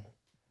side.